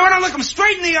 And I want to look them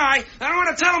straight in the eye, and I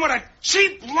want to tell them what a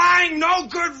cheap, lying, no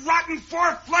good, rotten,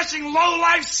 four-flushing,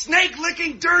 low-life,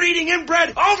 snake-licking, dirt-eating,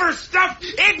 inbred, overstuffed,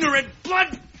 ignorant,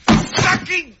 blood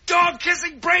fucking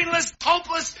dog-kissing, brainless,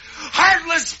 hopeless,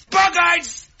 heartless, bug-eyed,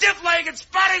 stiff-legged,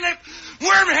 spotty-lipped,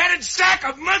 worm-headed sack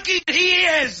of monkey he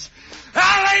is.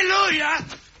 Hallelujah!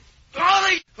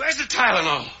 Where's the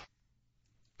Tylenol?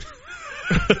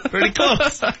 Pretty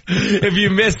close. If you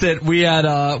missed it, we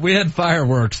had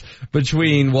fireworks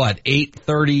between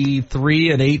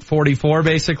 8:33 and 8:44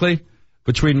 basically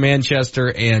between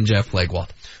Manchester and Jeff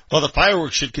Legwald. Well, the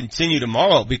fireworks should continue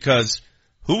tomorrow because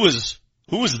who was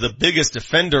the biggest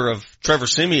defender of Trevor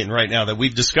Siemian right now that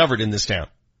we've discovered in this town?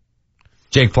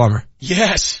 Jake Plummer.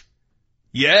 Yes.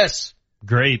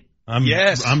 Great.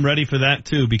 I'm ready for that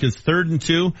too because 3rd and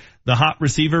 2, the hot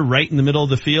receiver right in the middle of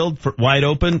the field, wide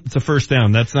open. It's a first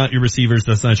down. That's not your receivers.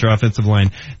 That's not your offensive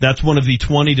line. That's one of the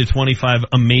 20 to 25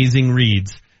 amazing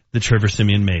reads that Trevor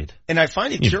Siemian made. And I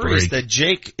find it curious that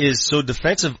Jake is so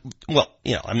defensive. Well,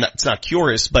 it's not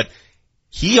curious, but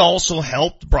he also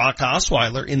helped Brock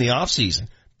Osweiler in the offseason.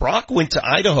 Brock went to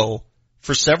Idaho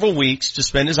for several weeks to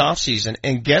spend his offseason,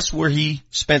 and guess where he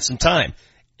spent some time?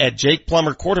 At Jake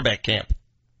Plummer quarterback camp.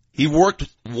 He worked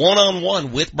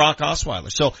one-on-one with Brock Osweiler.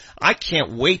 So I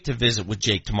can't wait to visit with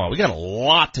Jake tomorrow. We got a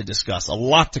lot to discuss, a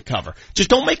lot to cover. Just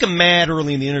don't make him mad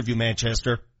early in the interview,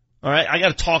 Manchester. All right? I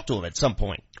got to talk to him at some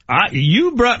point.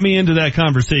 You brought me into that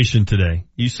conversation today.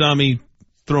 You saw me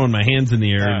throwing my hands in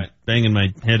the air and banging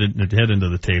my head into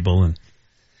the table. And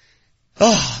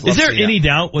is there any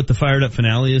doubt what the fired up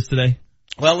finale is today?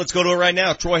 Well, let's go to it right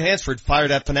now. Troy Hansford,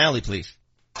 fired up finale, please.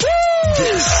 We're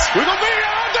gonna be here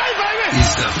all day, baby!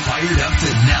 It's the Fired Up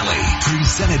Finale,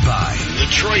 presented by the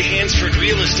Troy Hansford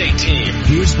Real Estate Team.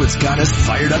 Here's what's got us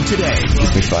fired up today.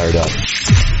 Keep me fired up.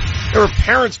 There are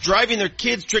parents driving their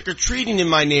kids trick-or-treating in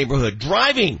my neighborhood.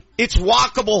 Driving. It's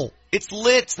walkable. It's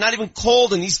lit. It's not even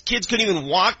cold, and these kids couldn't even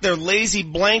walk their lazy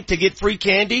blank to get free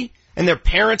candy, and their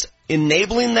parents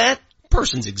enabling that?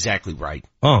 Person's exactly right.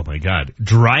 Oh, my God.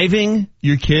 Driving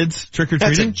your kids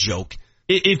trick-or-treating? That's a joke.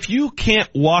 If you can't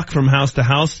walk from house to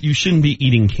house, you shouldn't be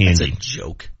eating candy. That's a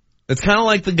joke. It's kind of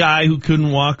like the guy who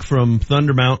couldn't walk from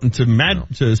Thunder Mountain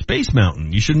to Space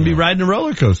Mountain. You shouldn't be riding a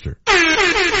roller coaster. Kind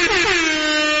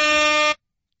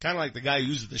of like the guy who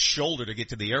uses the shoulder to get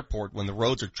to the airport when the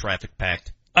roads are traffic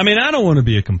packed. I mean, I don't want to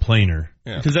be a complainer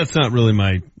because that's not really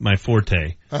my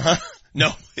forte.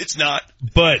 No, it's not.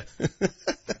 But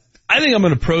I think I'm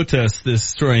going to protest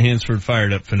this Troy Hansford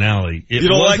fired up finale. You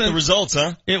don't like the results,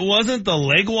 huh? It wasn't the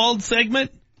Legwald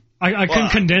segment. I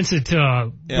couldn't condense it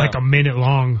to like a minute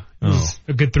long. It was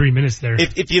a good 3 minutes there.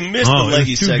 If you missed the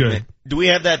Leggy segment, do we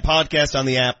have that podcast on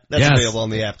the app? That's available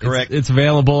on the app, correct? It's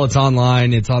available. It's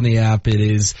online. It's on the app. It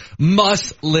is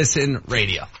must-listen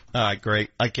radio. All right,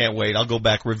 great. I can't wait. I'll go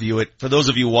back, review it. For those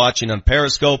of you watching on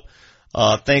Periscope,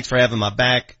 thanks for having my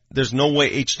back. There's no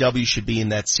way HW should be in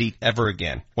that seat ever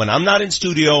again. When I'm not in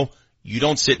studio, you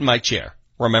don't sit in my chair.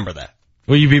 Remember that.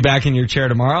 Will you be back in your chair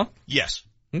tomorrow? Yes.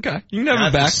 Okay. You can never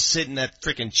be back. Sit in that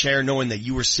freaking chair knowing that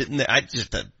you were sitting there.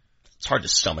 It's hard to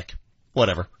stomach.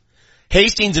 Whatever.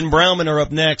 Hastings and Browman are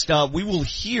up next. We will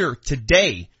hear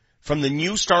today from the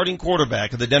new starting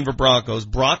quarterback of the Denver Broncos,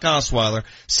 Brock Osweiler,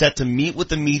 set to meet with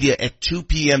the media at 2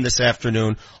 p.m. this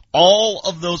afternoon. All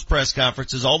of those press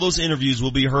conferences, all those interviews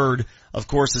will be heard, of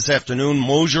course, this afternoon.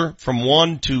 Mosier from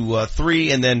 1 to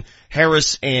 3, and then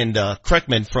Harris and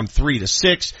Kreckman from 3 to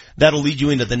 6. That'll lead you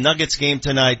into the Nuggets game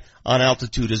tonight on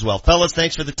Altitude as well. Fellas,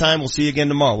 thanks for the time. We'll see you again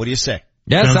tomorrow. What do you say?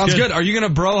 Yeah, sounds good. Are you going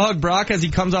to bro hug Brock as he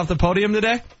comes off the podium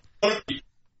today?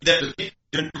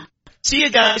 See you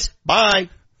guys. Bye.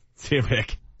 See you,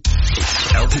 Rick.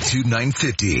 Altitude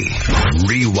 950.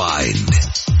 Rewind.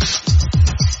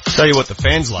 Tell you what the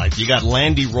fans like. You got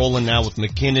Landy rolling now with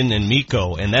McKinnon and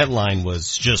Miko, and that line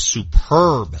was just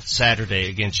superb Saturday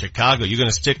against Chicago. You're going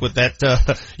to stick with that?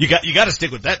 You got to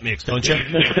stick with that mix, don't you?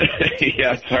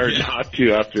 Yeah, it's hard not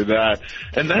to after that.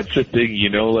 And that's the thing,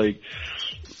 like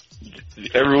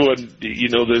everyone,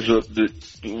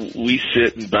 we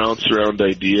sit and bounce around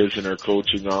ideas in our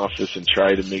coaching office and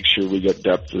try to make sure we got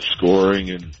depth of scoring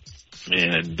and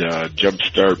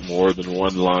jumpstart more than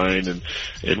one line, and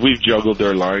we've juggled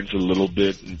our lines a little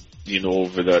bit,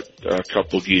 over that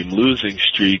couple game losing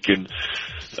streak, and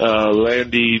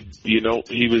Landy,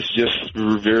 he was just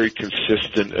very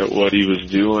consistent at what he was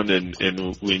doing,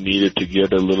 and we needed to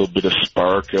get a little bit of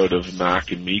spark out of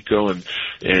Mac and Miko, and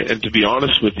to be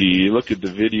honest with you look at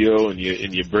the video and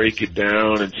you break it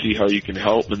down and see how you can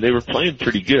help, and they were playing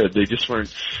pretty good. They just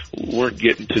weren't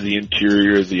getting to the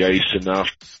interior of the ice enough.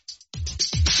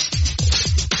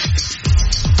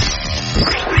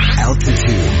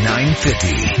 Altitude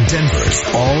 950, Denver's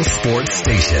all-sports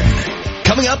station.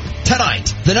 Coming up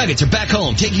tonight, the Nuggets are back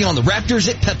home taking on the Raptors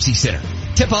at Pepsi Center.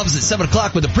 Tip-off is at 7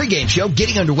 o'clock with the pregame show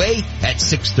getting underway at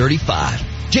 6:35.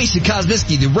 Jason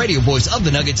Kosmiski, the radio voice of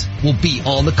the Nuggets, will be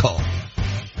on the call.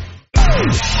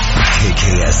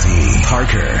 KKSE,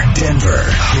 Parker, Denver,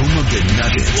 home of the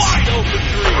Nuggets. Wide open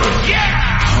three.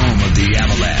 Yeah! Home of the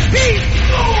Avalanche.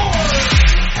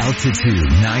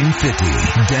 Altitude 950,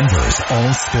 Denver's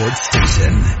all-sports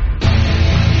station.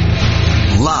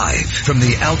 Live from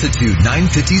the Altitude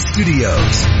 950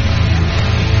 studios.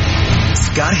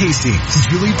 Scott Hastings,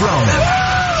 Julie Browman.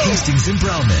 Hastings and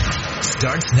Browman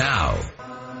starts now.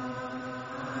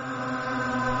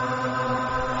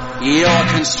 Your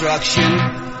construction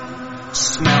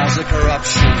smells of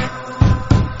corruption.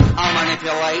 I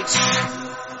manipulate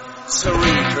to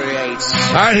recreate.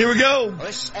 All right, here we go.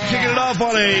 Kicking it off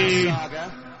on a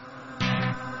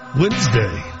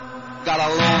Wednesday. Got a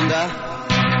launder.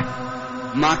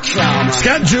 My karma.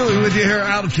 Scott and Julie with you here,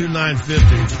 Altitude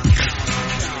 950.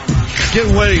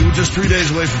 Getting ready. We're just 3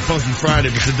 days away from Funky Friday,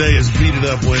 but today is Beat It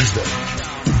Up Wednesday.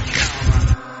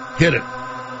 Hit it.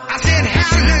 I said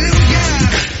hallelujah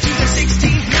to the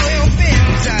 16th Royal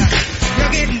Benz.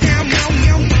 You're getting down on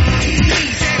your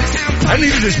knees. I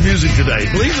needed this music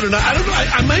today. Believe it or not, I don't know.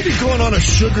 I might be going on a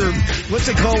sugar. What's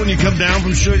it called when you come down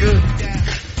from sugar?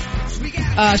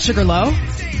 Sugar low.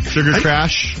 Sugar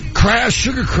crash.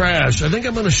 Sugar crash. I think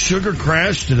I'm on a sugar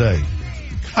crash today.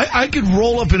 I could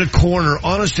roll up in a corner,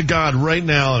 honest to God, right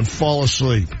now and fall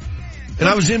asleep. And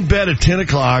I was in bed at 10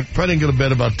 o'clock. Probably didn't go to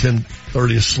bed about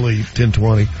 10:30 asleep,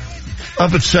 10:20.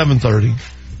 Up at 7:30.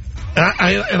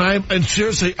 And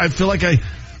seriously, I feel like I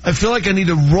need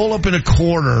to roll up in a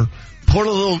corner, pour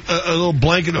a little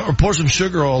blanket or pour some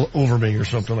sugar all over me or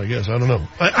something, I guess. I don't know.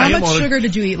 How much sugar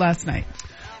did you eat last night?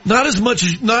 Not as much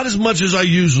as I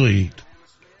usually eat.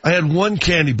 I had one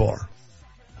candy bar.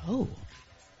 Oh.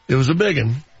 It was a big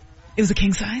one. It was a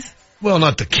king size? Well,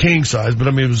 not the king size, but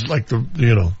I mean, it was like the.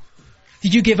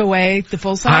 Did you give away the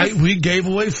full size? We gave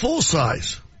away full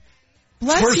size.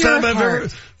 Bless First your time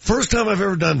heart. I've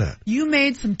ever done that. You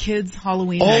made some kids'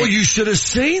 Halloween. Oh, night. you should have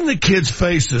seen the kids'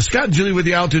 faces. Scott and Julie with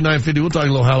the Altitude 950. We'll talk a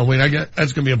little Halloween.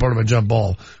 That's going to be a part of my jump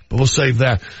ball, but we'll save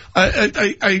that. I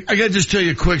got to just tell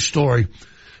you a quick story.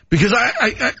 Because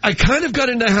I kind of got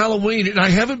into Halloween, and I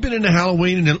haven't been into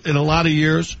Halloween in a lot of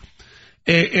years.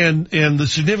 And the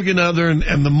significant other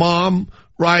and the mom,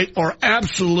 right, are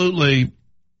absolutely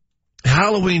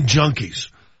Halloween junkies.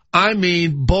 I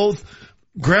mean, both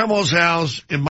grandma's house and